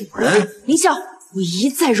剑的主人。林霄，我一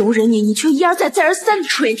再容忍你，你却一而再再而三的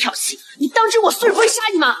出言挑衅，你当真我素日不会杀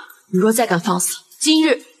你吗？你若再敢放肆，今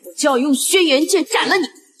日我就要用轩辕剑斩了你！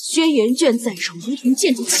轩辕卷在手，如同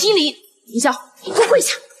剑主麒麟。林霄，你给我跪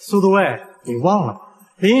下！苏都尉，你忘了吗？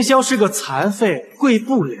林霄是个残废，跪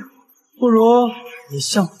不了，不如你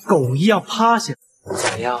像狗一样趴下，怎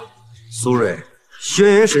么样？苏瑞，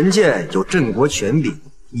轩辕神剑有镇国权柄，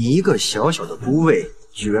你一个小小的都尉，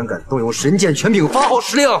居然敢动用神剑权柄发号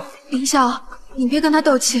施令！凌霄，你别跟他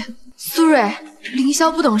斗气。苏蕊，凌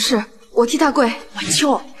霄不懂事，我替他跪。晚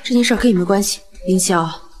秋，这件事跟你没关系。凌霄，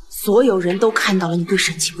所有人都看到了你对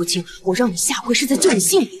神器不敬，我让你下跪是在救你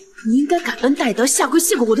性命，你应该感恩戴德，下跪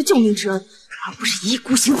谢过我的救命之恩，而不是一意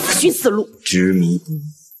孤行，自寻死路。执迷不悟。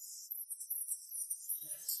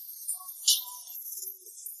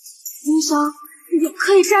凌霄，你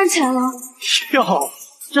可以站起来了。哟，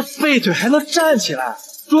这废腿还能站起来？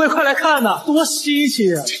诸位快来看呐，多稀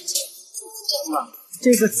奇啊！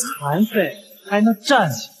这个残废还能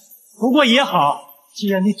站起来，不过也好，既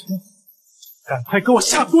然你腿，赶快给我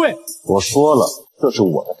下跪！我说了，这是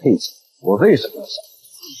我的佩剑，我为什么要下？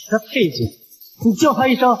你的佩剑，你叫他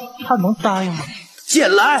一声，他能答应吗？剑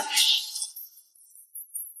来！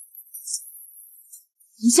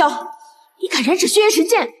凌霄，你敢染指轩辕神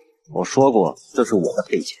剑？我说过，这是我的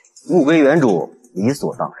佩剑，物归原主，理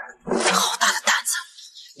所当然。你好大的胆子，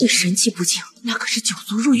对神器不敬，那可是9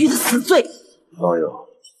族入狱的死罪。老友，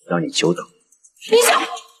让你久等。凌霄，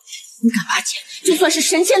你敢拔剑，就算是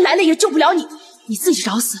神仙来了也救不了你，你自己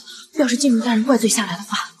找死。要是金主大人怪罪下来的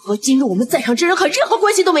话，和今日我们在场之人可任何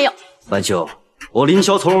关系都没有。晚秋，我凌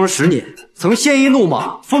霄从容10年，曾鲜衣怒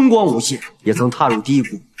马，风光无限，也曾踏入低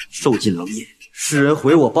谷，受尽冷眼。世人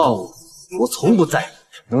毁我谤我，我从不在意，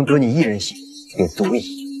能得你一人心，便足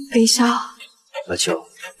矣。凌霄，晚秋，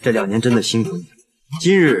这2年真的辛苦你了。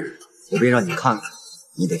今日我便让你看看，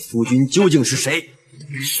你的夫君究竟是谁。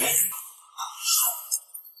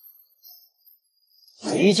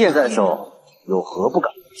一剑在手，有何不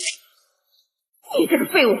敢？你这个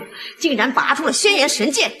废物，竟然拔出了轩辕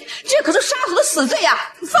神剑，这可是杀死的死罪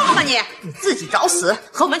呀！你放了吧你！你自己找死，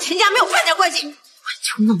和我们秦家没有半点关系。晚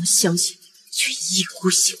秋那么相信你，却一意孤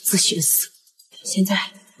行，自寻死路。现在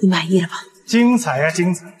你满意了吧？精彩呀，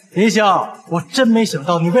精彩！凌霄，我真没想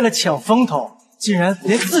到你为了抢风头，竟然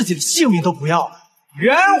连自己的性命都不要了。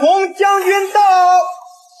袁弘将军到！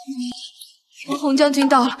袁弘将军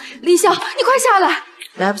到了，凌霄，你快下来！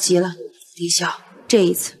来不及了，凌霄，这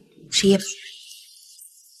一次谁也不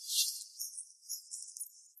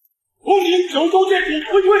恭迎九州剑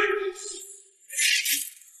主回归。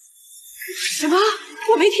什么？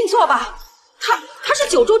我没听错吧？他是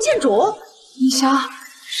九州剑主？凌霄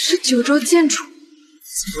是九州剑主？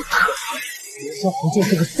怎么可能？凌霄不就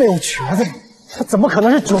是个废物瘸子吗？他怎么可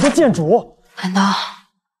能是九州剑主？难道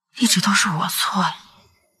一直都是我错了？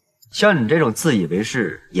像你这种自以为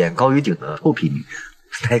是、眼高于顶的臭屁女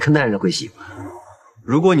人，哪个男人会喜欢？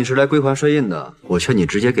如果你是来归还帅印的，我劝你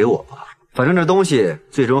直接给我吧。反正这东西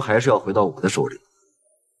最终还是要回到我的手里。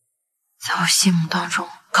在我心目当中，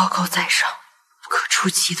高高在上、不可触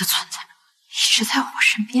及的存在，一直在我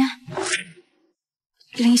身边。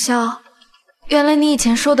凌霄，原来你以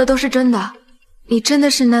前说的都是真的，你真的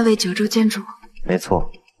是那位九州剑主？没错，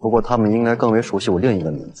不过他们应该更为熟悉我另一个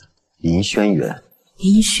名字——林轩辕。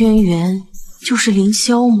林轩辕就是凌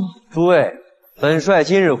霄吗？诸位，本帅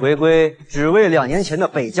今日回归，只为2年前的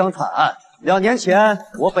北疆惨案。2年前，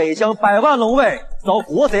我北疆100万龙卫遭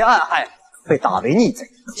国贼暗害，被打为逆贼。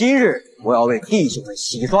今日，我要为弟兄们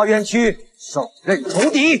洗刷冤屈，手刃仇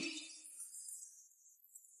敌。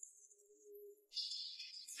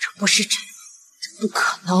这不是真的，这不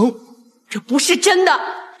可能，这不是真的！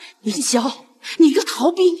凌霄，你一个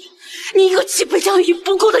逃兵，你一个弃北疆于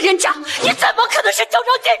不顾的人渣，你怎么可能是九州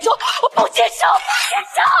剑主？我不接受，不接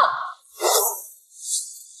受！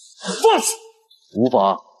放肆！无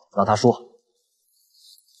妨，让他说。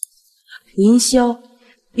凌霄，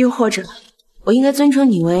又或者，我应该尊称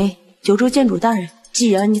你为九州剑主大人。既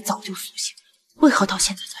然你早就苏醒，为何到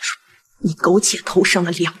现在才说？你苟且偷生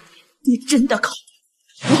了2年，你真的考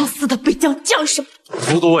虑枉死的北疆将士吗？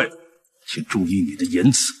苏都尉，请注意你的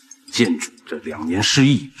言辞。剑主这2年失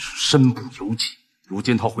忆是身不由己，如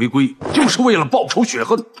今他回归就是为了报仇雪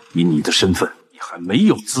恨。以你的身份，你还没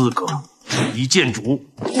有资格质疑剑主。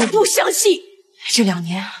我不相信！这2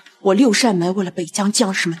年，我6扇门为了北疆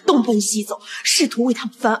将士们东奔西走，试图为他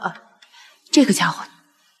们翻案。这个家伙，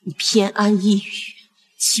你偏安一隅，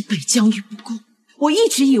弃北疆于不顾。我一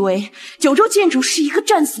直以为九州剑主是一个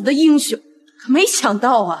战死的英雄，可没想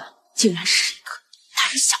到啊，竟然是一个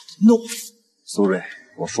胆小的懦夫。苏瑞，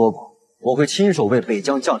我说过，我会亲手为北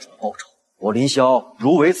疆将士们报仇。我林霄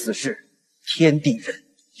如违此事，天地人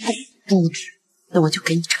共诛之。那我就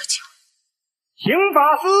给你这个机会。请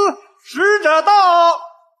法师，使者到。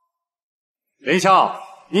林霄，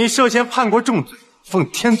你涉嫌叛国重罪，奉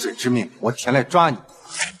天子之命，我前来抓你。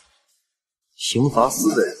刑罚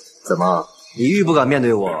司的人，怎么你愈不敢面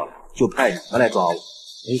对我，就派你们来抓我？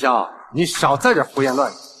林霄，你少在这胡言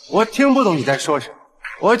乱语，我听不懂你在说什么。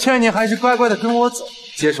我劝你还是乖乖的跟我走，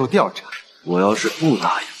接受调查。我要是不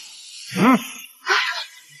答应，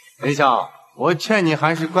林霄，我劝你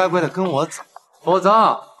还是乖乖的跟我走，否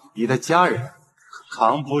则你的家人可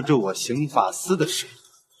扛不住我刑法司的水。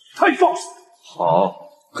太放肆！好，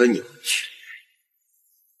跟你们去。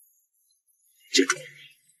记住，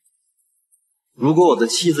如果我的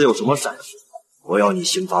妻子有什么闪失，我要你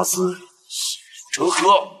刑罚司血流成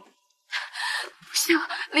河。不行，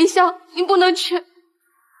林霄，你不能去。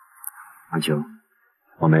安晴，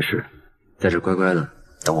我没事，在这乖乖的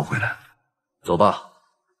等我回来。走吧。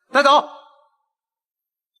带走。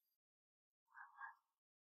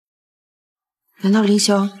难道林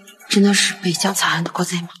霄真的是北疆惨案的国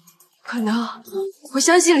贼吗？可能，我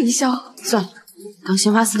相信林霄。算了，等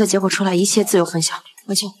刑罚司的结果出来，一切自由分晓。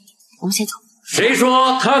文秋，我们先走。谁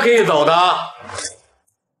说他可以走的？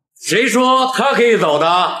谁说他可以走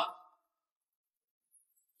的？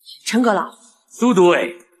陈阁老，苏都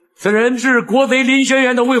尉，此人是国贼林轩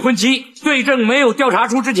辕的未婚妻，罪证没有调查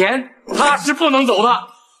出之前，他是不能走的。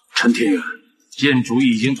陈天元，店主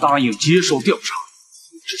已经答应接受调查，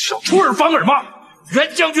这是要出尔反尔吗？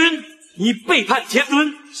袁将军，你背叛天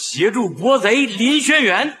尊，协助国贼林轩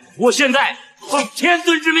辕，我现在奉天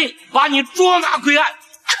尊之命把你捉拿归案。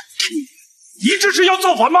你这是要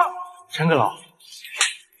造反吗？陈阁老，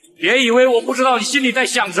别以为我不知道你心里在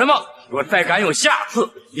想什么，若再敢有下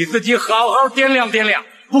次，你自己好好掂量掂量。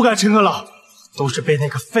不敢，陈阁老，都是被那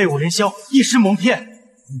个废物林霄一时蒙骗，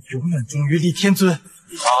你永远忠于立天尊。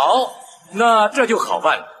好，那这就好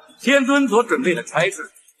办了。天尊所准备的差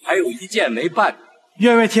事还有一件没办，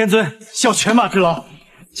愿为天尊效犬马之劳。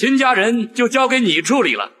秦家人就交给你处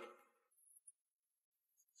理了。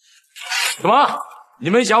什么？你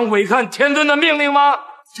们想违抗天尊的命令吗？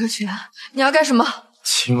周全，你要干什么？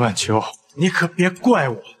秦晚秋，你可别怪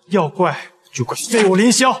我，要怪就怪废物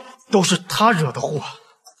林霄，都是他惹的祸。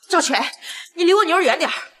赵全，你离我女儿远点。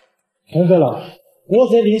陈阁老，国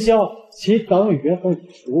贼林霄，其党与元丰已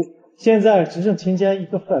熟，现在只剩秦家一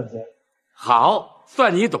个犯贼。好，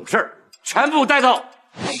算你懂事，全部带走。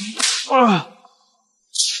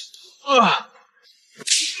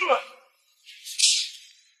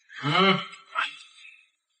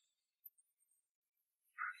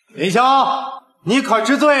林霄，你可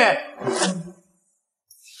知罪？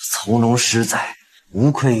从容实在，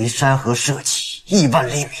无愧于山河社稷1万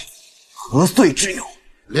厘米，何罪之有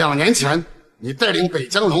？2年前，你带领北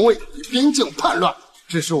疆龙卫与边境叛乱，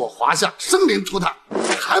致使我华夏生灵涂炭，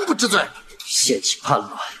还不知罪？掀起叛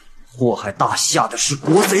乱，祸害大夏的是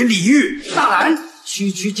国贼李煜。大胆，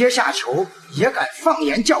区区阶下囚也敢放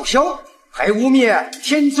言叫嚣，还污蔑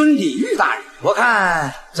天尊李煜大人。我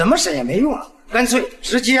看怎么审也没用了，干脆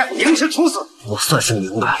直接凌迟处死。我算是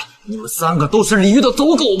明白了，你们3个都是李煜的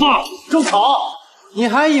走狗吧？住口！你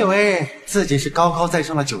还以为自己是高高在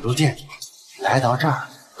上的九州店主，来到这儿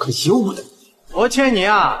可由不得。我劝你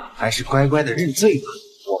啊，还是乖乖的认罪吧。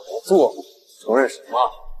我没做过，承认什么？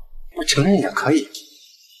不承认也可以。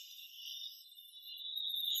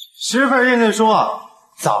10份认罪书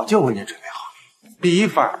早就为你准备好了。第1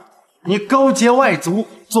份，你勾结外族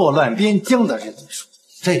作乱边疆的认罪书；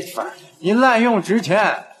这份，你滥用职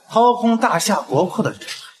权掏空大夏国库的认罪；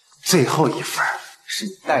最后1份是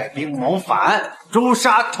你带兵谋反、诛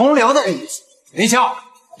杀同僚的认罪。林霄，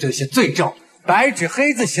这些罪证白纸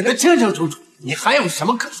黑字写得清清楚楚，你还有什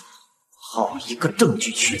么可说？好一个证据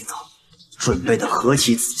圈子，准备的何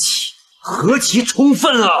其仔细，何其充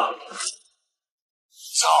分了！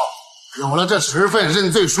有了这10份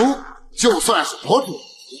认罪书，就算是国主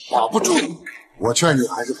也保不住你。我劝你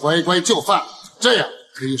还是乖乖就范，这样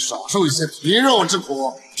可以少受一些皮肉之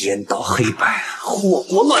苦。颠倒黑白，祸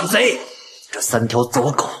国乱贼，这3条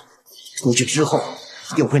走狗出去之后，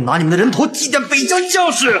一定会拿你们的人头祭奠北疆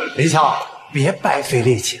将士。林霄，别白费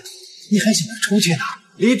力气了，你还想着出去呢？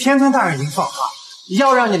离天尊大人您放话，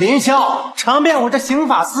要让你林霄尝遍我这刑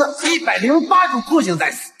法司108种酷刑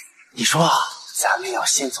在死。你说咱们要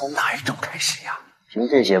先从哪一种开始呀？凭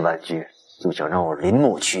这些玩具就想让我林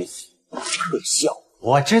某去死，可笑！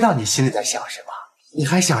我知道你心里在想什么，你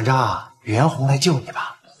还想着袁弘来救你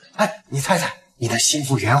吧？哎，你猜猜，你的心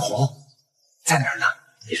腹袁弘在哪儿呢？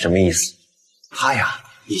你什么意思？他呀，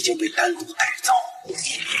已经被单独带走，你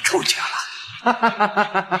别出去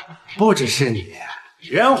了。不只是你，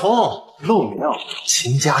袁弘、陆苗、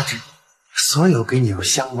秦家之，所有跟你有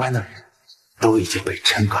相关的人，都已经被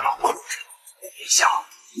陈阁老控制。林霄，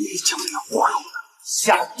你就没有活路了，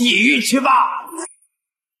下地狱去吧！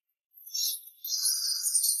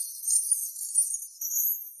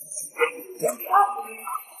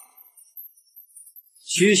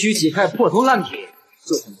区区几块破铜烂铁，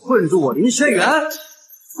就想困住我林轩辕？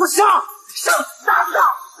我上！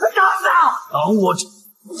挡我这！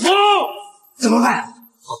怎么办？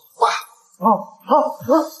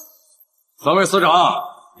三位司长，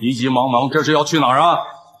急急忙忙，这是要去哪儿啊？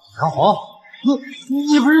杨红，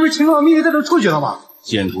你不是因为秦老秘密在这出去了吗？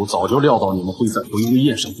县主早就料到你们会在回归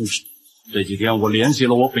宴上出事。这几天我联系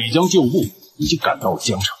了我北疆旧部，已经赶到了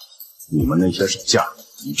江城。你们那些手下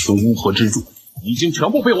一群乌合之众，已经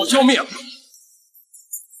全部被我消灭了。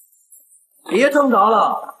别挣扎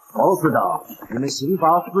了，王司长，你们刑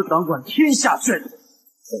罚司掌管天下权力，北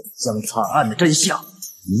疆惨案的真相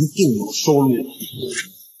一定有收录。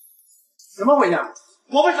怎么回事？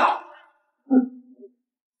我不知道。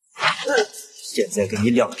现在给你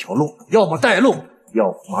两条路，要么带路，要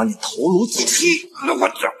么把你头颅击劈。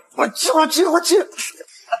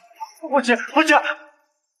我去！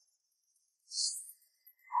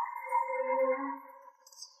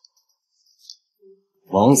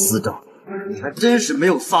王司长，你还真是没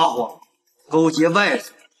有撒谎，勾结外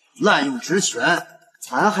族，滥用职权，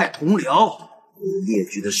残害同僚，列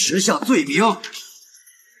举的10项罪名，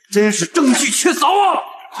真是证据确凿啊！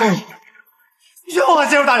冤枉，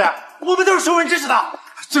监督大人，我们都是熟人指使的，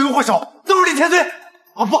罪魁祸首都是李天尊，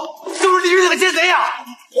啊不，都是李云那个奸贼呀！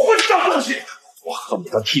混账东西！我恨不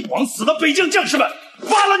得替枉死的北疆将士们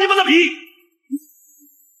扒了你们的皮！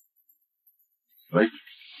喂，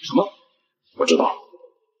什么？我知道。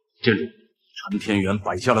监主，陈天元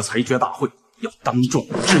摆下了裁决大会，要当众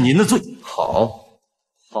治您的罪。好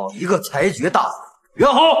一个裁决大会！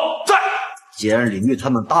袁弘在。既然李煜他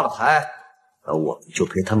们搭了台，那我们就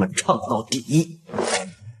陪他们唱到第一。放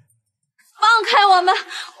开我们，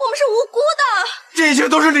我们是无辜的。这些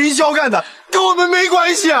都是林霄干的，跟我们没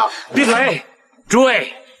关系啊！闭嘴！诸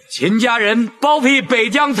位，秦家人包庇北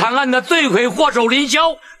疆惨案的罪魁祸首林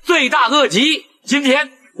霄，罪大恶极。今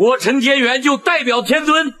天我陈天元就代表天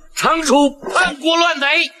尊惩处叛国乱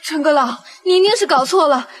贼。陈阁老，你一定是搞错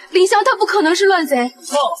了，林霄他不可能是乱贼。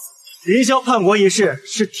错，林霄叛国一事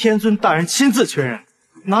是天尊大人亲自确认，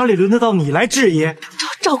哪里轮得到你来质疑？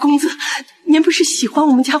赵公子，您不是喜欢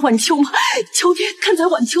我们家晚秋吗？求您看在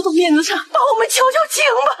晚秋的面子上，把我们求求情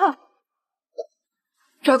吧。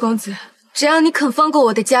赵公子，只要你肯放过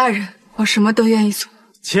我的家人，我什么都愿意做。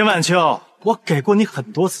秦晚秋，我给过你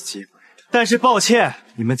很多次机会，但是抱歉，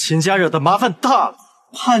你们秦家惹的麻烦大了，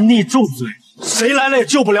叛逆重罪，谁来了也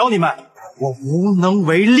救不了你们，我无能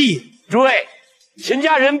为力。诸位，秦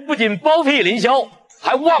家人不仅包庇林霄，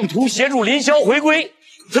还妄图协助林霄回归，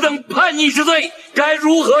此等叛逆之罪，该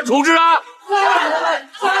如何处置啊？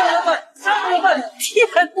杀人犯！天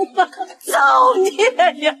哪，造孽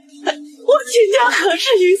呀！我秦家何至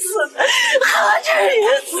于此？何至于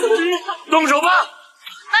此？动手吧！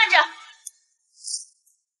慢着。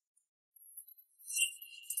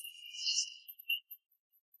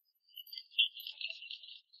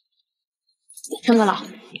陈阁老，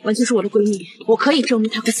完全是我的闺蜜，我可以证明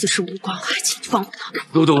她和此事无关，请放过她。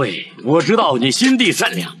都尉，我知道你心地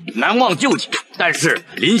善良，难忘旧情，但是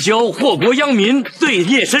林霄祸国殃民，罪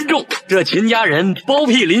孽深重，这秦家人包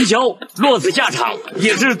庇林霄，落此下场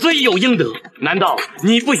也是罪有应得。难道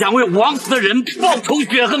你不想为枉死的人报仇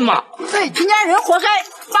雪恨吗？对，秦家人活该，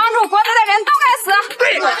帮助国贼的人都该死。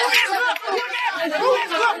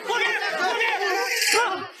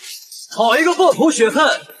好一个报仇雪恨！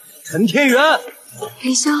陈天元，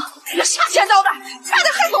林霄，你个下贱刀子，差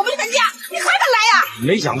点害死我们全家，你还敢来呀？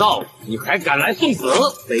没想到你还敢来送死！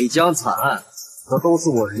北疆惨案，这都是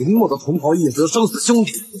我林默的同袍一族生死兄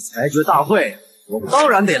弟，裁决大会，我当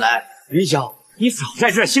然得来。林霄，你少在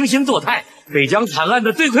这惺惺作态，北疆惨案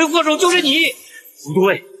的罪魁祸首就是你！副都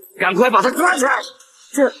尉，赶快把他抓起来！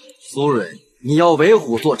这苏蕊，你要为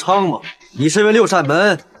虎作伥吗？你身为6扇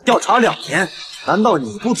门调查2年，难道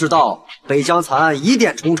你不知道北疆惨案疑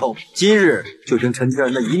点重重？今日就凭陈天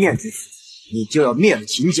元的一面之词，你就要灭了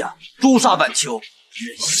秦家，诛杀晚秋，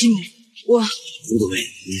忍心？副都尉，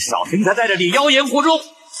你少听他在这里妖言惑众。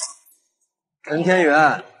陈天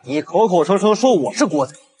元，你口口声声说我是国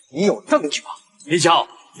贼，你有证据吗？林霄，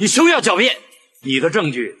你休要狡辩，你的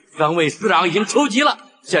证据3位司长已经收集了，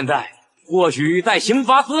现在或许在刑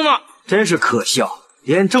罚司呢。真是可笑，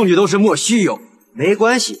连证据都是莫须有。没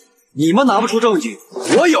关系，你们拿不出证据，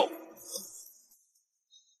我有。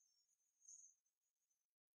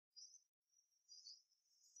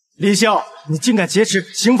林霄，你竟敢劫持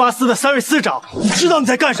刑罚司的3位司长，你知道你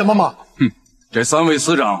在干什么吗？这3位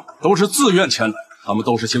司长都是自愿前来，他们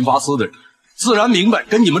都是刑罚司的人，自然明白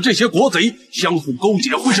跟你们这些国贼相互勾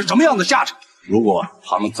结会是什么样的下场。如果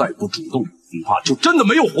他们再不主动，恐怕就真的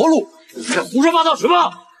没有活路。这胡说八道什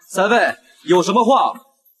么？3位有什么话，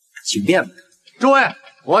请便吧。诸位，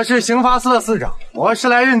我是刑罚司的司长，我是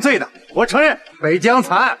来认罪的。我承认北疆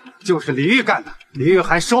惨案就是李煜干的。李煜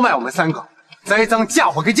还收买我们3个，栽赃嫁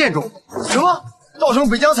祸给建主。什么？造成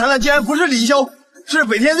北疆惨案竟然不是李潇，是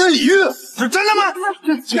北天尊李煜？是真的吗？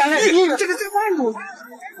这个在外头。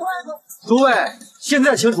诸位，现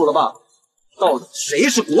在清楚了吧？到底谁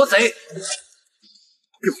是国贼？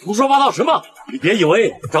这胡说八道什么？你别以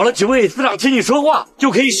为找了几位司长替你说话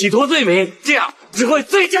就可以洗脱罪名，这样只会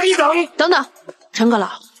罪加一等。等等，陈阁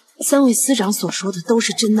老，3位司长所说的都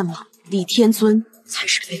是真的吗？李天尊才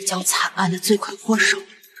是北疆惨案的罪魁祸首。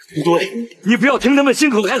不对，你不要听他们信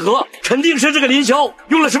口开河，肯定是这个林霄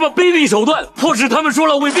用了什么卑鄙手段，迫使他们说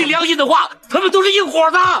了违背良心的话，他们都是一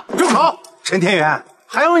伙的。住口！陈天元，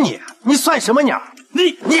还有你算什么鸟？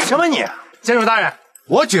你什么你？监主大人，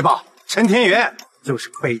我举报陈天元就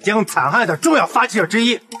是北疆惨案的重要发起者之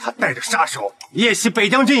一，他带着杀手夜袭北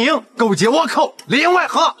疆军营，勾结倭寇，里应外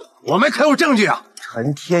合，我们可有证据啊！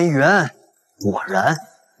陈天元，果然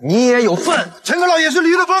你也有份。陈阁老也是李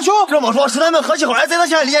煜的帮凶。这么说，是他们合起伙来栽赃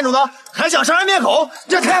陷害李建主的，还想杀人灭口，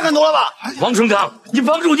这太狠毒了吧！王省长，你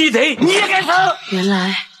帮助逆贼，你也该死！原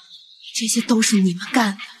来这些都是你们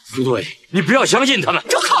干的。不对，你不要相信他们。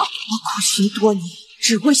住口！我苦寻多年，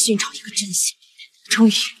只为寻找一个真相，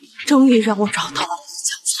终于让我找到了北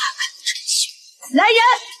疆惨案的真相。来人，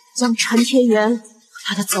将陈天元和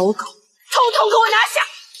他的走狗统统给我拿下！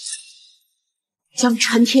将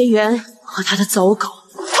陈天元和他的走狗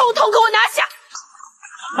统统给我拿下！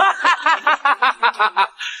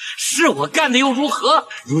是我干的又如何？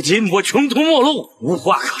如今我穷途末路，无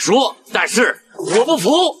话可说。但是我不服，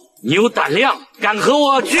你有胆量敢和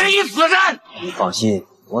我决一死战？你放心，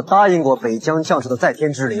我答应过北疆将士的在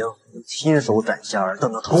天之灵，亲手斩下尔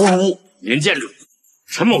等的头颅。林建主，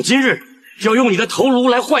陈某今日要用你的头颅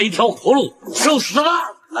来换一条活路，受死吧！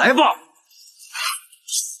来吧！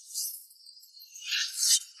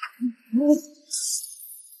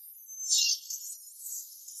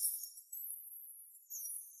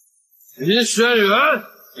林轩辕，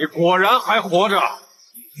你果然还活着。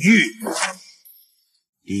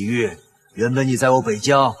李煜，原本你在我北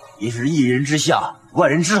疆也是一人之下，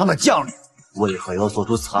万人之上的将领，为何要做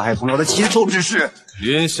出残害同僚的禽兽之事？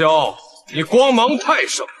林霄，你光芒太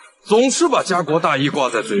盛，总是把家国大义挂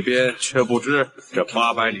在嘴边，却不知这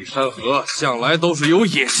800里山河向来都是有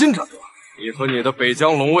野心着的。你和你的北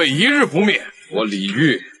疆龙卫一日不灭，我李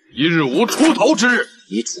煜一日无出头之日。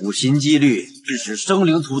你处心积虑，致使生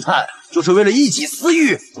灵涂炭，就是为了一己私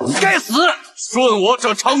欲，你该死！顺我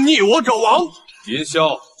者昌，逆我者亡。林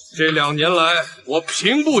霄，这2年来，我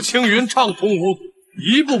平步青云，畅通无阻，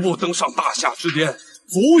一步步登上大夏之巅，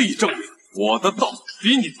足以证明我的道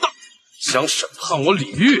比你大。想审判我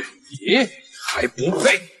李煜，你还不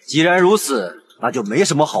配。既然如此，那就没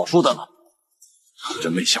什么好说的了。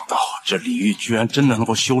真没想到，这李煜居然真的能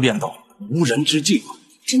够修炼到无人之境，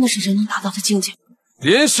真的是人能达到的境界。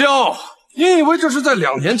林霄，你以为这是在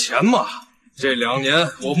2年前吗？这2年，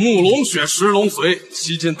我沐龙血，食龙髓，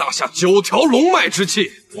吸尽大夏9条龙脉之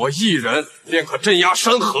气，我一人便可镇压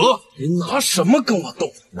山河。你拿什么跟我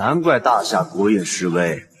斗？难怪大夏国运式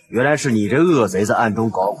微，原来是你这恶贼在暗中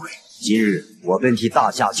搞鬼。今日我便替大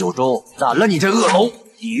夏9州斩了你这恶龙，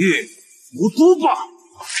李煜，无毒吧！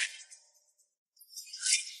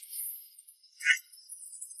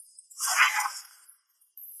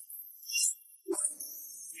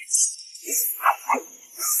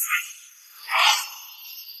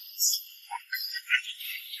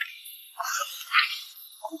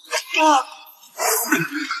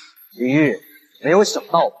李煜，没有想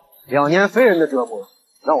到2年非人的折磨，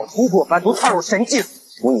让我突破凡俗，踏入神境，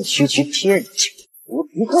扶你区区天人境，无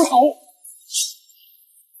毒可走。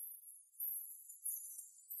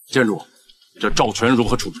监主，这赵全如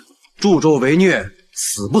何处置？助纣为虐，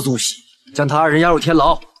死不足惜，将他2人押入天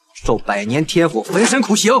牢，受100年天火焚身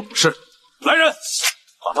苦刑。是。来人，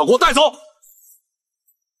把他给我带走。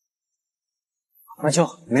晚秋，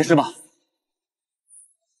没事吧？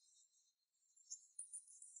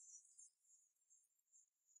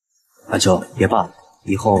晚秋，别怕了，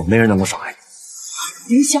以后没人能够伤害你。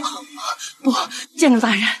林霄，不，建主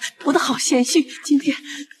大人，我的好贤婿，今天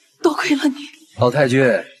多亏了你。老太君，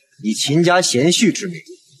你秦家贤婿之名，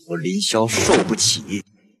我林霄受不起。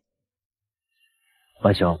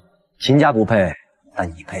晚秋，秦家不配，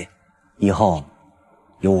但你配，以后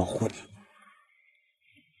有我护你。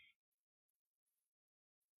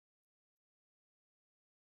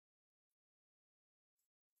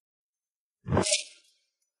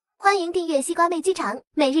欢迎订阅西瓜妹剧场，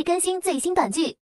每日更新最新短剧。